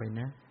ๆฟังไป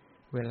นะ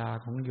เวลา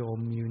ของโยม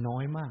มีน้อ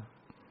ยมาก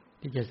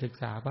ที่จะศึก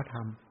ษาพระธร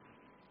รม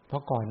เพรา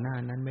ะก่อนหน้า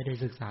นั้นไม่ได้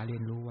ศึกษาเรีย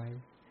นรู้ไว้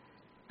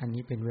อัน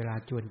นี้เป็นเวลา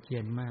จวนเจี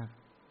ยนมาก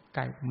ใก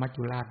ล้มัจ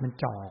จุราชมัน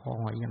จ่อคอ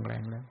หอยอย่างแร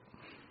งแล้ว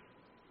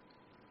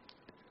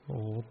โอ้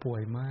ป่ว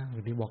ยมาก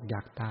ที่บอกอย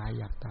ากตาย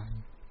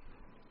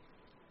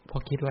เพรา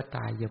ะคิดว่าต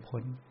ายจะ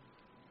พ้น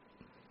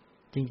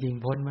จริง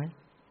ๆพ้นไหม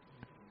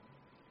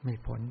ไม่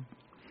พ้น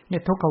เนี่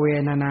ยทุกขเว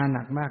ทนาห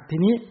นักมากที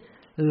นี้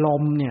ล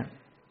มเนี่ย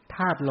ธ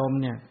าตุลม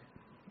เนี่ย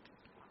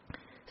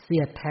เสี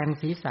ยดแทง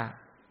ศีรษะ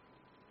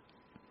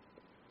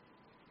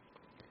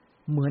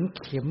เหมือน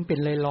เข็มเป็น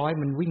ร้อย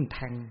ๆมันวิ่งแท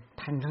ง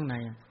ข้างใน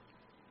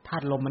ธา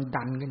ตุลมมัน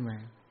ดันขึ้นมา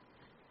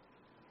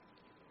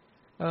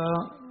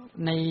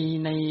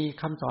ใน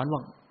คำสอนบ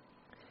อก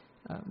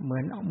เห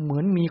มื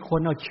อนมีค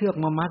นเอาเชือก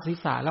มามัดศีร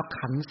ษะแล้ว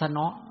ขันสน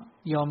อ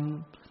ยอม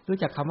รู้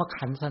จักคำว่า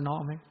ขันสนอ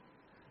ไหม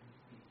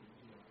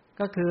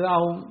ก็คือเ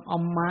อา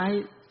ไม้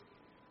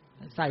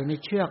ใส่ใน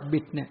เชือกบิ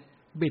ดเนี่ย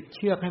บิดเ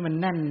ชือกให้มัน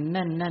แ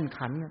น่น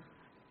ขัน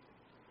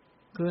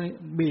คือ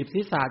บีบศี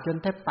รษะจน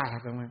แทบแตก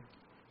ออกมา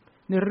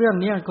ในเรื่อง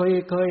นี้เคย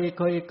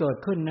เกิด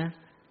ขึ้นนะ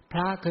พร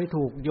ะเคย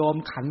ถูกโยม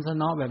ขันส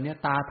นอแบบนี้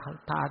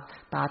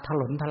ตาถ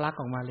ลนทะลัก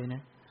ออกมาเลยน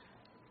ะ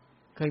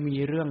เคยมี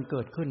เรื่องเ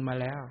กิดขึ้นมา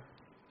แล้ว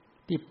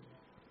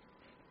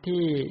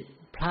ที่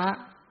พระ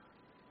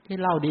ที่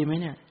เล่าดีไหม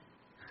เนี่ย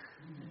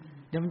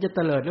เดี๋ยวมันจะเต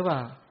ลิดหรือเปล่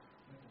า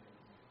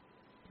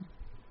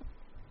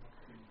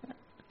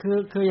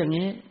คืออย่าง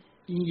นี้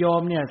โย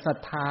มเนี่ยศรัท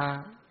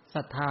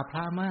ธาพร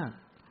ะมาก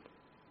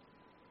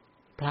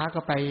พระก็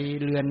ไป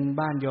เรือน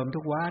บ้านโยม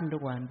ทุกวัน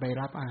ไป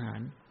รับอาหาร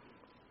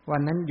วั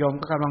นนั้นโยม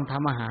ก็กำลังท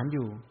ำอาหารอ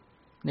ยู่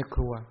ในค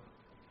รัว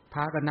พร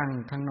ะก็นั่ง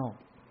ข้างนอก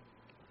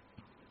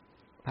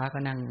พระก็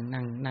นั่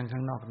งข้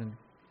างนอกนั่น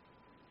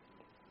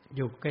อ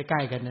ยู่ใก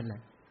ล้ๆกันนั่นแหล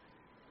ะ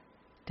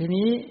ที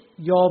นี้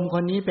โยมค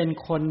นนี้เป็น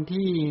คน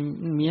ที่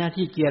มีหน้า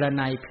ที่เจรไ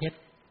นเพชร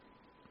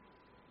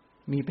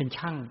มีเป็น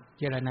ช่าง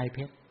เจรไนเพ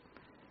ชร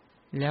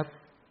แล้ว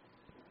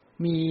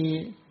มี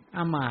อ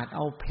ามาตย์เอ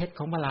าเพชรข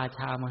องพระราช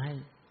ามาใ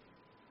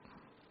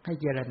ห้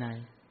เจรไน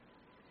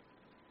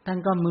ท่าน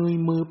ก็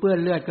มือเปื้อน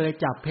เลือดก็เลย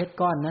จับเพชร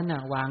ก้อนนั้นน่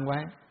ะวางไว้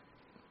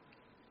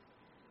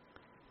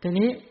ที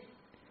นี้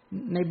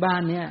ในบ้า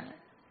นเนี่ย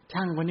ช่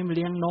างคนนี้มันเ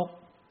ลี้ยงนก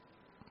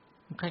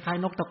คล้าย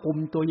ๆนกตะกุม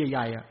ตัวให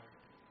ญ่ๆอ่ะ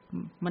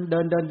มันเ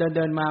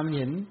ดินมามัน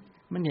เ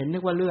ห็นนึ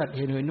กว่าเลือดเ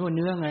ห็นนู่นเ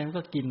นื้อไงมัน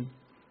ก็กิน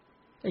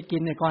กิ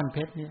นในก้อนเพ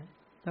ชรเนี่ย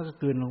แล้วก็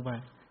กลืนลงไป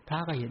พระ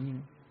ก็เห็นอย่าง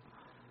นี้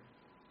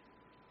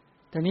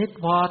ทีนี้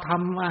พอท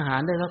ำอาหา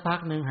รได้สักพัก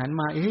นึงหัน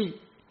มา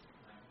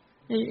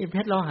เพ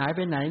ชรเราหายไป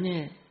ไหนนี่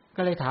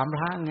ก็เลยถามพ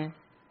ระไง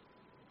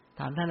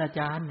ถามท่านอา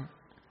จารย์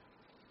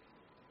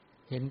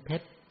เห็นเพ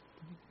ชร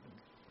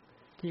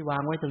ที่วา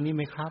งไว้ตรงนี้ไ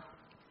หมครับ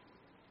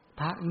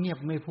พระเงียบ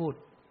ไม่พูด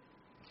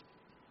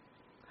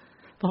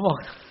พระบอก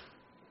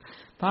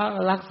พระ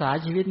รักษา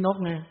ชีวิตนก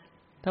ไง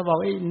ถ้าบอก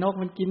นก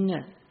มันกินเนี่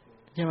ย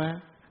ใช่ไหม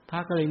พระ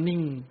ก็เลยนิ่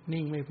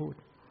งไม่พูด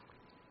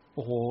โ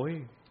อ้โห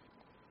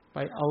ไป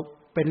เอา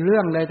เป็นเรื่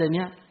องเลยแต่เ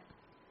นี้ย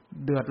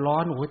เดือดร้อ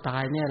นโอ้โหตา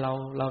ยเนี่ยเ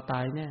ราต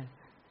ายเนี่ย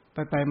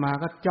ไปมา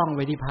ก็จ้องไป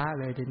ที่พระ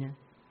เลยแต่เนี้ย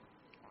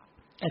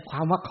ไอ้คว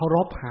ามว่าเคาร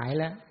พหาย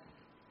แล้ว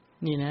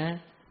นี่นะ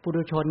ปุ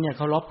ถุชนเนี่ยเ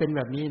คารพเป็นแ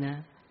บบนี้นะ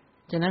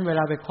ฉะนั้นเวล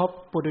าไปคบ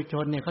ปุถุช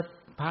นเนี่ยเขา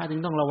พระจึ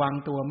งต้องระวัง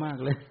ตัวมาก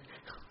เลย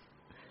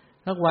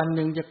สักวันห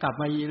นึ่งจะกลับ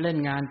มาเล่น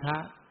งานพระ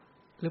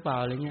หรือเปล่า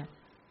อะไรเงี้ย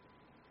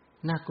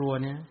น่ากลัว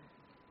เนี่ย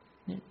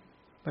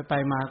ไป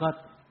มาก็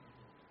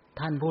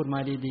ท่านพูดมา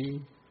ดี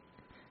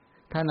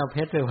ๆท่านเอาเพ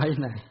ชรไปไว้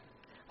ไหน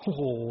โอ้โ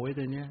ห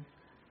ตัวเนี้ย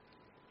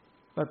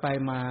ไป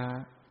มา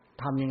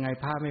ทำยังไง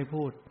พระไม่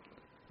พูด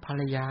ภร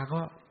รยา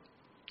ก็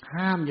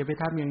ห้ามอย่าไป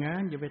ทำอย่างนั้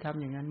นอย่าไปทำ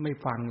อย่างนั้นไม่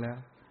ฟังแล้ว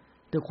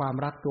ด้วยความ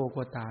รักตัวก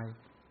ลัวตาย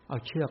เอา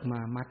เชือกมา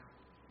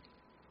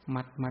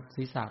มัด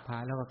ศีรษะพระ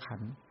แล้วก็ขั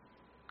น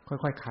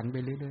ค่อยๆขันไป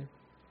เรื่อย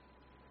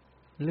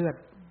ๆเลือด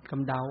ก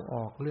ำเดาอ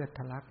อกเลือดท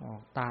ะลักออ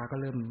กตาก็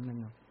เริ่มนั่น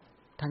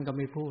ท่านก็ไ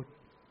ม่พูด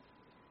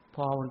พ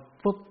อ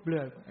ปุ๊บเลื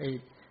อด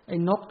ไอ้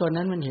นกตัว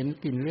นั้นมันเห็น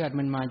กลิ่นเลือด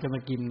มันมาจะม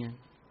ากินไง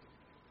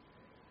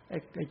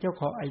ไอ้เจ้า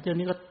ของไอ้เจ้า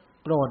นี้ก็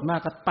โกรธมา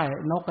กก็เตะ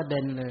นกกระเด็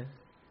นเลย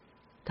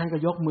ท่านก็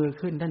ยกมือ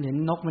ขึ้นท่านเห็น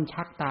นกมัน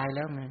ชักตายแ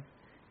ล้วไง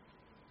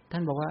ท่า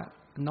นบอกว่า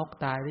นก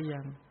ตายหรือ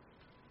ยัง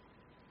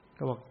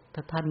ก็บอกถ้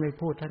าท่านไม่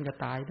พูดท่านก็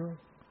ตายด้วย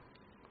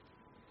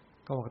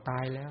ก็บอกตา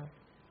ยแล้ว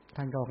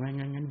ท่านก็บอก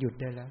งั้นหยุด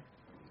ได้แล้ว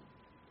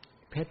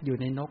เพชรอยู่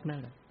ในนกนั่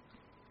นแหละ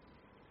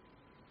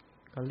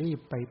ก็รีบ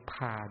ไป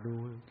ผ่าดู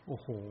โอ้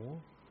โห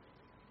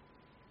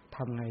ท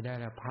ำไงได้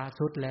ล่ะพระ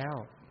สุดแล้ว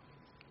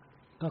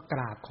ก็ก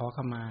ราบขอข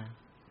มา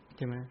ใ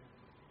ช่ไหม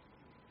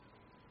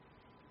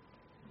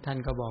ท่าน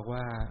ก็บอก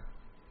ว่า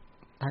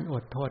ท่านอ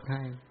ดโทษใ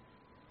ห้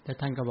แต่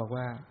ท่านก็บอก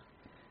ว่า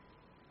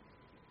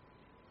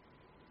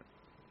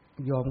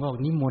โยมก็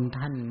นิมนต์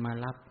ท่านมา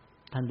รับ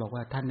ท่านบอกว่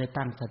าท่านได้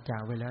ตั้งสัจจะ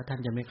ไว้แล้วท่าน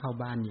จะไม่เข้า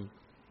บ้านอีก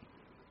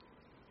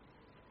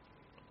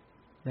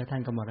แล้วท่า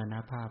นก็มรณ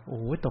ภาพโอ้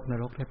โหตกน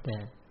รกแทบแต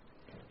ก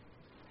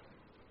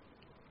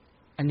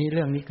อันนี้เ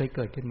รื่องนี้เคยเ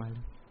กิดขึ้นมา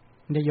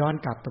ได้ย้อน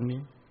กลับตรง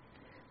นี้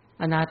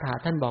อนาถา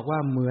ท่านบอกว่า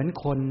เหมือน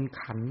คน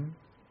ขัน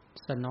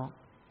สนอ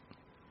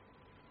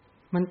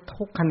มัน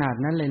ทุกข์ขนาด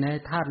นั้นเลยนะ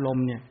ธาตุลม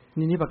เนี่ย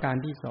นี่ประการ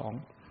ที่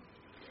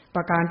2ป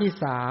ระการที่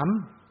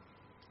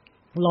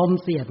3ลม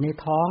เสียดใน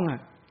ท้องอ่ะ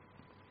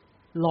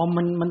ลม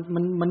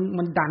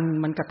มันดัน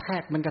มันกระแท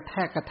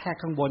ก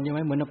ข้างบนใช่ไหม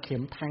เหมือนเอาเข็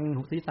มแทง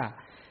ศีรษะ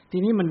ที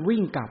นี้มันวิ่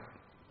งกลับ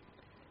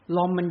ล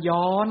มมัน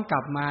ย้อนก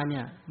ลับมาเนี่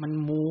ยมัน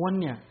ม้วน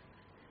เนี่ย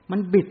มัน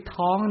บิด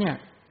ท้องเนี่ย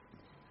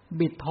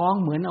บิดท้อง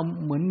เหมื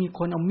อนมีค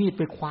นเอามีด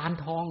ไปคว้าน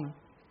ท้อง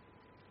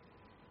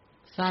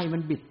ไส้มั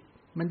นบิด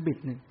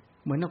เนี่ย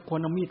เหมือนคน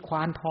เอามีดคว้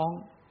านท้อง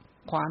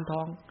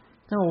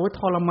โอ้โหท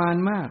รมาน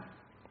มาก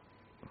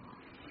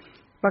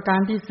ประการ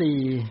ที่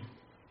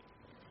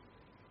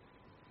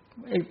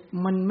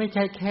4มันไม่ใ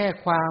ช่แค่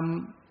ความ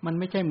มัน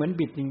ไม่ใช่เหมือน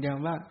บิดอย่างเดียว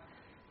ว่า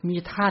มี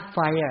ธาตุไฟ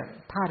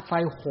ธาตุไฟ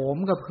โหม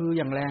กระพือ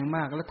อย่างแรงม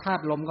ากแล้วธา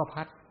ตุลมก็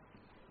พัด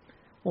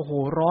โอ้โห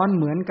ร้อนเ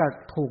หมือนกับ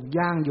ถูก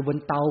ย่างอยู่บน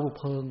เตา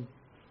เพลิง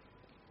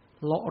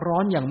ร้อ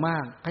นอย่างมา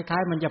กคล้า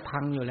ยๆมันจะพั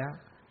งอยู่แล้ว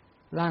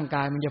ร่างก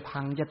ายมันจะพั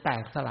งจะแต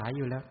กสลายอ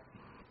ยู่แล้ว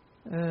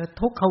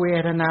ทุกขเว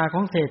ทนาข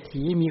องเศรษ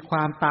ฐีมีคว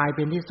ามตายเ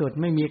ป็นที่สุด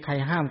ไม่มีใคร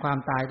ห้ามความ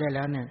ตายได้แ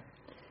ล้วเนี่ย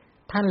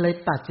ท่านเลย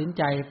ตัดสินใ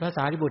จพระส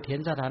ารีบุตรเห็น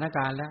สถานก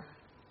ารณ์แล้ว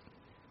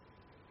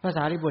พระส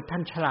ารีบุตรท่า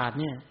นฉลาด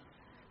เนี่ย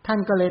ท่าน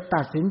ก็เลย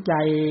ตัดสินใจ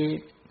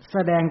แส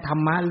ดงธร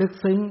รมะลึก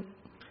ซึ้ง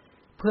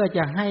เพื่อจ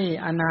ะให้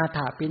อนาถ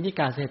ปิณฑิ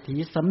กาเศรษฐี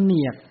สำเ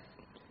นียก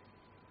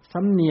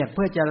เ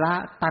พื่อจะละ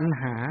ตัณ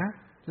หา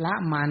ละ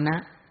มานะ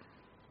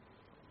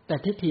แต่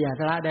ทิฏฐิ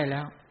ละได้แ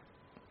ล้ว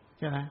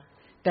ใช่ไหม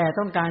แต่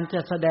ต้องการจ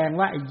ะแสดง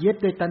ว่ายึด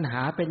ด้วยตัณห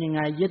าเป็นยังไ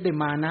งยึดด้วย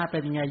มานะเป็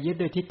นยังไงยึด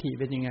ด้วยทิฏฐิ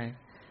เป็นยังไง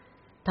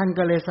ท่าน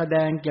ก็เลยแสด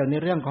งเกี่ยวใน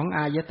เรื่องของอ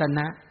ายตน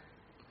ะ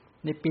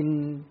ในปิณ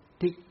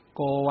ฑิโ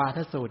กวาท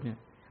สูตรเนี่ย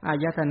อา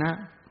ยตนะ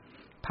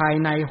ภาย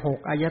ใน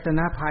6อายตน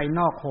ะภายน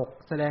อก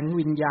6แสดง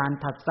วิญญาณ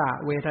ผัสสะ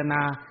เวทน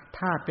าธ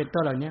าตุเป็น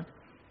ต้นเหล่านี้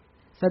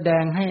แสด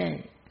งให้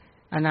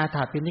อนาถ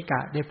ปิณฑิกะ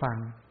ได้ฟัง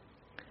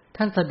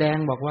ท่านแสดง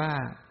บอกว่า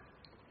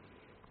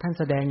ท่าน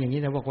แสดงอย่าง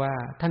นี้นะบอกว่า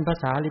ท่านพระ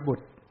สารีบุต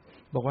ร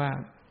บอกว่า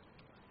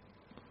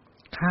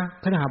ข้า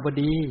พระมหาบ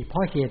ดีเพรา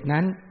ะเหตุ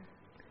นั้น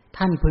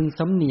ท่านพึง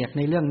สำเนียกใ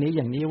นเรื่องนี้อ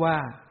ย่างนี้ว่า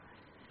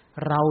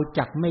เรา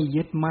จักไม่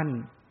ยึดมั่น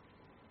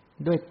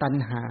ด้วยตัณ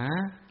หา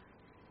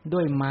ด้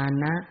วยมา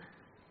นะ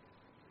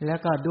แล้ว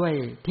ก็ด้วย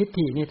ทิฏ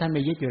ฐินี่ท่านไ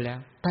ม่ยึดอยู่แล้ว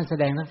ท่านแส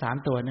ดงทั้ง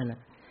3ตัวนั่นแหละ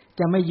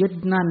จะไม่ยึด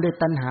นั่นด้วย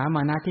ตัณหาม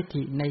านะทิฏ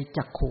ฐิใน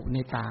จักขุใน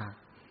ตา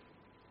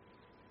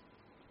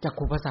จัก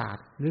ขุประสาท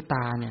หรือต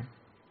าเนี่ย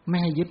ไม่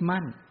ให้ยึด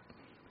มั่น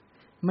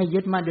ไม่ยึ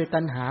ดมั่นโดย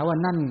ตัณหาว่า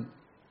นั่น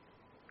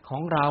ขอ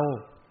งเรา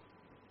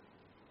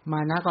มา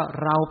นะก็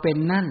เราเป็น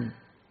นั่น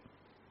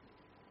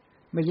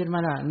ไม่ยึด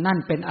มั่นว่านั่น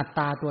เป็นอัตต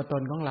าตัวต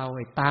นของเราไ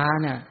อ้ตา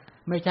เนี่ย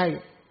ไม่ใช่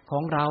ขอ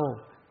งเรา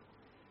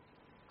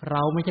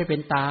ไม่ใช่เป็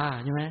นตา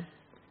ใช่ไหม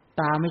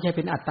ตาไม่ใช่เ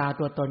ป็นอัตตา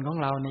ตัวตนของ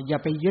เราเนี่ยอย่า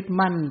ไปยึด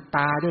มั่นต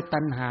าด้วยตั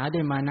ณหาด้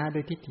วยมานะด้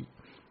วยทิฏฐิ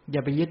อย่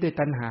าไปยึดด้วย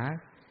ตัณหา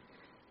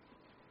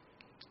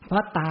เพรา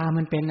ะตา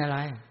มันเป็นอะไร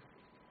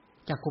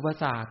จักขุประ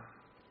สาท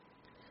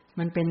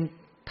มันเป็น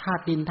ธา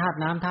ตุดินธาตุ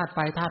น้ำธาตุไฟ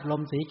ธาตุล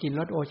มสีกลิ่น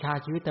รสโอชา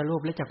ชีวิตรู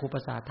ปและจักขุปร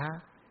ะสาทธา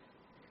ตุ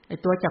ไอ้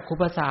ตัวจักขุ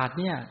ประสาท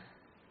เนี่ย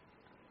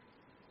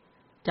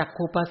จัก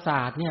ขุประส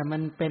าทเนี่ยมั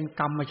นเป็น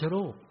กรรมช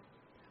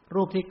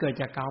รูปที่เกิด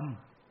จากกรรม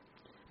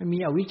มี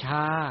อวิชช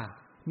า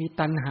มี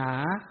ตัณหา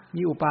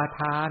มีอุปา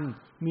ทาน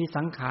มี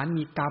สังขาร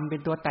มีกรรมเป็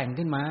นตัวแต่ง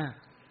ขึ้นมา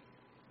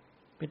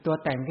เป็นตัว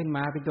แต่งขึ้นม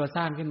าเป็นตัวส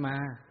ร้างขึ้นมา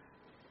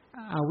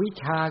อวิช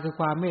ชาคือ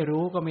ความไม่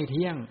รู้ก็ไม่เ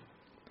ที่ยง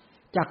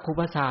จักขุ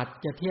ประสาท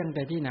จะเที่ยงแ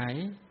ต่ที่ไหน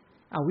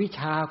อวิชช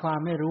าความ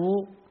ไม่รู้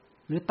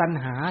หรือตัณ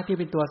หาที่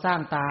เป็นตัวสร้าง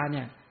ตาเ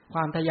นี่ยคว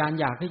ามทะยาน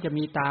อยากที่จะ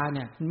มีตาเ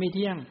นี่ยมันไม่เ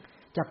ที่ยง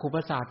จักขุป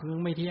ระสาทมั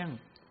นไม่เที่ยง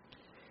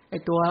ไอ้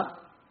ตัว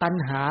ตัณ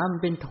หามัน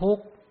เป็นทุก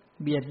ข์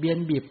เบียดเบียน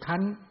บีบคั้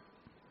น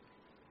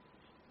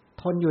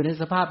ทนอยู่ใน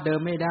สภาพเดิ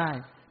มไม่ได้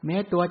แม้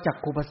ตัวจัก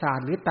ขุประสาท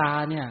หรือตา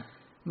เนี่ย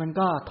มัน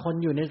ก็ทน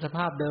อยู่ในสภ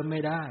าพเดิมไ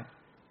ม่ได้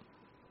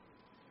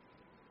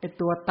ไอ้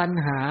ตัวตัณ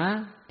หา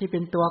ที่เป็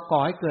นตัวก่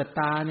อให้เกิด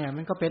ตาเนี่ย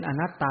มันก็เป็นอ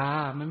นัตตา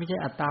มันไม่ใช่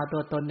อัตตาตั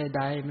วตนใ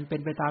ดๆมันเป็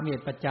นไปตามเห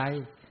ตุปัจจัย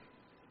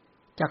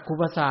จักขุ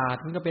ประสาท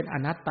มันก็เป็นอ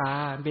นัตตา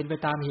เป็นไป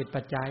ตามเหตุ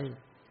ปัจจัย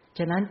ฉ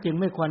ะนั้นจึง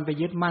ไม่ควรไป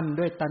ยึดมั่น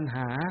ด้วยตัณห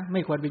าไ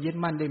ม่ควรไปยึด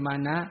มั่นด้วยมา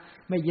นะ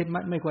ไ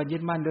ม่ควรยึ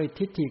ดมั่นด้วย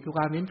ทิฏฐิคือค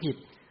วามเห็นผิด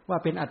ว่า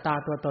เป็นอัตตา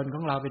ตัวตนข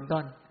องเราเป็น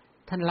ต้น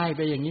ท่านไล่ไ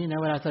ปอย่างนี้นะ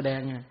เวลาแสดง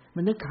เนี่ยมั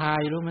นนึกคลา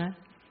ยรู้ไหม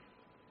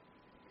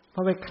พ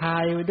อไปคลา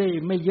ยด้วย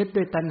ไม่ยึด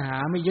ด้วยตัณหา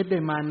ไม่ยึดด้ว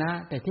ยมานะ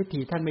แต่ทิฏฐิ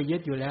ท่านไม่ยึ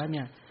ดอยู่แล้วเ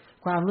นี่ย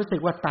ความรู้สึ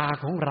กว่าตา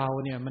ของเรา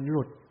เนี่ยมันห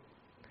ลุด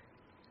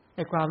ไ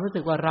อ้ความรู้สึ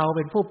กว่าเราเ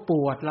ป็นผู้ป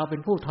วดเราเป็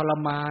นผู้ทร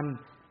มาน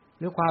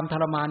หรือความท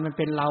รมานมันเ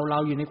ป็นเรา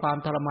อยู่ในความ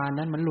ทรมาน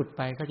นั้นมันหลุดไ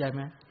ปเข้าใจไห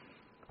ม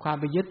ความ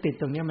ไปยึดติด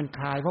ตรงนี้มันค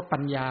ลายเพราะปั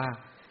ญญา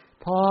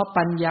พอ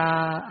ปัญญา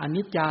อ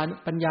นิจจา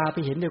ปัญญาไป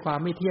เห็นด้วยความ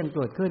ไม่เที่ยงเ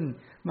กิดขึ้น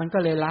มันก็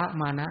เลยละ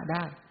มานะไ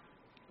ด้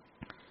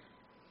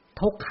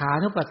ทุกขา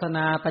นุปัสสน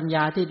าปัญญ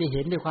าที่ได้เ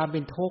ห็นด้วยความเป็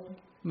นทุกข์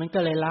มันก็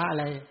เลยละอะ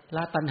ไรล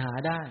ะตัณหา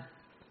ได้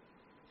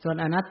ส่วน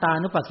อนัตตา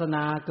นุปัสสน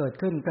าเกิด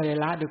ขึ้นก็เลย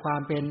ละด้วยควา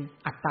มเป็น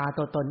อัตตา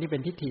ตัวตนที่เป็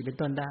นทิฏฐิเป็น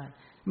ต้นได้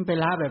มันเป็น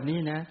ละแบบนี้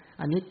นะ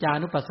อนิจจา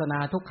นุปัสสนา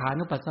ทุกขา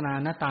นุปัสสนา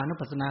อนัตตานุ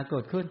ปัสสนาเกิ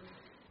ดขึ้น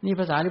นี่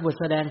ภาษาลิบุตร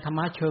แสดงธรรม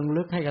ะเชิง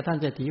ลึกให้กับท่าน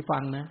เศรษฐีฟั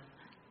งนะ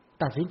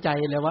ตัดสินใจ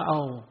เลยว่าเอา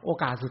โอ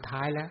กาสสุดท้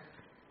ายแล้ว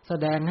แส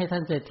ดงให้ท่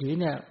านเศรษฐี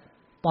เนี่ย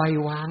ปล่อย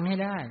วางให้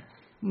ได้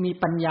มี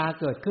ปัญญา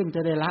เกิดขึ้นจ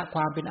ะได้ละค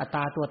วามเป็นอัตต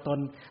าตัวตน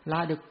ละ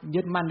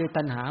ยึดมั่นด้วย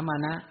ตัณหามา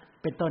นะ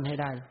เป็นต้นให้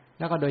ได้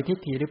แล้วก็โดยทิฏ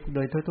ฐิโด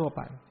ยทั่วๆไ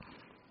ป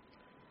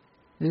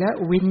และ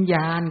วิญญ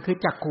าณคือ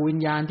จักขูวิญ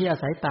ญาณที่อา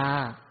ศัยตา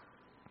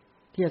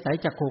ที่อาศัย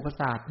จักขูประ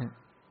สาทเนี่ย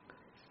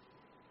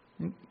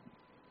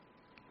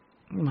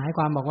หมายค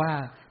วามบอกว่า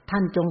ท่า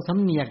นจงสำ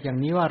เนียกอย่าง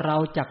นี้ว่าเรา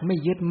จักไม่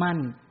ยึดมั่น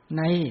ใ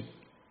น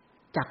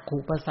จักขู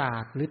ประสา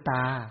ทหรือต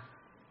า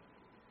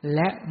แ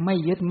ละไม่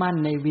ยึดมั่น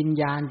ในวิญ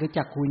ญาณคือ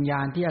จักขูวิญญา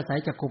ณที่อาศัย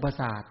จักขูประ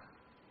สาท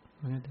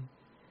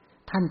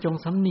ท่านจง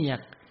สำเนียก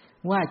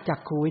ว่าจัก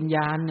ขูวิญญ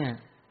าณเนี่ย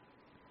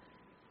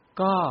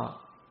ก็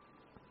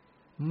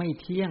ไม่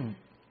เที่ยง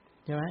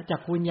ใช่ไหมจั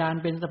กขุวิญญาณ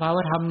เป็นสภาว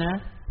ธรรมนะ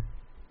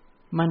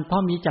มันเพรา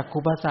ะมีจักขุ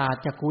ประสาท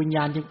จักขุวิญญ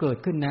าณจึงเกิด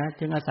ขึ้นนะ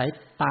จึงอาศัย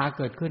ตา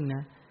เกิดขึ้นน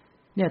ะ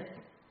เนี่ย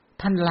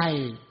ท่านไล่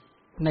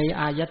ใน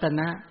อายต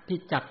นะที่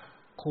จัก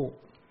ขุ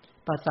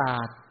ประสา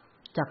ท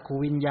จักขุ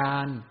วิญญา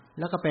ณ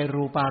แล้วก็ไป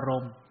รูปาร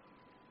มณ์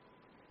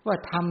ว่า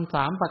ทำ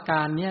3ประก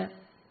ารเนี้ย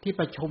ที่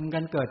ประชุมกั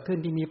นเกิดขึ้น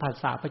ที่มีผัส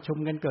สะประชุม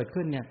กันเกิด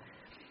ขึ้นเนี่ย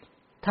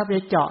ถ้าไป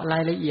เจาะรา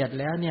ยละเอียด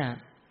แล้วเนี่ย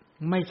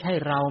ไม่ใช่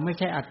เราไม่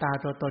ใช่อัตตา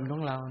ตัวตนขอ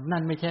งเรานั่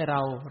นไม่ใช่เร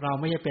าเรา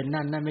ไม่ใช่เป็น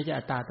นั่นนั่นไม่ใช่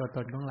อัตตาตัวต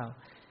นของเรา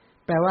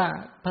แปลว่า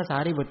ภาษา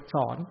ริบุตรส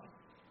อน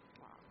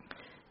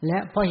และ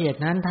เพราะเหตุ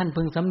นั้นท่าน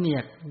พึงสำเนีย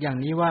กอย่าง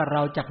นี้ว่าเร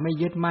าจักไม่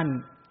ยึดมั่น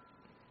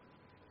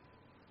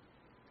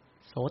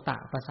โสต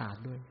ประสาท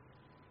ด้วย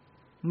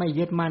ไม่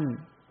ยึดมั่น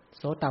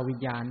โสตวิญ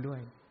ญาณด้ว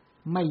ย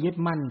ไม่ยึด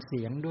มั่นเ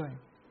สียงด้วย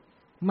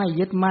ไม่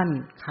ยึดมั่น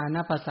คาน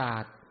ประสา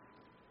ท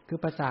คือ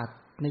ประสาท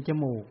ในจ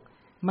มูก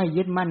ไม่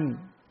ยึดมั่น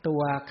ตั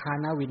วคา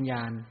นวิญญ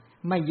าณ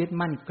ไม่ยึด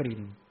มั่นกลิ่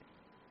น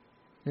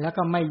แล้ว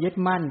ก็ไม่ยึด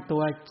มั่นตั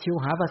วชิว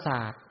หาประส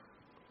าท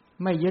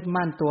ไม่ยึด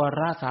มั่นตัว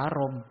รสาร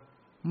มณ์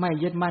ไม่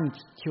ยึดมั่น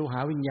ชิวหา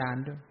วิญญาณ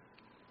ด้วย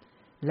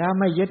แล้ว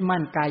ไม่ยึดมั่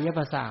นกายป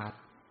ระสาท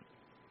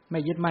ไม่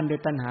ยึดมั่นโดย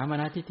ตัณหามา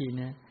นะทิฏฐิเ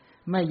นี่ย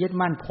ไม่ยึด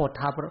มั่นโผฏ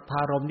ฐัพพ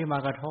ารมณ์ที่มา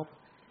กระทบ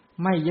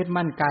ไม่ยึด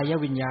มั่นกาย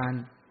วิญญาณ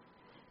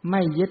ไ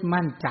ม่ยึด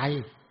มั่นใจ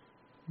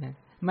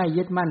ไม่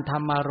ยึดมั่นธร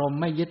รมารมณ์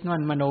ไม่ยึดมั่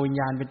นมโนวิญ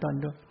ญาณเป็นต้น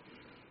ด้วย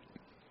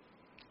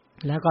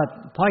แล้วก็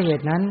เพราะเห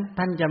ตุนั้น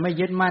ท่านจะไม่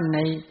ยึดมั่น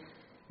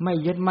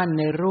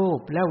ในรูป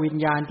และวิญ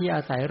ญาณที่อ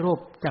าศัยรูป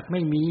จักไ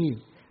ม่มี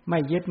ไม่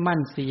ยึดมั่น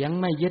เสียง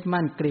ไม่ยึด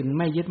มั่นกลิ่น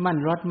ไม่ยึดมั่น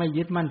รสไม่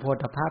ยึดมั่นโผฏ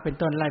ฐัพพะเป็น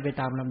ต้นไล่ไป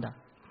ตามลำดับ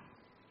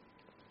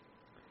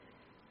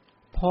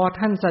พอ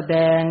ท่านแสด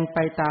งไป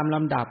ตามล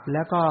ำดับแ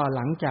ล้วก็ห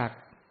ลังจา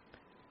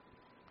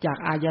ก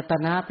อายต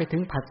นะไปถึ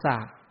งผัสสะ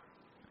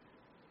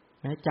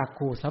จัก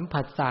ขุสัม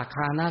ผัสสะค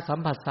านะสัม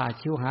ผัสสะ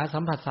ชิวหาสั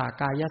มผัสสะ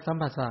กายสัม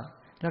ผัสสะ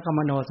แล้วก็ม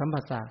โนสัม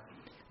ผัสสะ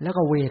แล้ว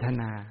ก็เวท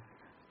นา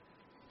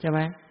ใช่ไหม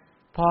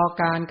พอ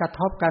การกระ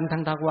ทบกันทา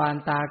งทวาร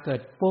ตาเกิ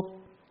ดปุ๊บ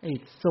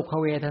สุข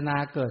เวทนา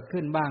เกิด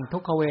ขึ้นบ้างทุ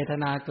กขเวท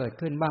นาเกิด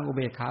ขึ้นบ้างอุเ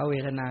บกขาเว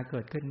ทนาเกิ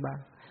ดขึ้นบ้าง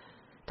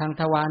ทาง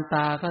ทวารต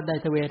าก็ได้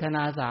เวทน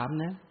า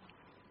3นะ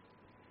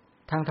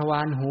ทางทว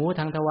ารหู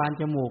ทางทวาร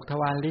จมูกท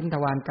วารลิ้นท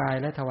วารกาย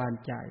และทวาร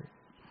ใจ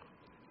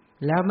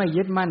แล้วไม่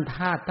ยึดมั่นธ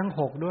าตุทั้ง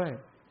6ด้วย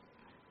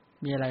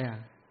มีอะไรอ่ะ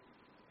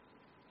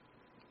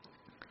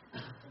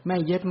ไม่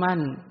ยึดมั่น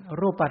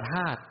รูปธ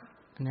าตุ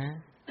นะ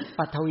ป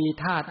ฐวี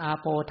ธาตุอา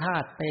โปธา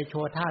ตุเตโช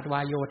ธาตุว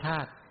ายโยธา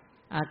ตุ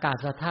อากา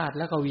ศธาตุแ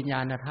ล้วก็วิญญา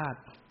ณธาตุ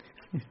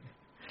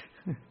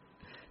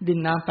ดิน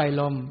น้ำไฟ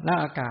ลมและ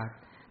อากาศ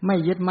ไม่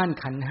ยึดมั่น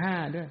ขันธ์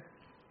5ด้วย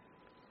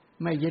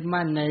ไม่ยึด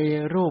มั่นใน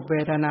รูปเว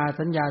ทนา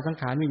สัญญาสัง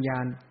ขารวิญญา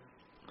ณ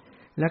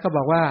แล้วก็บ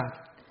อกว่า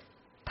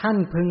ท่าน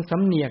พึงส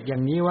ำเนียกอย่า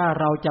งนี้ว่า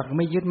เราจักไ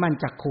ม่ยึดมั่น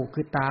จักขุ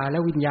คือตาและ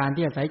วิญญาณ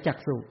ที่อาศัยจัก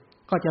ษุ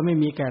ก็จะไม่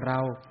มีแก่เรา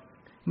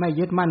ไม่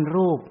ยึดมั่น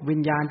รูปวิ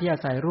ญญาณที่อา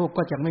ศัยรูป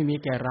ก็จะไม่มี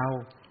แก่เรา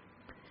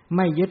ไ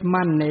ม่ยึด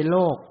มั่นในโล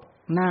ก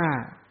หน้า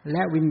แล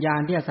ะวิญญาณ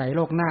ที่อาศัยโ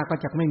ลกหน้าก็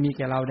จะไม่มีแ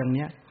ก่เราดัง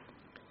นี้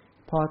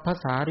พอภา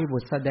ษาริบุ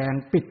ตรแสดง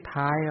ปิด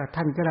ท้าย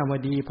ท่านก็ว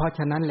ดีเพราะฉ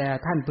ะนั้นแล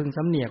ท่านพึงส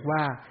ำเนียกว่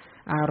า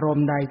อารม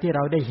ณ์ใดที่เร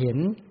าได้เห็น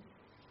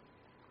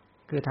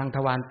คือทางท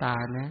วารตา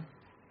นะ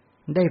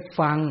ได้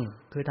ฟัง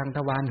คือทางท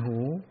วารหู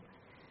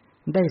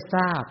ได้ท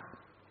ราบ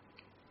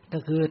ก็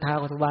คือ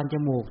ทวารจ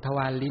มูกทว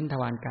ารลิ้นท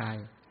วารกาย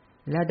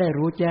และได้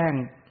รู้แจ้ง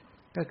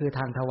ก็คือท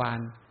างทวาร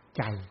ใ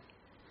จ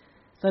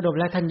สรุป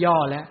แล้วท่านย่อ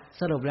แล้ว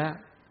สรุปแล้ว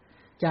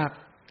จาก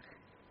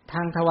ท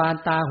างทวาร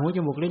ตาหูจ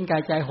มูกลิ้นกา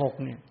ยใจ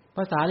6เนี่ยภ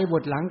าษาริบุ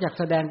ตรหลังจาก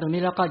แสดงตรง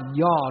นี้แล้วก็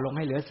ย่อลงใ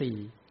ห้เหลือ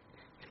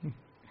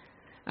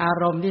4อา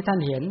รมณ์ที่ท่าน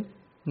เห็น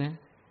นะ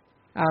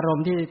อารม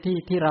ณ์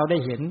ที่เราได้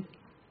เห็น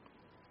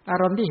อา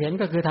รมณ์ที่เห็น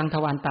ก็คือทางท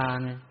วารตา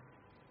ไง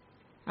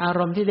อาร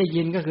มณ์ที่ได้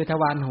ยินก็คือท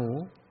วารหู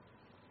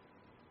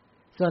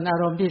ส่วนอา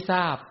รมณ์ที่ทร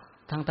าบ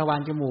ทางทวา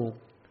รจมูก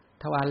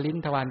ทวารลิ้น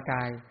ทวารก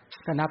าย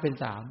ก็นับเป็น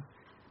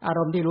3อาร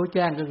มณ์ที่รู้แ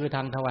จ้งก็คือท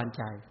างทวารใ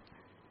จ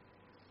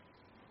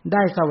ไ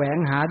ด้แสวง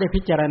หาได้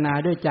พิจารณา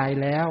ด้วยใจ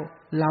แล้ว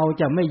เรา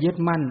จะไม่ยึด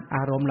มั่นอ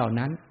ารมณ์เหล่า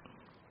นั้น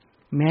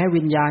แม้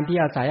วิญญาณที่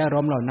อาศัยอาร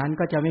มณ์เหล่านั้น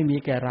ก็จะไม่มี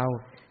แก่เรา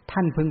ท่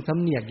านพึงสำ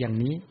เนียกอย่าง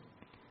นี้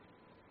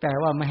แต่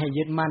ว่าไม่ให้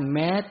ยึดมั่นแ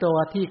ม้ตัว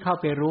ที่เข้า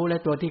ไปรู้และ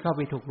ตัวที่เข้าไ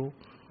ปถูกรู้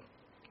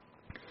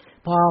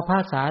พอพระ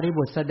สารี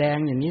บุตรแสดง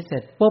อย่างนี้เสร็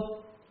จปุ๊บ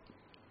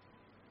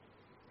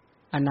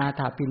อนา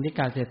ถปิณฑิก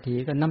าเศรษฐี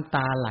ก็น้ำต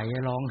าไหล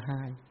ร้องไ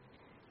ห้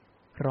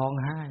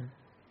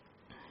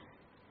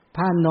พ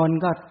ระนนท์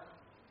ก็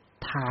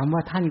ถามว่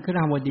าท่านคฤ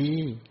หบดี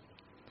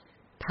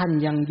ท่าน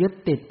ยังยึด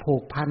ติดผู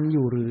กพันอ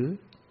ยู่หรือ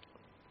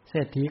เศร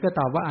ษฐีก็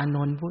ตอบว่าอาน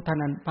นท์พร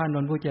ะน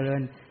นท์ผู้เจริ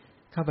ญ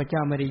ข้าพเจ้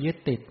าไม่ได้ยึด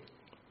ติด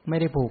ไม่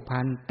ได้ผูกพั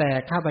นแต่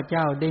ข้าพเจ้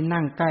าได้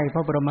นั่งใกล้พร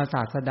ะบรมศ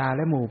าสดาแ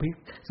ละหมู่ภิก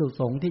ษุ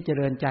สงฆ์ที่เจ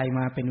ริญใจม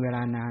าเป็นเวล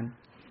านาน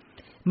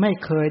ไม่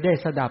เคยได้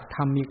สดับธร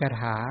รมมีคา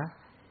ถา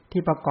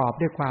ที่ประกอบ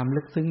ด้วยความ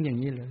ลึกซึ้งอย่าง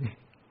นี้เลย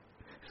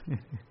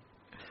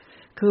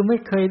คือไม่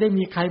เคยได้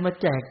มีใครมา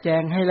แจกแจ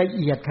งให้ละ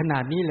เอียดขนา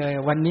ดนี้เลย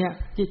วันนี้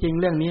ที่จริง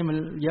เรื่องนี้มัน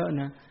เยอะ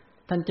นะ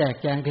ท่านแจก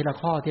แจงทีละ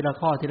ข้อ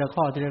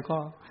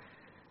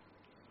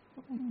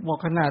บอก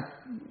ขนาด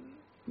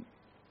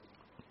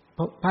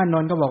พระน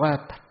นท์ก็บอกว่า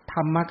ธ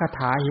รรมกถ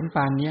าเห็นป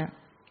านเนี้ย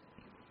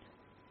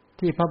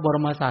ที่พระบร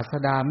มศาส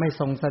ดาไม่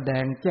ทรงแสด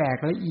งแจก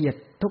ละเอียด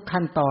ทุก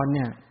ขั้นตอนเ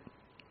นี่ย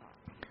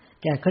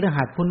แก่คฤ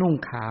หัสถ์ผู้นุ่ง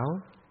ขาว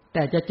แ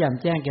ต่จะแจ่ม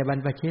แจ้งแก่บร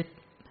รพชิต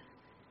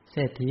เศ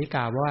รษฐีก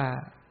ล่าวว่า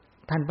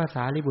ท่านพระส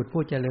ารีบุตร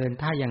ผู้เจริญ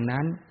ถ้าอย่าง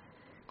นั้น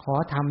ขอ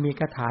ธรรมมี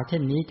คาถาเช่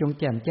นนี้จง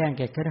แจ่มแจ้งแ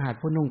ก่คฤหัสถ์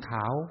ผู้นุ่งข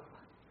าว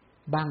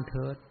บ้างเ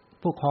ถิด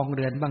ผู้ครองเ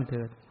รือนบ้างเ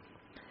ถิด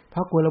เพร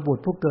าะกุลบุต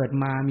รผู้เกิด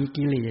มามี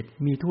กิเลส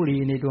มีธุลี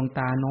ในดวงต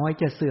าน้อย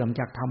จะเสื่อม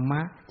จากธรรม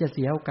ะจะเ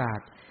สียโอกาส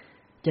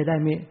จะไ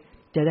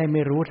ด้ไ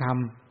ม่รู้ธรรม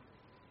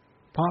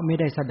เพราะไม่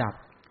ได้สดับ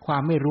ควา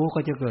มไม่รู้ก็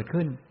จะเกิด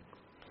ขึ้น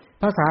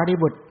พระสารี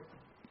บุตร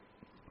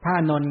พระอ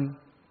านนท์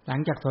หลั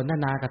งจากสนท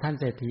นากับท่าน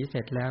เศรษฐีเส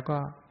ร็จแล้วก็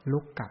ลุ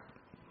กกลับ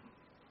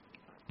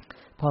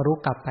พอลุก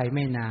กลับไปไ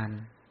ม่นาน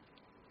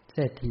เศ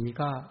รษฐี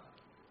ก็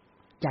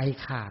ใจ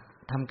ขาด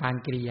ทำการ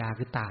กิริยา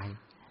คือตาย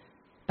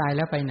แ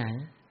ล้วไปไหน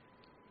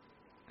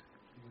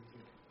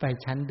ไป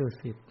ชั้นดุ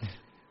สิต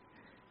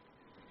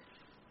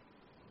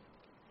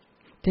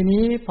ที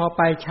นี้พอไ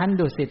ปชั้น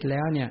ดุสิตแ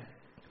ล้วเนี่ย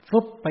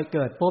ปุ๊บไปเ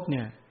กิดปุ๊บเ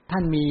นี่ยท่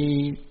านมี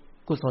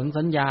กุศล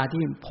สัญญา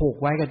ที่ผูก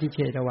ไว้กับที่เช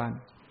ตวัน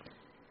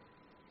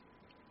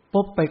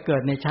ปุ๊บไปเกิ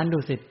ดในชั้นดุ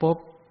สิตปุ๊บ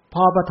พ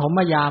อปฐม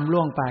ยาม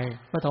ล่วงไป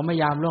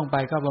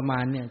ก็ประมา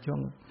ณเนี่ยช่วง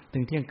ถึ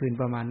งเที่ยงคืน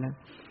ประมาณนั้น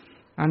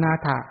อนา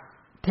ถ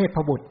เทพ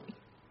บุตร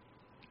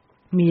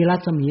มีรั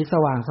ศมีส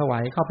ว่างไสว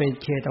เข้าไป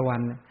เชตวั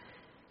น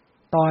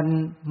ตอน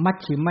มัช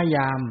ฌิมย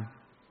าม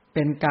เ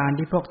ป็นการ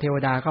ที่พวกเทว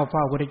ดาเข้าเ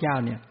ฝ้าพระพุทธเจ้า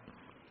เนี่ย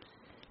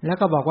แล้ว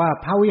ก็บอกว่า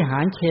พระวิหา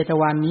รเชต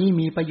วันนี้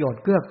มีประโยช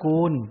น์เกื้อ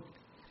กูล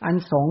อัน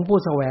สงฆ์ผู้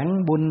แสวง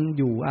บุญ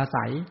อยู่อา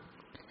ศัย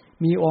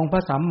มีองค์พร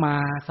ะสัมมา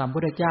สัมพุ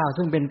ทธเจ้า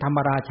ซึ่งเป็นธรรม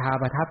ราชา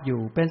ประทับอ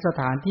ยู่เป็นส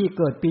ถานที่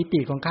เกิดปีติ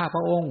ของข้าพ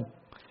ระองค์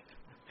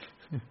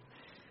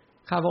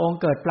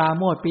เกิดปรา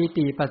โมทย์ปี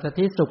ติปัสสัท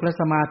ธิสุขและ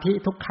สมาธิ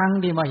ทุกครั้ง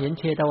ที่มาเห็น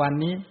เชตวัน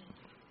นี้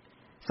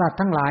สัตว์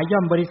ทั้งหลายย่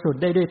อมบริสุท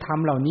ธิ์ได้ด้วยธรรม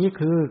เหล่านี้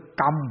คือ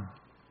กรรม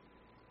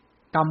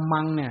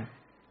มังเนี่ย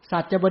สั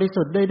ตว์จะบริ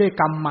สุทธิ์ด้วย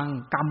กรรมัง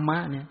กรรมะ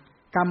เนี่ย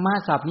กรรมะ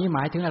ศัพท์นี้หม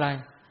ายถึงอะไร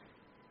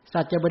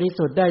สัตว์จะบริ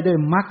สุทธิ์ได้ด้วย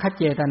มรรค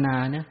เจตนา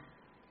เนี่ย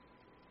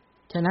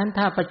ฉะนั้น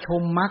ถ้าประชุ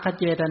มมรรค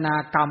เจตนา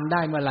กรรมไ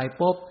ด้เมื่อไหร่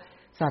ปุ๊บ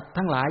สัตว์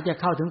ทั้งหลายจะ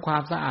เข้าถึงควา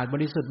มสะอาดบ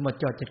ริสุทธิ์หมด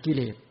จดจากกิเ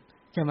ลส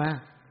ใช่ไหม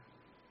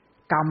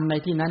กรรมใน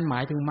ที่นั้นหมา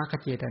ยถึงมรรค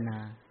เจตนา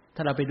ถ้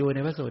าเราไปดูใน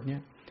พระสูตรเนี่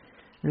ย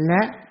แล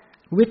ะ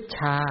วิชช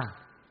า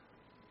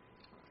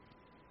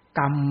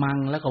กรรมัง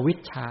แล้วก็วิช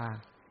ชา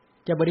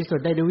จะบริสุท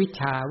ธิ์ได้ด้วยวิช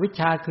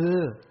ชาคือ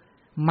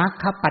มรร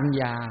คปัญ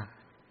ญา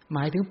หม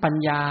ายถึงปัญ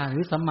ญาหรื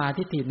อสัมมา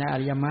ทิฏฐิในอ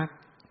ริยมรรค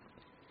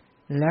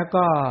แล้ว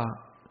ก็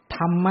ธ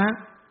รรมะ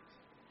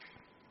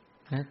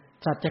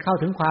สัตว์จะเข้า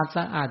ถึงความส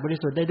ะอาดบริ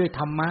สุทธิ์ได้ด้วย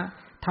ธรร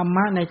ม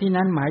ะในที่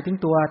นั้นหมายถึง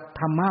ตัว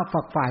ธรรมะ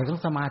ฝักฝ่ายของ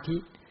สมาธิ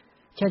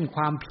เช่นค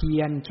วามเพี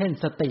ยรเช่น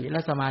สติและ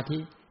สมาธิ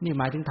นี่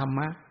หมายถึงธรรม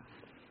ะ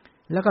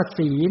แล้วก็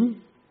ศีล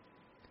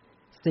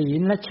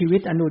และชีวิ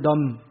ตอนุด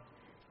ม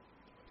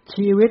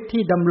ชีวิต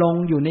ที่ดำรง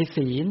อยู่ใน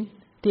ศีล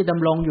ที่ด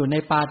ำรงอยู่ใน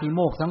ปาติโม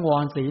กข์สังว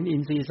รศีลอิ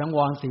นทรีย์สังว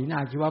รศีลอ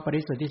าชีวป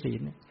ริสุทธิศี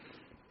ล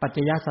ปัจจ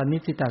ยสันนิ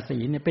สิตศี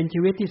ลเนี่ยเป็นชี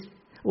วิตที่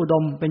อุด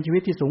มเป็นชีวิ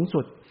ตที่สูงสุ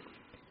ด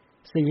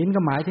ศีลก็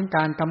หมายถึงก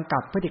ารกำกั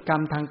บพฤติกรร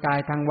มทางกาย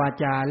ทางวา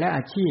จาและอ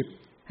าชีพ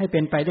ให้เป็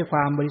นไปด้วยคว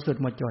ามบริสุท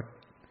ธิ์หมดจด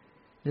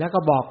แล้วก็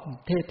บอก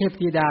เทพ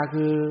ธิดา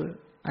คือ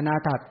อนา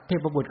ถเท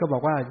พบุตรก็บอ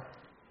กว่า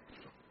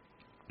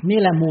นี่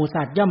แหละหมู่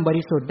สัตว์ย่อมบ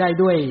ริสุทธิ์ได้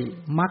ด้วย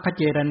มรรค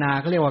เจตนา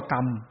ก็เรียกว่ากร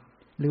รม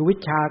หรือวิช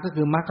ชาก็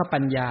คือมรรคปั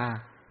ญญา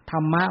ธร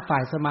รมะฝ่า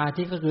ยสมา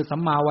ธิก็คือสั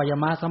มมาวายา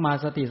มะสัมมา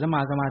สติสัมม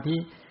าสมาธิ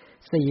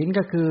ศีล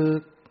ก็คือ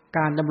ก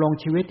ารดำรง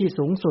ชีวิตที่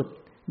สูงสุด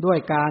ด้วย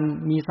การ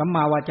มีสัมม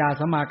าวาจา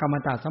สัมมากัมมั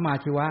นตะสัมมา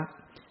ชีวะ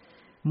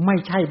ไม่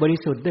ใช่บริ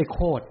สุทธิ์ด้วยโค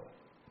ตร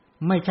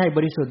ไม่ใช่บ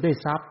ริสุทธิ์ด้วย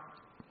ทรัพย์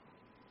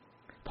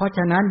เพราะฉ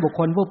ะนั้นบุค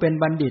คลผู้เป็น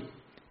บัณฑิต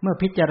เมื่อ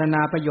พิจารณ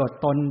าประโยชน์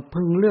ตน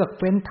พึงเลือกเ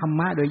ฟ้นธรร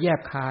มะโดยแยก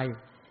คาย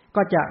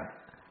ก็จะ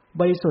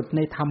บริสุทธิ์ใน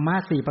ธรรมะ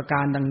4ประกา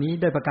รดังนี้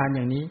ด้วยประการอ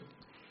ย่างนี้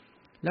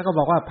แล้วก็บ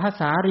อกว่าพระ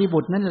สารีบุ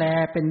ตรนั่นแล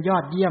เป็นยอ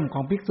ดเยี่ยมข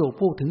องภิกษุ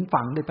ผู้ถึง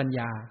ฝั่งด้วยปัญญ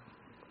า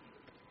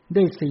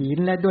ด้วยศีล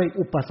และด้วย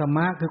อุปสม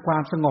ะคือควา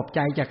มสงบใจ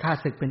จากข้า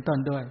ศึกเป็นต้น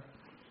ด้วย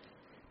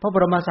พระบ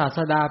รมศาส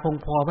ดาพง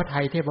พอพระ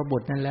ทัยเทพบุ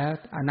ตรนั้นแล้ว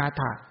อนา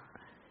ถ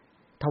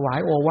ถวาย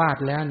โอวาท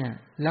แล้วเนี่ย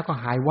แล้วก็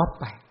หายวับ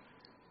ไป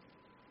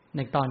ใน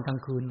ตอนกลาง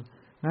คืน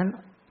นั้น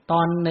ต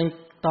อน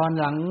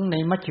หลังใน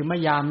มัชฌิม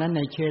ยามนั้นใ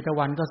นเชต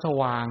วันก็ส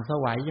ว่างส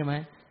วัยใช่ไหม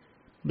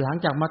หลัง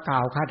จากมากล่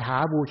าวคาถา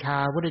บูชา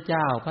พระพุทธเ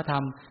จ้าพระธร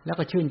รมแล้ว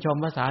ก็ชื่นชม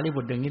พระสารี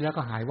บุตรอย่างนี้แล้ว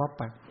ก็หายวับ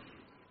ไป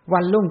วั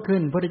นรุ่งขึ้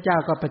นพระพุทธเจ้า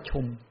ก็ประชุ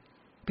ม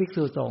ภิก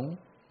ษุสงฆ์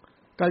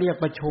ก็เรียก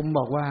ประชุมบ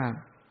อกว่า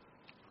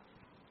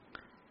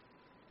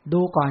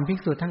ดูก่อนภิก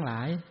ษุทั้งหล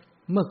าย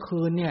เมื่อ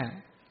คืนเนี่ย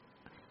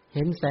เ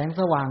ห็นแสง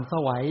สว่างไส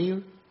ว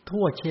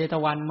ทั่วเชต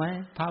วันไหม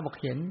พระบอก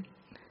เห็น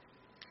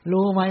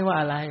รู้ไหมว่า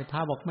อะไรพร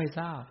ะบอกไม่ท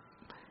ราบ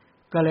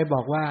ก็เลยบ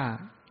อกว่า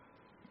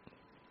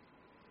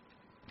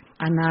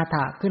อนาถ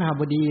ขึ้นห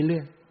บดีเรื่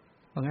อง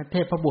ว่างั้นเท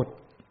พบุตร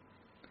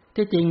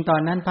ที่จริงตอ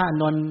นนั้นพระอา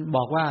นนท์บ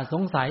อกว่าส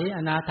งสัยอ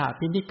นาถ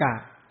ปิณฑิกะ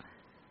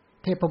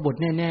เทพบุตร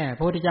แน่ๆพ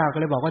ระพุทธเจ้าก็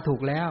เลยบอกว่าถู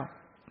กแล้ว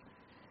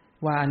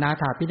ว่าอนา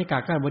ถาปิณก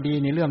กบดี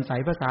ในเลื่อมใส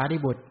พระสารี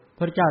บุตรพ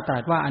ระเจ้าตรั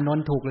สว่าอานน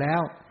ท์ถูกแล้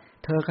ว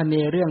เธอคะเน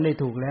เรื่องได้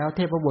ถูกแล้วเท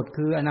พบุตร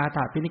คืออนาถ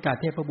าปิณก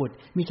เทพบุตร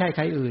ไม่ใช่ใค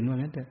รอื่นว่า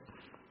งั้นเถอะ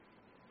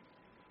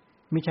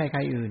ไม่ใช่ใคร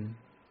อื่น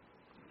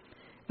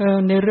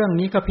ในเรื่อง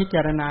นี้ก็พิจ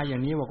ารณาอย่า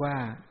งนี้บอกว่า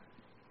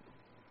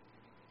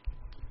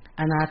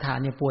อนาถา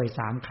เนี่ยป่วย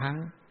3ครั้ง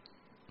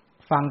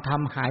ฟังธรร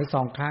มหาย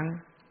2ครั้ง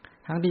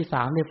ครั้งที่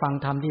3ได้ฟัง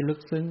ธรรมที่ลึก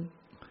ซึ้ง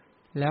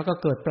แล้วก็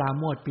เกิดปรา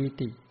โมทย์ปี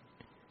ติ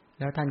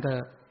แล้วท่านก็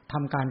ท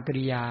ำการก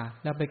ริยา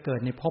แล้วไปเกิด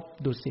ในภพ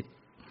ดุสิต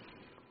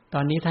ต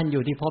อนนี้ท่านอ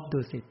ยู่ที่ภพดุ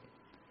สิต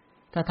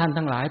ถ้าท่าน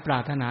ทั้งหลายปรา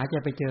รถนาจะ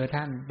ไปเจอ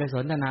ท่านไปส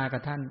นทนากั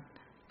บท่าน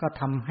ก็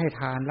ทำให้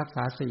ทานรักษ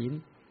าศีล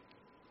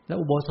แล้ว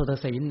อุโบสถ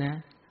ศีลนะ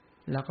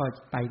แล้วก็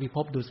ไปที่ภ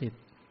พดุสิต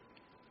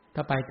ถ้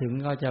าไปถึง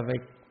ก็จะไป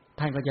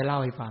ท่านก็จะเล่า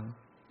ให้ฟัง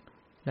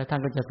แล้วท่า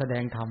นก็จะแสด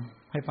งธรรม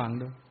ให้ฟัง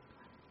ด้วย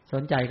ส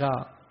นใจก็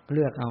เ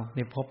ลือกเอาใน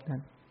ภพนั้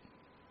น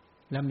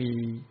แล้วมี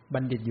บั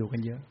ณฑิตอยู่กั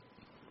นเยอะ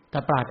ถ้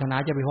าปรารถนา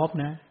จะไปพบ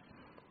นะ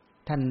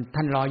ท่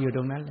านรออยู่ต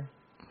รงนั้นเลย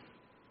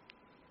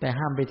แต่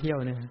ห้ามไปเที่ยว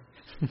นะ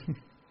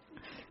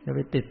อย่าไป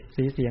ติด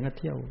สีเสียงก็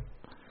เที่ยว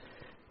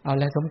เอา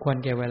แล้วสมควร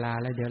แก่เวลา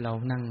แล้วเดี๋ยวเรา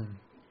นั่ง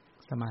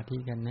สมาธิ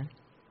กันนะ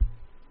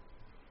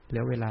เหลื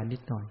อเวลานิ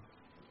ดหน่อย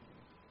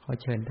ขอ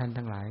เชิญท่าน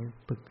ทั้งหลาย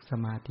ฝึกส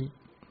มาธิ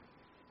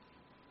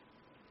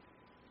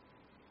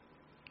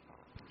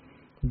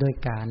ด้วย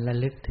การระ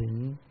ลึกถึง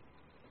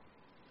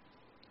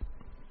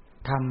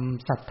ท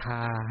ำศรัทธ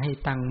าให้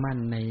ตั้งมั่น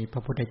ในพร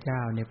ะพุทธเจ้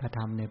าในพระธ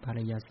รรมในพระอ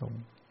ริยสง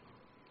ฆ์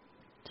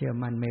เชื่อ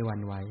มั่นไม่หวั่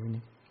นไหว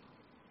นี่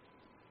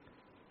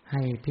ใ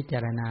ห้พิจา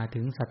รณา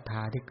ถึงศรัทธ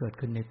าที่เกิด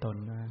ขึ้นในตน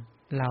ว่า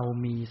เรา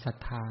มีศรัท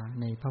ธา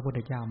ในพระพุทธ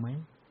เจ้าไหม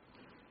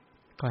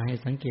ก็ให้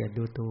สังเกต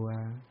ดูตัว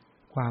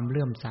ความเ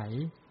ลื่อมใส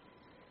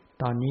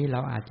ตอนนี้เรา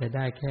อาจจะไ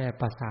ด้แค่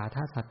ปัสสาท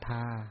ศรัทธ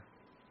า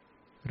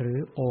หรือ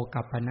โอ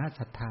กัปปน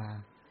ศรัทธา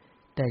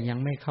แต่ยัง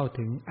ไม่เข้า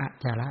ถึงอ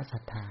จารศรั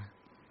ทธา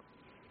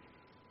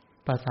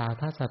ปัสสา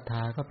ทศรัทธ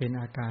าก็เป็น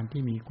อาการ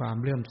ที่มีความ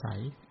เลื่อมใส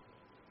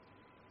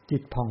จิ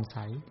ตผ่องใส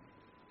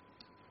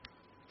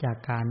จาก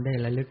การได้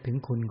ระลึกถึง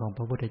คุณของพ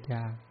ระพุทธเจ้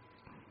า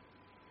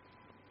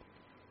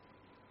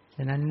ฉ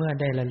ะนั้นเมื่อ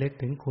ได้ระลึก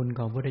ถึงคุณข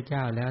องพระพุทธเจ้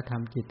าแล้วท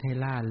ำจิตให้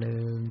ล่าเริ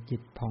งจิ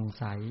ตผ่อง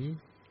ใส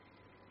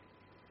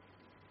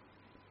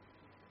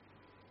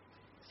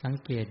สัง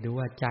เกตดู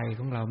ว่าใจข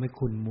องเราไม่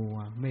ขุ่นมัว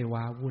ไม่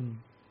ว้าวุ่น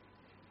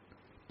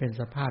เป็น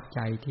สภาพใ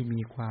จที่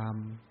มีความ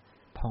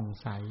ผ่อง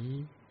ใส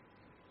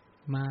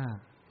มาก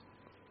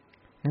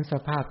นั้นส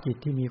ภาพจิต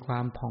ที่มีควา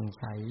มผ่อง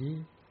ใส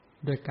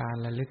ด้วยการ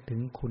ระลึกถึ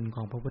งคุณข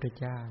องพระพุทธ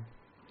เจ้า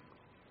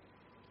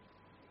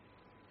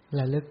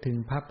ระลึกถึง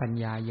พระปัญ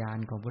ญาญาณ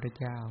ของพระพุทธ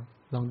เจ้า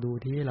ลองดู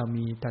ที่เรา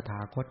มีตถา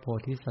คตโพ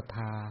ธิศรัทธ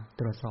า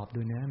ตรวจสอบดู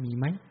นะมี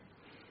ไหม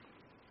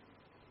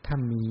ถ้า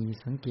มี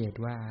สังเกต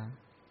ว่า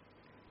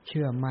เ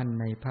ชื่อมั่น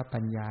ในพระปั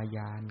ญญาญ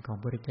าณของพ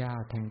ระพุทธเจ้า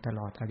แทงตล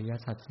อดอริย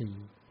สัจสี่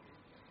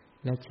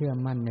และเชื่อ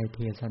มั่นในเท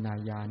ศนา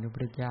ญาณพระพุ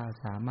ทธเจ้า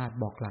สามารถ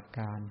บอกหลัก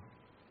การ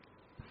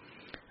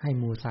ให้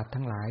หมู่สัตว์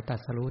ทั้งหลายตรั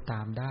สรู้ต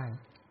ามได้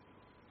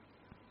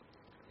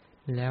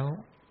แล้ว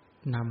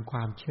นำคว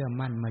ามเชื่อ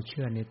มั่นมาเ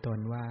ชื่อในตน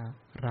ว่า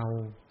เรา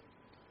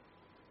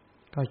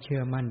ก็เชื่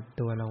อมั่น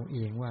ตัวเราเอ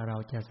งว่าเรา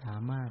จะสา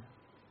มารถ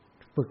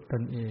ฝึกต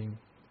นเอง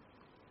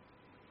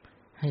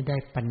ให้ได้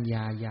ปัญญ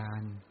าญา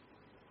ณ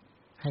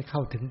ให้เข้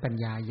าถึงปัญ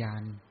ญาญา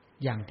ณ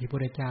อย่างที่พระพุท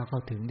ธเจ้าเข้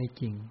าถึงได้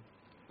จริง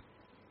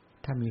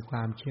ถ้ามีคว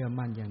ามเชื่อ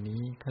มั่นอย่าง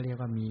นี้เขาเรียก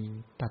ว่ามี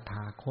ตถ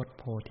าคต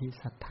โพธิ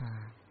ศรัทธา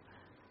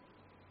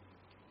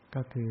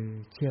ก็คือ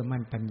เชื่อมั่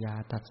นปัญญา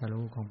ตรัส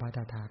รู้ของพระต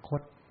ถาค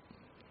ต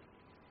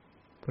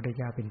พุทธเ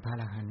จ้าเป็นพระอ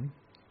รหันต์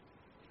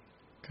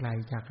ไกล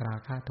จากรา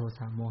คะโทส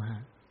ะโมหะ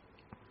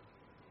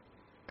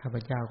ข้าพ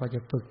เจ้าก็จะ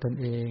ฝึกตน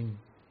เอง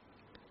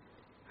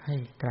ให้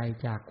ไกล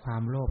จากควา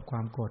มโลภคว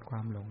ามโกรธคว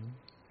ามหลง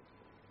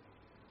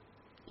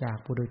จาก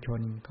ปุถุช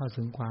นเข้า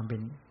ถึงความเป็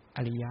นอ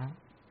ริยะ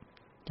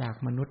จาก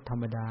มนุษย์ธร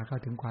รมดาเข้า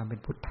ถึงความเป็น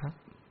พุทธะ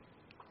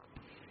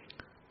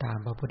ตาม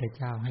พระพุทธ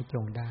เจ้าให้จ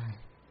งได้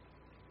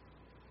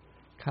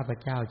ข้าพ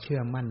เจ้าเชื่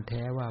อมั่นแ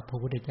ท้ว่าพระ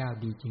พุทธเจ้า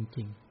ดีจ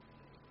ริง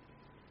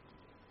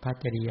ๆพระ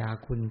จริยา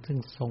คุณซึ่ง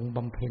ทรงบ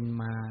ำเพ็ญ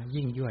มา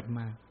ยิ่งยวด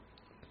มาก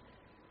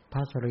พร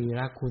ะสรีร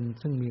ะคุณ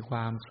ซึ่งมีคว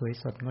ามสวย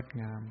สดงด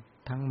งาม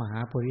ทั้งมหา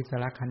ปุริส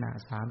ลักษณะ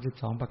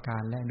32ประกา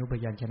รและอนุพ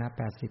ยัญชนะ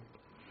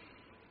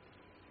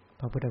80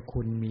พระพุทธ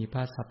คุณมีพ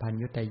ระสัพพัญ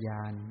ญุตญ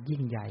าณยิ่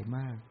งใหญ่ม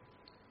าก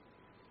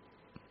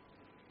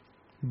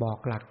บอก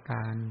หลักก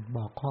ารบ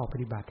อกข้อป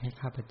ฏิบัติให้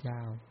ข้าพเจ้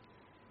า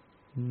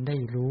ได้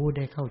รู้ไ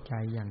ด้เข้าใจ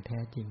อย่างแท้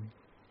จริง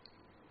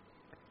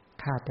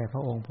ข้าแต่พร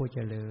ะองค์ผู้เจ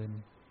ริญ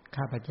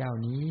ข้าพเจ้า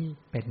นี้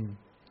เ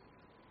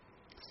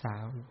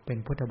ป็น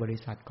พุทธบริ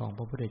ษัทของพ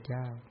ระพุทธเ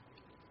จ้า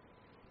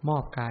มอ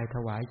บกายถ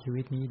วายชี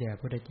วิตนี้แด่พระ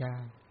พุทธเจ้า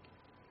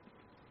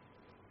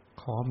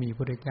ขอมีพระ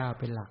พุทธเจ้า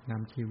เป็นหลักน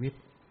ำชีวิต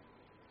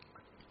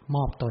ม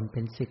อบตนเ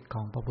ป็นศิษย์ข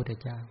องพระพุทธ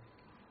เจ้า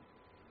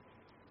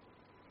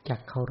จั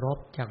กเคารพ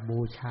จักบู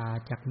ชา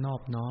จักนอ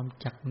บน้อม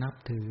จักนับ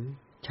ถือ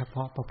เฉพ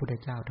าะพระพุทธ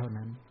เจ้าเท่า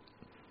นั้น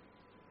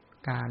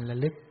การระ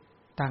ลึก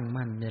ตั้ง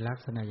มั่นในลัก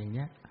ษณะอย่าง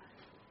นี้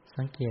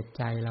สังเกตใ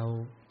จเรา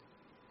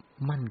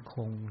มั่นค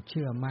งเ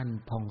ชื่อมั่น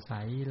ผ่องใส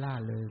ล่า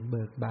เริงเ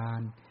บิกบา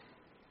น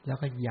แล้ว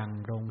ก็ยัง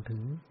ลงถึ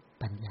ง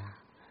ปัญญา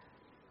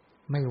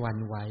ไม่หวั่น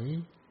ไหว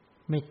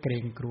ไม่เกร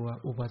งกลัว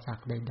อุปสร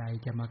รคใด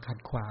ๆจะมาขัด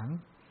ขวาง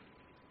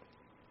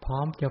พร้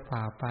อมจะฝ่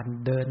าฟัน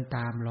เดินต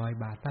ามรอย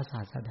บาทพระศ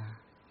าสดา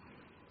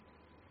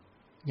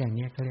อย่าง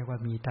นี้เขาเรียกว่า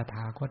มีตถ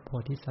าคตโพ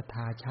ธิศรัทธ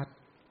าชัด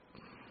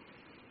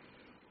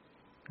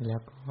แล้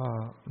วก็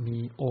มี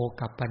โอ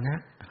กัปปนะ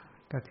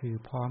ก็คือ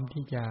พร้อม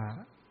ที่จะ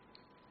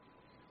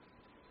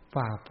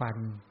ฝ่าฟัน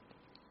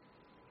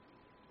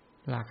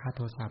ราคะโท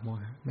สะโม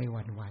หะไม่ห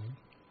วั่นไหว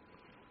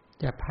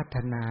จะพัฒ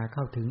นาเ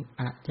ข้าถึง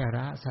อจาร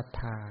ศรัท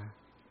ธา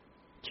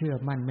เชื่อ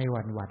มั่นไม่ห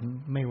วั่น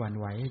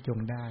ไหวจง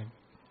ได้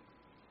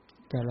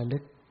จะระลึ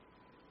ก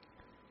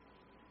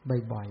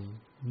บ่อย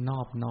ๆนอ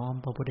บน้อม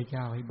พระพุทธเ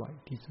จ้าให้บ่อย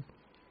ที่สุด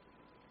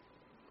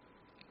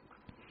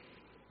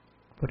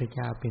พระพุทธเ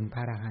จ้าเป็นพร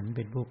ะอรหันต์เ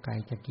ป็นผู้ไกล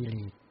จากกิเล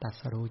สตรั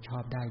สรู้ชอ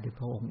บได้ด้วย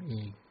พระองค์เอ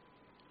ง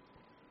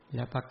แล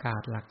ะประกา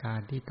ศหลักการ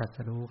ที่ตรัส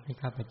รู้ให้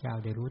ข้าพเจ้า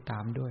ได้รู้ตา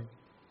มด้วย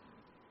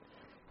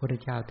พระพุทธ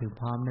เจ้าถึง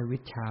พร้อมในวิ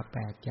ชชา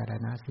8จาร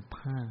ณะ15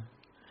พ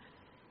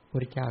ระพุท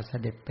ธเจ้าเส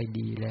ด็จไป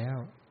ดีแล้ว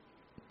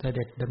เส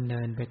ด็จดำเนิ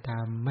นไปตา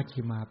มมัช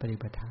ฌิมาปฏิ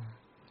ปทา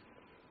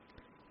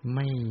ไ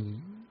ม่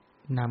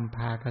นำพ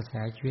ากระแส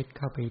ชีวิตเ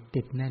ข้าไป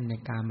ติดแน่นใน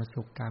กาม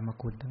สุขกาม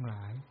คุณทั้งหล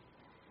าย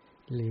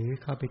หรือ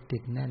เข้าไปติ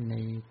ดแน่นใน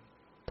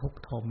ทุกข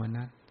โทม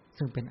นัส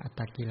ซึ่งเป็นอัตต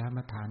กิล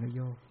มัฏฐานุโ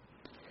ยค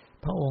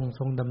พระองค์ท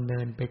รงดำเนิ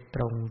นไปต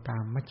รงตา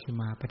มมัชฌิ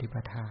มาปฏิป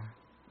ทา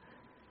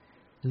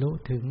รู้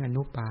ถึงอ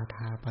นุปาท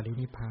าปริ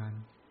นิพพาน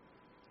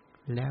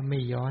และไม่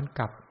ย้อนก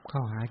ลับเข้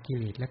าหากิ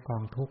เลสและกอ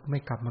งทุกข์ไม่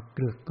กลับมาเก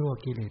ลือกกลั้ว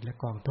กิเลสและ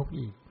กองทุกข์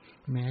อีก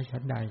แม้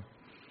ชั้นใด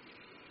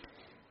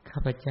ข้า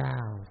พเจ้า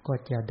ก็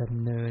จะด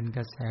ำเนินก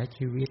ระแส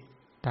ชีวิต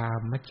ตาม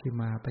มัชฌิ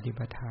มาปฏิ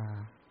ปทา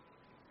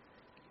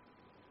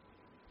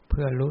เ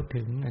พื่อรู้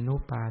ถึงอนุ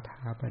ปาท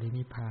าปริ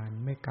นิพพาน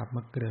ไม่กลับม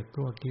าเกลือกก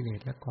ลั้วกิเลส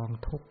และกอง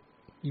ทุกข์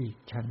อีก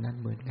ชั้นนั้น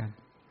เหมือนกัน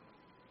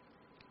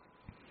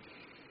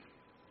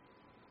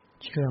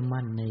เชื่อ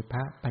มั่นในพ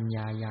ระปัญญ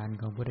าญาณ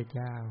ของพระพุทธเ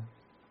จ้า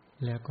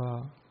แล้วก็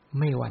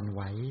ไม่หวั่นไห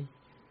ว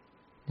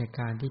ใน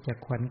การที่จะ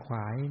ขวนขว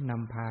ายน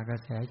ำพากระ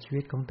แสชี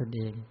วิตของตนเ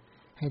อง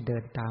ให้เดิ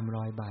นตามร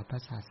อยบาทพระ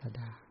ศาส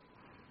ดา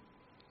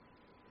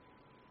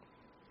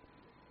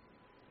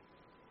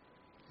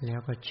แล้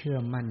วก็เชื่อ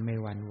มั่นไม่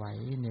หวั่นไหว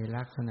ใน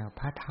ลักษณะ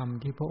พระธรรม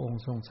ที่พระอง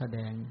ค์ทรงแสด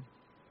ง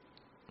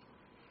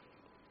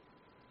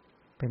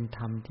เป็นธ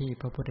รรมที่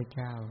พระพุทธเ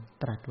จ้า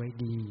ตรัสไว้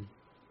ดี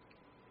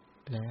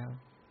แล้ว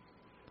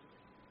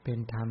เป็น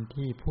ธรรม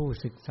ที่ผู้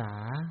ศึกษา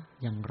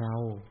อย่างเรา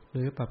ห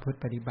รือประพฤติ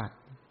ปฏิบัติ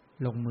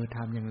ลงมือท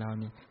ำอย่างเรา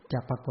เนี่ยจะ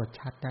ปรากฏ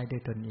ชัดได้ด้ว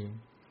ยตนเอง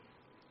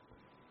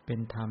เป็น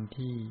ธรรม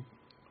ที่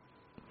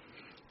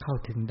เข้า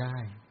ถึงได้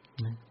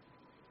นะ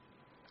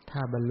ถ้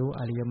าบรรลุ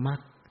อริยมรรค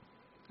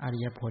อริ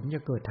ยผลจ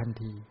ะเกิดทัน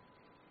ที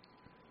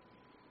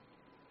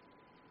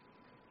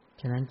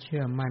ฉะนั้นเชื่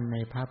อมั่นใน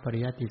พระปริ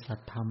ยัติสัจ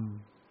ธรรม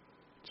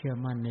เชื่อ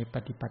มั่นในป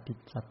ฏิปัติ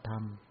สัจธร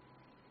รม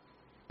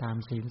ตาม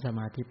ศีลสม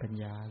าธิปัญ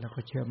ญาแล้วก็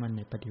เชื่อมั่นใ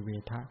นปฏิเว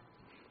ทะ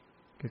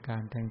คือกา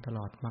รแทงตล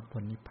อดมรรคผ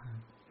ลนิพพาน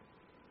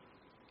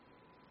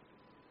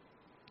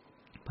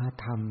พระ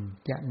ธรรม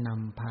จะน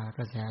ำพาก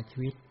ระแสชี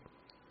วิต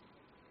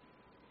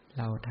เ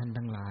ราท่าน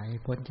ทั้งหลาย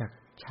พ้นจาก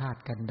ชา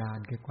ติกันดาร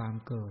คือความ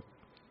เกิด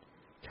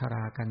ชร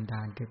ากันด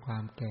ารคือควา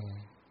มแก่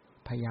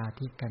พยา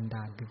ธิกันด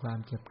ารคือความ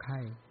เจ็บไข้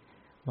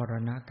มร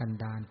ณะกัน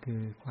ดารคื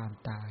อความ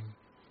ตาย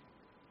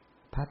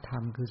พระธรร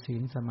มคือศี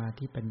ลสมา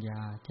ธิปัญญ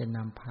าจะน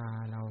ำพา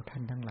เราท่า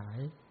นทั้งหลาย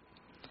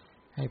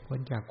ให้พ้น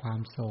จากความ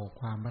โศก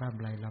ความร่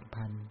ำไรรำ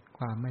พันค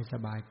วามไม่ส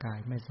บายกาย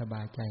ไม่สบ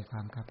ายใจคว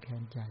ามคับแค้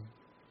นใจ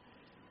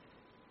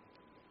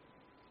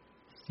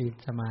ศีล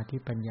สมาธิ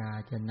ปัญญา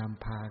จะน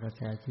ำพากระแ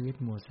สชีวิต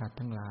หมู่สัตว์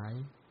ทั้งหลาย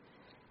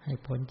ให้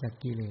พ้นจาก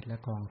กิเลสและ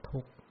กองทุ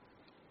กข์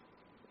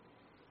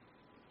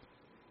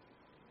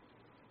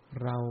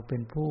เราเป็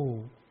นผู้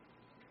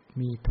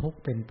มีทุกข์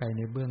เป็นไปใ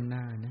นเบื้องห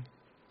น้านะ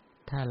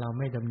ถ้าเรา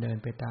ไม่ดำเนิน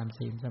ไปตาม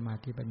ศีลสมา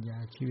ธิปัญญา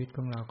ชีวิตข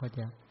องเราก็จ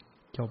ะ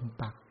จม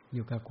ปักอ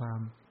ยู่กับความ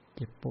เ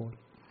จ็บปวด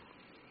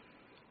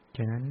ฉ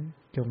ะนั้น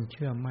จงเ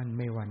ชื่อมั่นไ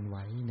ม่หวั่นไหว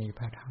ในพ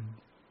ระธรรม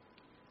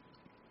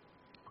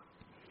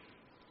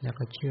แล้ว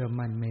ก็เชื่อ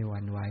มั่นไม่ห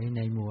วั่นไหวใ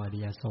นหมู่อริ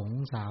ยสง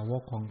ฆ์สาว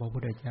กของพระพุ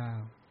ทธเจ้า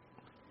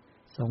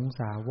สงฆ์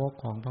สาวก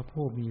ของพระ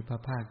ผู้มีพระ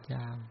ภาคเ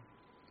จ้า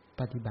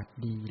ปฏิบัติ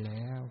ดีแ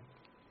ล้ว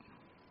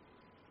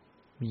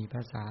มีพร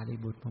ะสารี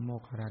บุตรพระโม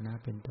คคัลลานะ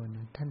เป็นต้น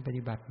ท่านป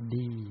ฏิบัติ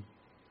ดี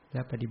แล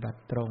ะปฏิบัติ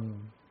ตรง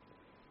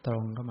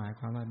ก็หมายค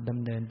วามว่าด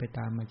ำเนินไปต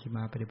ามมัชฌิม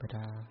าปฏิปท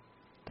า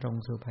ตรง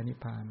สู่พระนิพ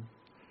พาน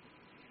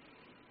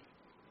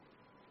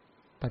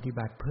ปฏิ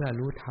บัติเพื่อ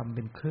รู้ธรรมเ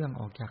ป็นเครื่อง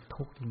ออกจาก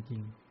ทุกข์จริ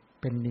ง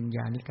ๆเป็นนิญญ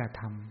านิก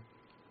ธรรม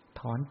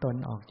ถอนตน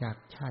ออกจาก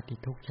ชาติ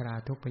ทุกข์ชรา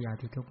ทุกข์พยา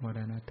ธิทุกข์มร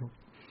ณะทุกข์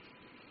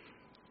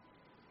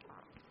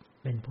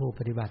เป็นผู้ป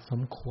ฏิบัติส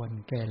มควร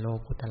แก่โล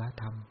กุตตร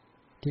ธรรม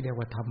ที่เรียก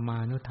ว่าธรรมา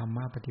นุธรรม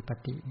ปฏิป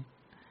ติ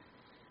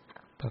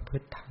ประพฤ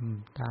ติธรรม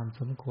ตาม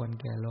สมควร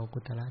แก่โลกุ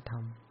ตตรธร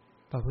รม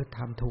ประพฤติธ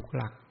รรมถูก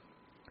หลัก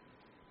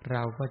เร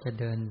าก็จะ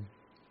เดิน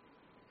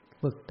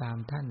ฝึกตาม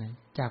ท่าน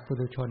จากปุ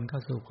ถุชนเข้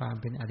าสู่ความ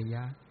เป็นอริย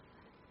ะ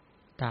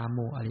ตามห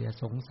มู่อริย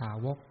สงฆ์สา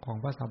วกของ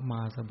พระสัมม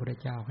าสัมพุทธ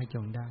เจ้าให้จ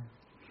งได้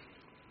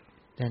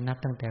แต่นับ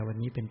ตั้งแต่วัน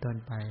นี้เป็นต้น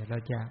ไปเรา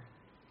จะ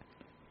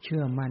เชื่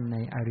อมั่นใน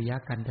อริย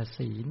กันต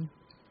ศีล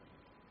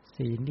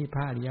ศีลที่พ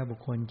ระอริยบุค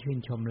คลชื่น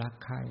ชมรัก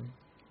ใคร่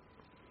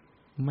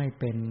ไม่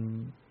เป็น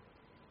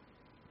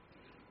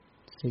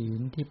ศีล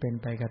ที่เป็น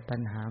ไปกับตั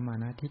ณหามา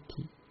นะทิฏ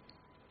ฐิ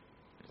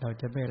เรา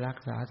จะไม่รัก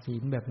ษาศี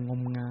ลแบบง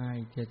มงาย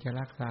จะ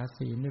รักษา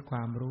ศีลด้วยคว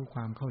ามรู้คว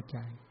ามเข้าใจ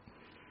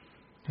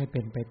ให้เ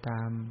ป็นไปต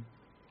าม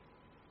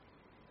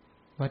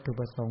วัตถุ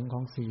ประสงค์ข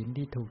องศีล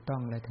ที่ถูกต้อ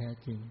งและแท้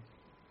จริง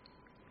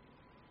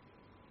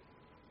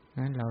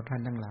นั้นเราท่า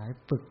นทั้งหลาย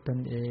ฝึกตน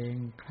เอง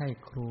ใคร่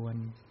ครวญ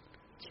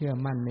เชื่อ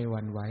มั่นไม่ห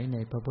วั่นไหวใน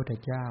พระพุทธ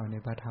เจ้าใน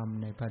พระธรรม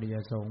ในพระอริย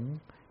สงฆ์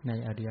ใน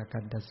อริยกั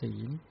นตศี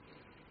ล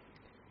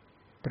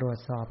ตรวจ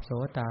สอบโส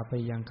ตาไป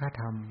ยังฆ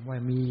ธรรมว่า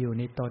มีอยู่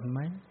ในตนไห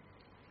ม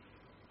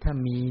ถ้า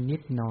มีนิ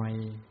ดหน่อย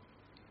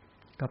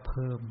ก็เ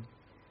พิ่ม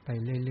ไป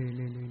เรื่อ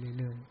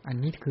ยๆๆๆอัน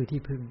นี้คือ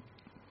ที่พึ่ง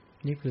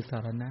นี่คือสา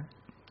รณะ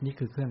นี่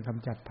คือเครื่องก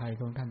ำจัดภัย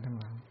ของท่านทั้ง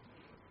หลาย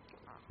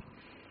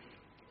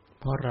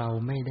เพราะเรา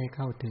ไม่ได้เ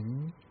ข้าถึง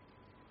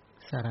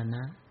สารณ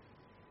ะ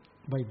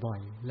บ่อ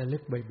ยๆและลึ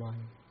กบ่อย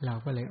ๆเรา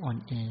ก็เลยอ่อน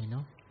แอเน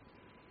าะ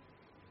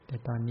แต่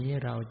ตอนนี้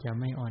เราจะ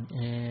ไม่อ่อนแอ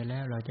และ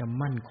เราจะ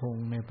มั่นคง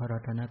ในพระรั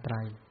ตนต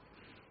รัย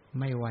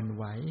ไม่หวั่นไ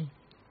หว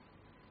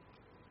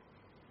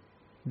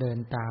เดิน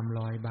ตามร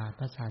อยบาท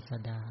พระศาส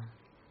ดา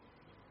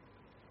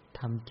ท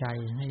ำใจ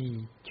ให้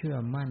เชื่อ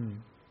มั่น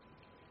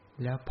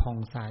แล้วผ่อง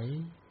ใส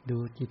ดู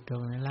จิตตร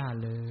งนั้นล่า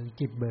เลย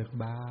จิตเบิก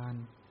บาน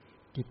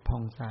จิตผ่อ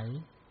งใส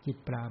จิต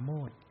ปราโม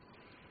ทย์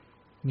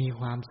มี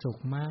ความสุ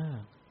ขมา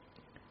ก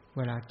เว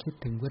ลาคิด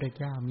ถึงพระ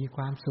เจ้ามีค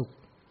วามสุข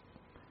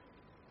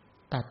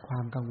ตัดควา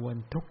มกังวล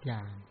ทุกอย่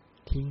าง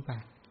ทิ้งไป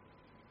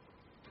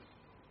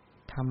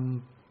ท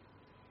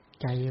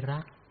ำใจ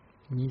รัก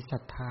มีศรั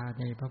ทธา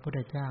ในพระพุทธ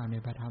เจ้าใน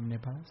พระธรรมใน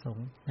พระสง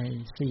ฆ์ใน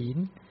ศีล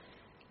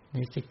ใน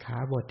สิกขา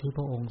บทที่พ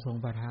ระองค์ทรง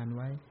ประทานไ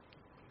ว้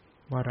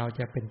ว่าเรา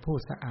จะเป็นผู้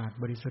สะอาด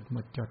บริสุทธิ์หม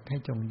ดจดให้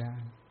จงได้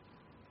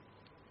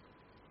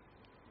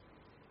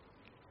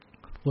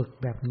ฝึก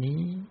แบบ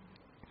นี้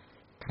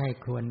ใคร่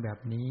ครวญแบบ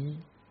นี้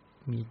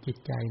มีจิต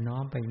ใจน้อ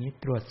มไปนี้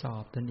ตรวจสอ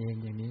บตนเอง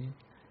อย่างนี้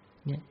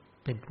เนี่ย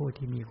เป็นผู้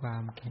ที่มีควา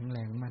มแข็งแร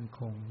งมั่นค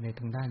งในท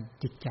างด้าน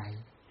จิตใจ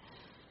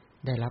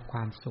ได้รับคว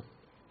ามสุข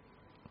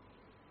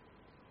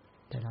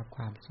ได้รับค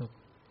วามสุข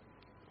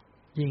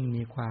ยิ่ง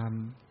มีความ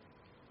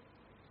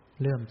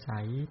เลื่อมใส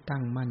ตั้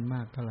งมั่นม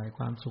ากเท่าไหร่ค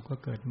วามสุขก็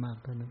เกิดมาก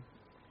เท่านั้น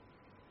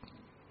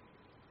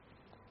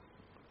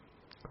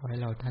ขอให้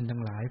เราท่านทั้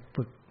งหลาย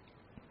ฝึก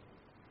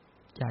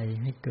ใจ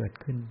ให้เกิด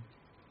ขึ้น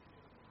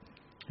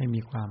ให้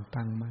มีความ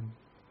ตั้งมั่น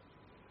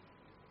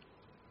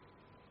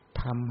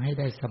ทำให้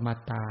ได้สม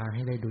ถะใ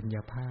ห้ได้ดุลย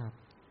ภาพ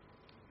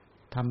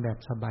ทำแบบ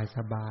ส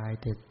บาย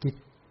ๆแต่จิต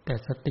แต่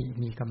สติ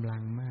มีกำลั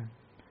งมาก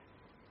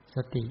ส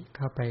ติเ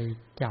ข้าไป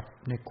จับ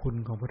ในคุณ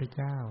ของพระพุทธ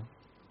เจ้า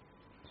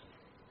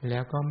แล้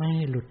วก็ไม่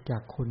หลุดจา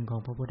กคุณของ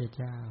พระพุทธ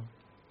เจ้า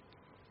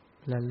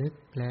ระลึก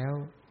แล้ว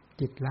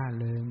จิตล่า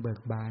เริงเบิก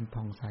บาน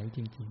ผ่องใสจ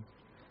ริง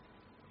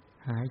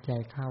ๆหายใจ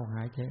เข้าห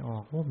ายใจออ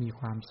กโอ้มี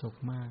ความสุข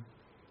มาก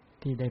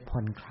ที่ได้ผ่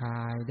อนคล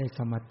ายได้ส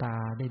มถะ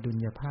ได้ดุล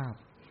ยภาพ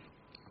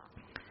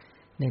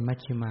ในมัช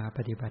ฌิมาป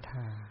ฏิปท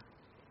า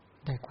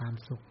ได้ความ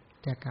สุข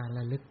จากการร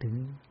ะลึกถึง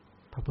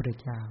พระพุทธ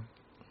เจ้า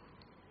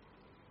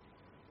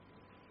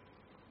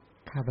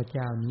ข้าพเ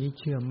จ้านี้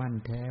เชื่อมั่น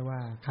แท้ว่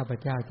าข้าพ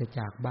เจ้าจะ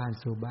จากบ้าน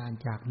สู่บ้าน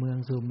จากเมือง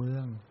สู่เมื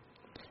อง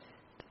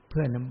เ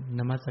พื่อ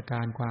นมัสก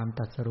ารความต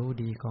รัสรู้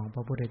ดีของพ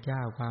ระพุทธเจ้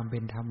าความเป็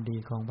นธรรมดี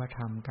ของพระธ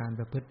รรมการป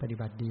ระพฤติปฏิ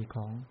บัติดีข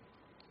อง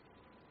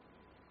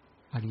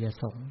อริย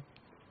สงฆ์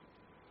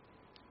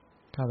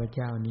ข้าพเ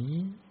จ้านี้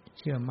เ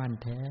ชื่อมั่น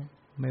แท้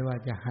ไม่ว่า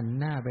จะหัน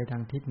หน้าไปทา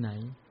งทิศไหน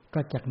ก็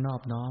จักนอ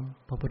บน้อม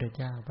พระพุทธ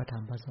เจ้าพระธร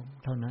รมพระสงฆ์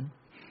เท่านั้น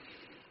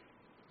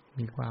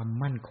มีความ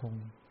มั่นคง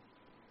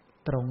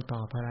ตรงต่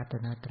อพระรัต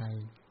นตรัย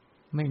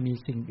ไม่มี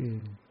สิ่งอื่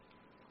น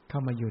เข้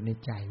ามาอยู่ใน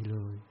ใจเล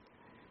ย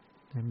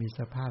มีส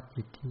ภาพ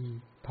จิตที่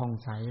ผ่อง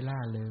ใสล่า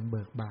เริงเ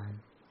บิกบาน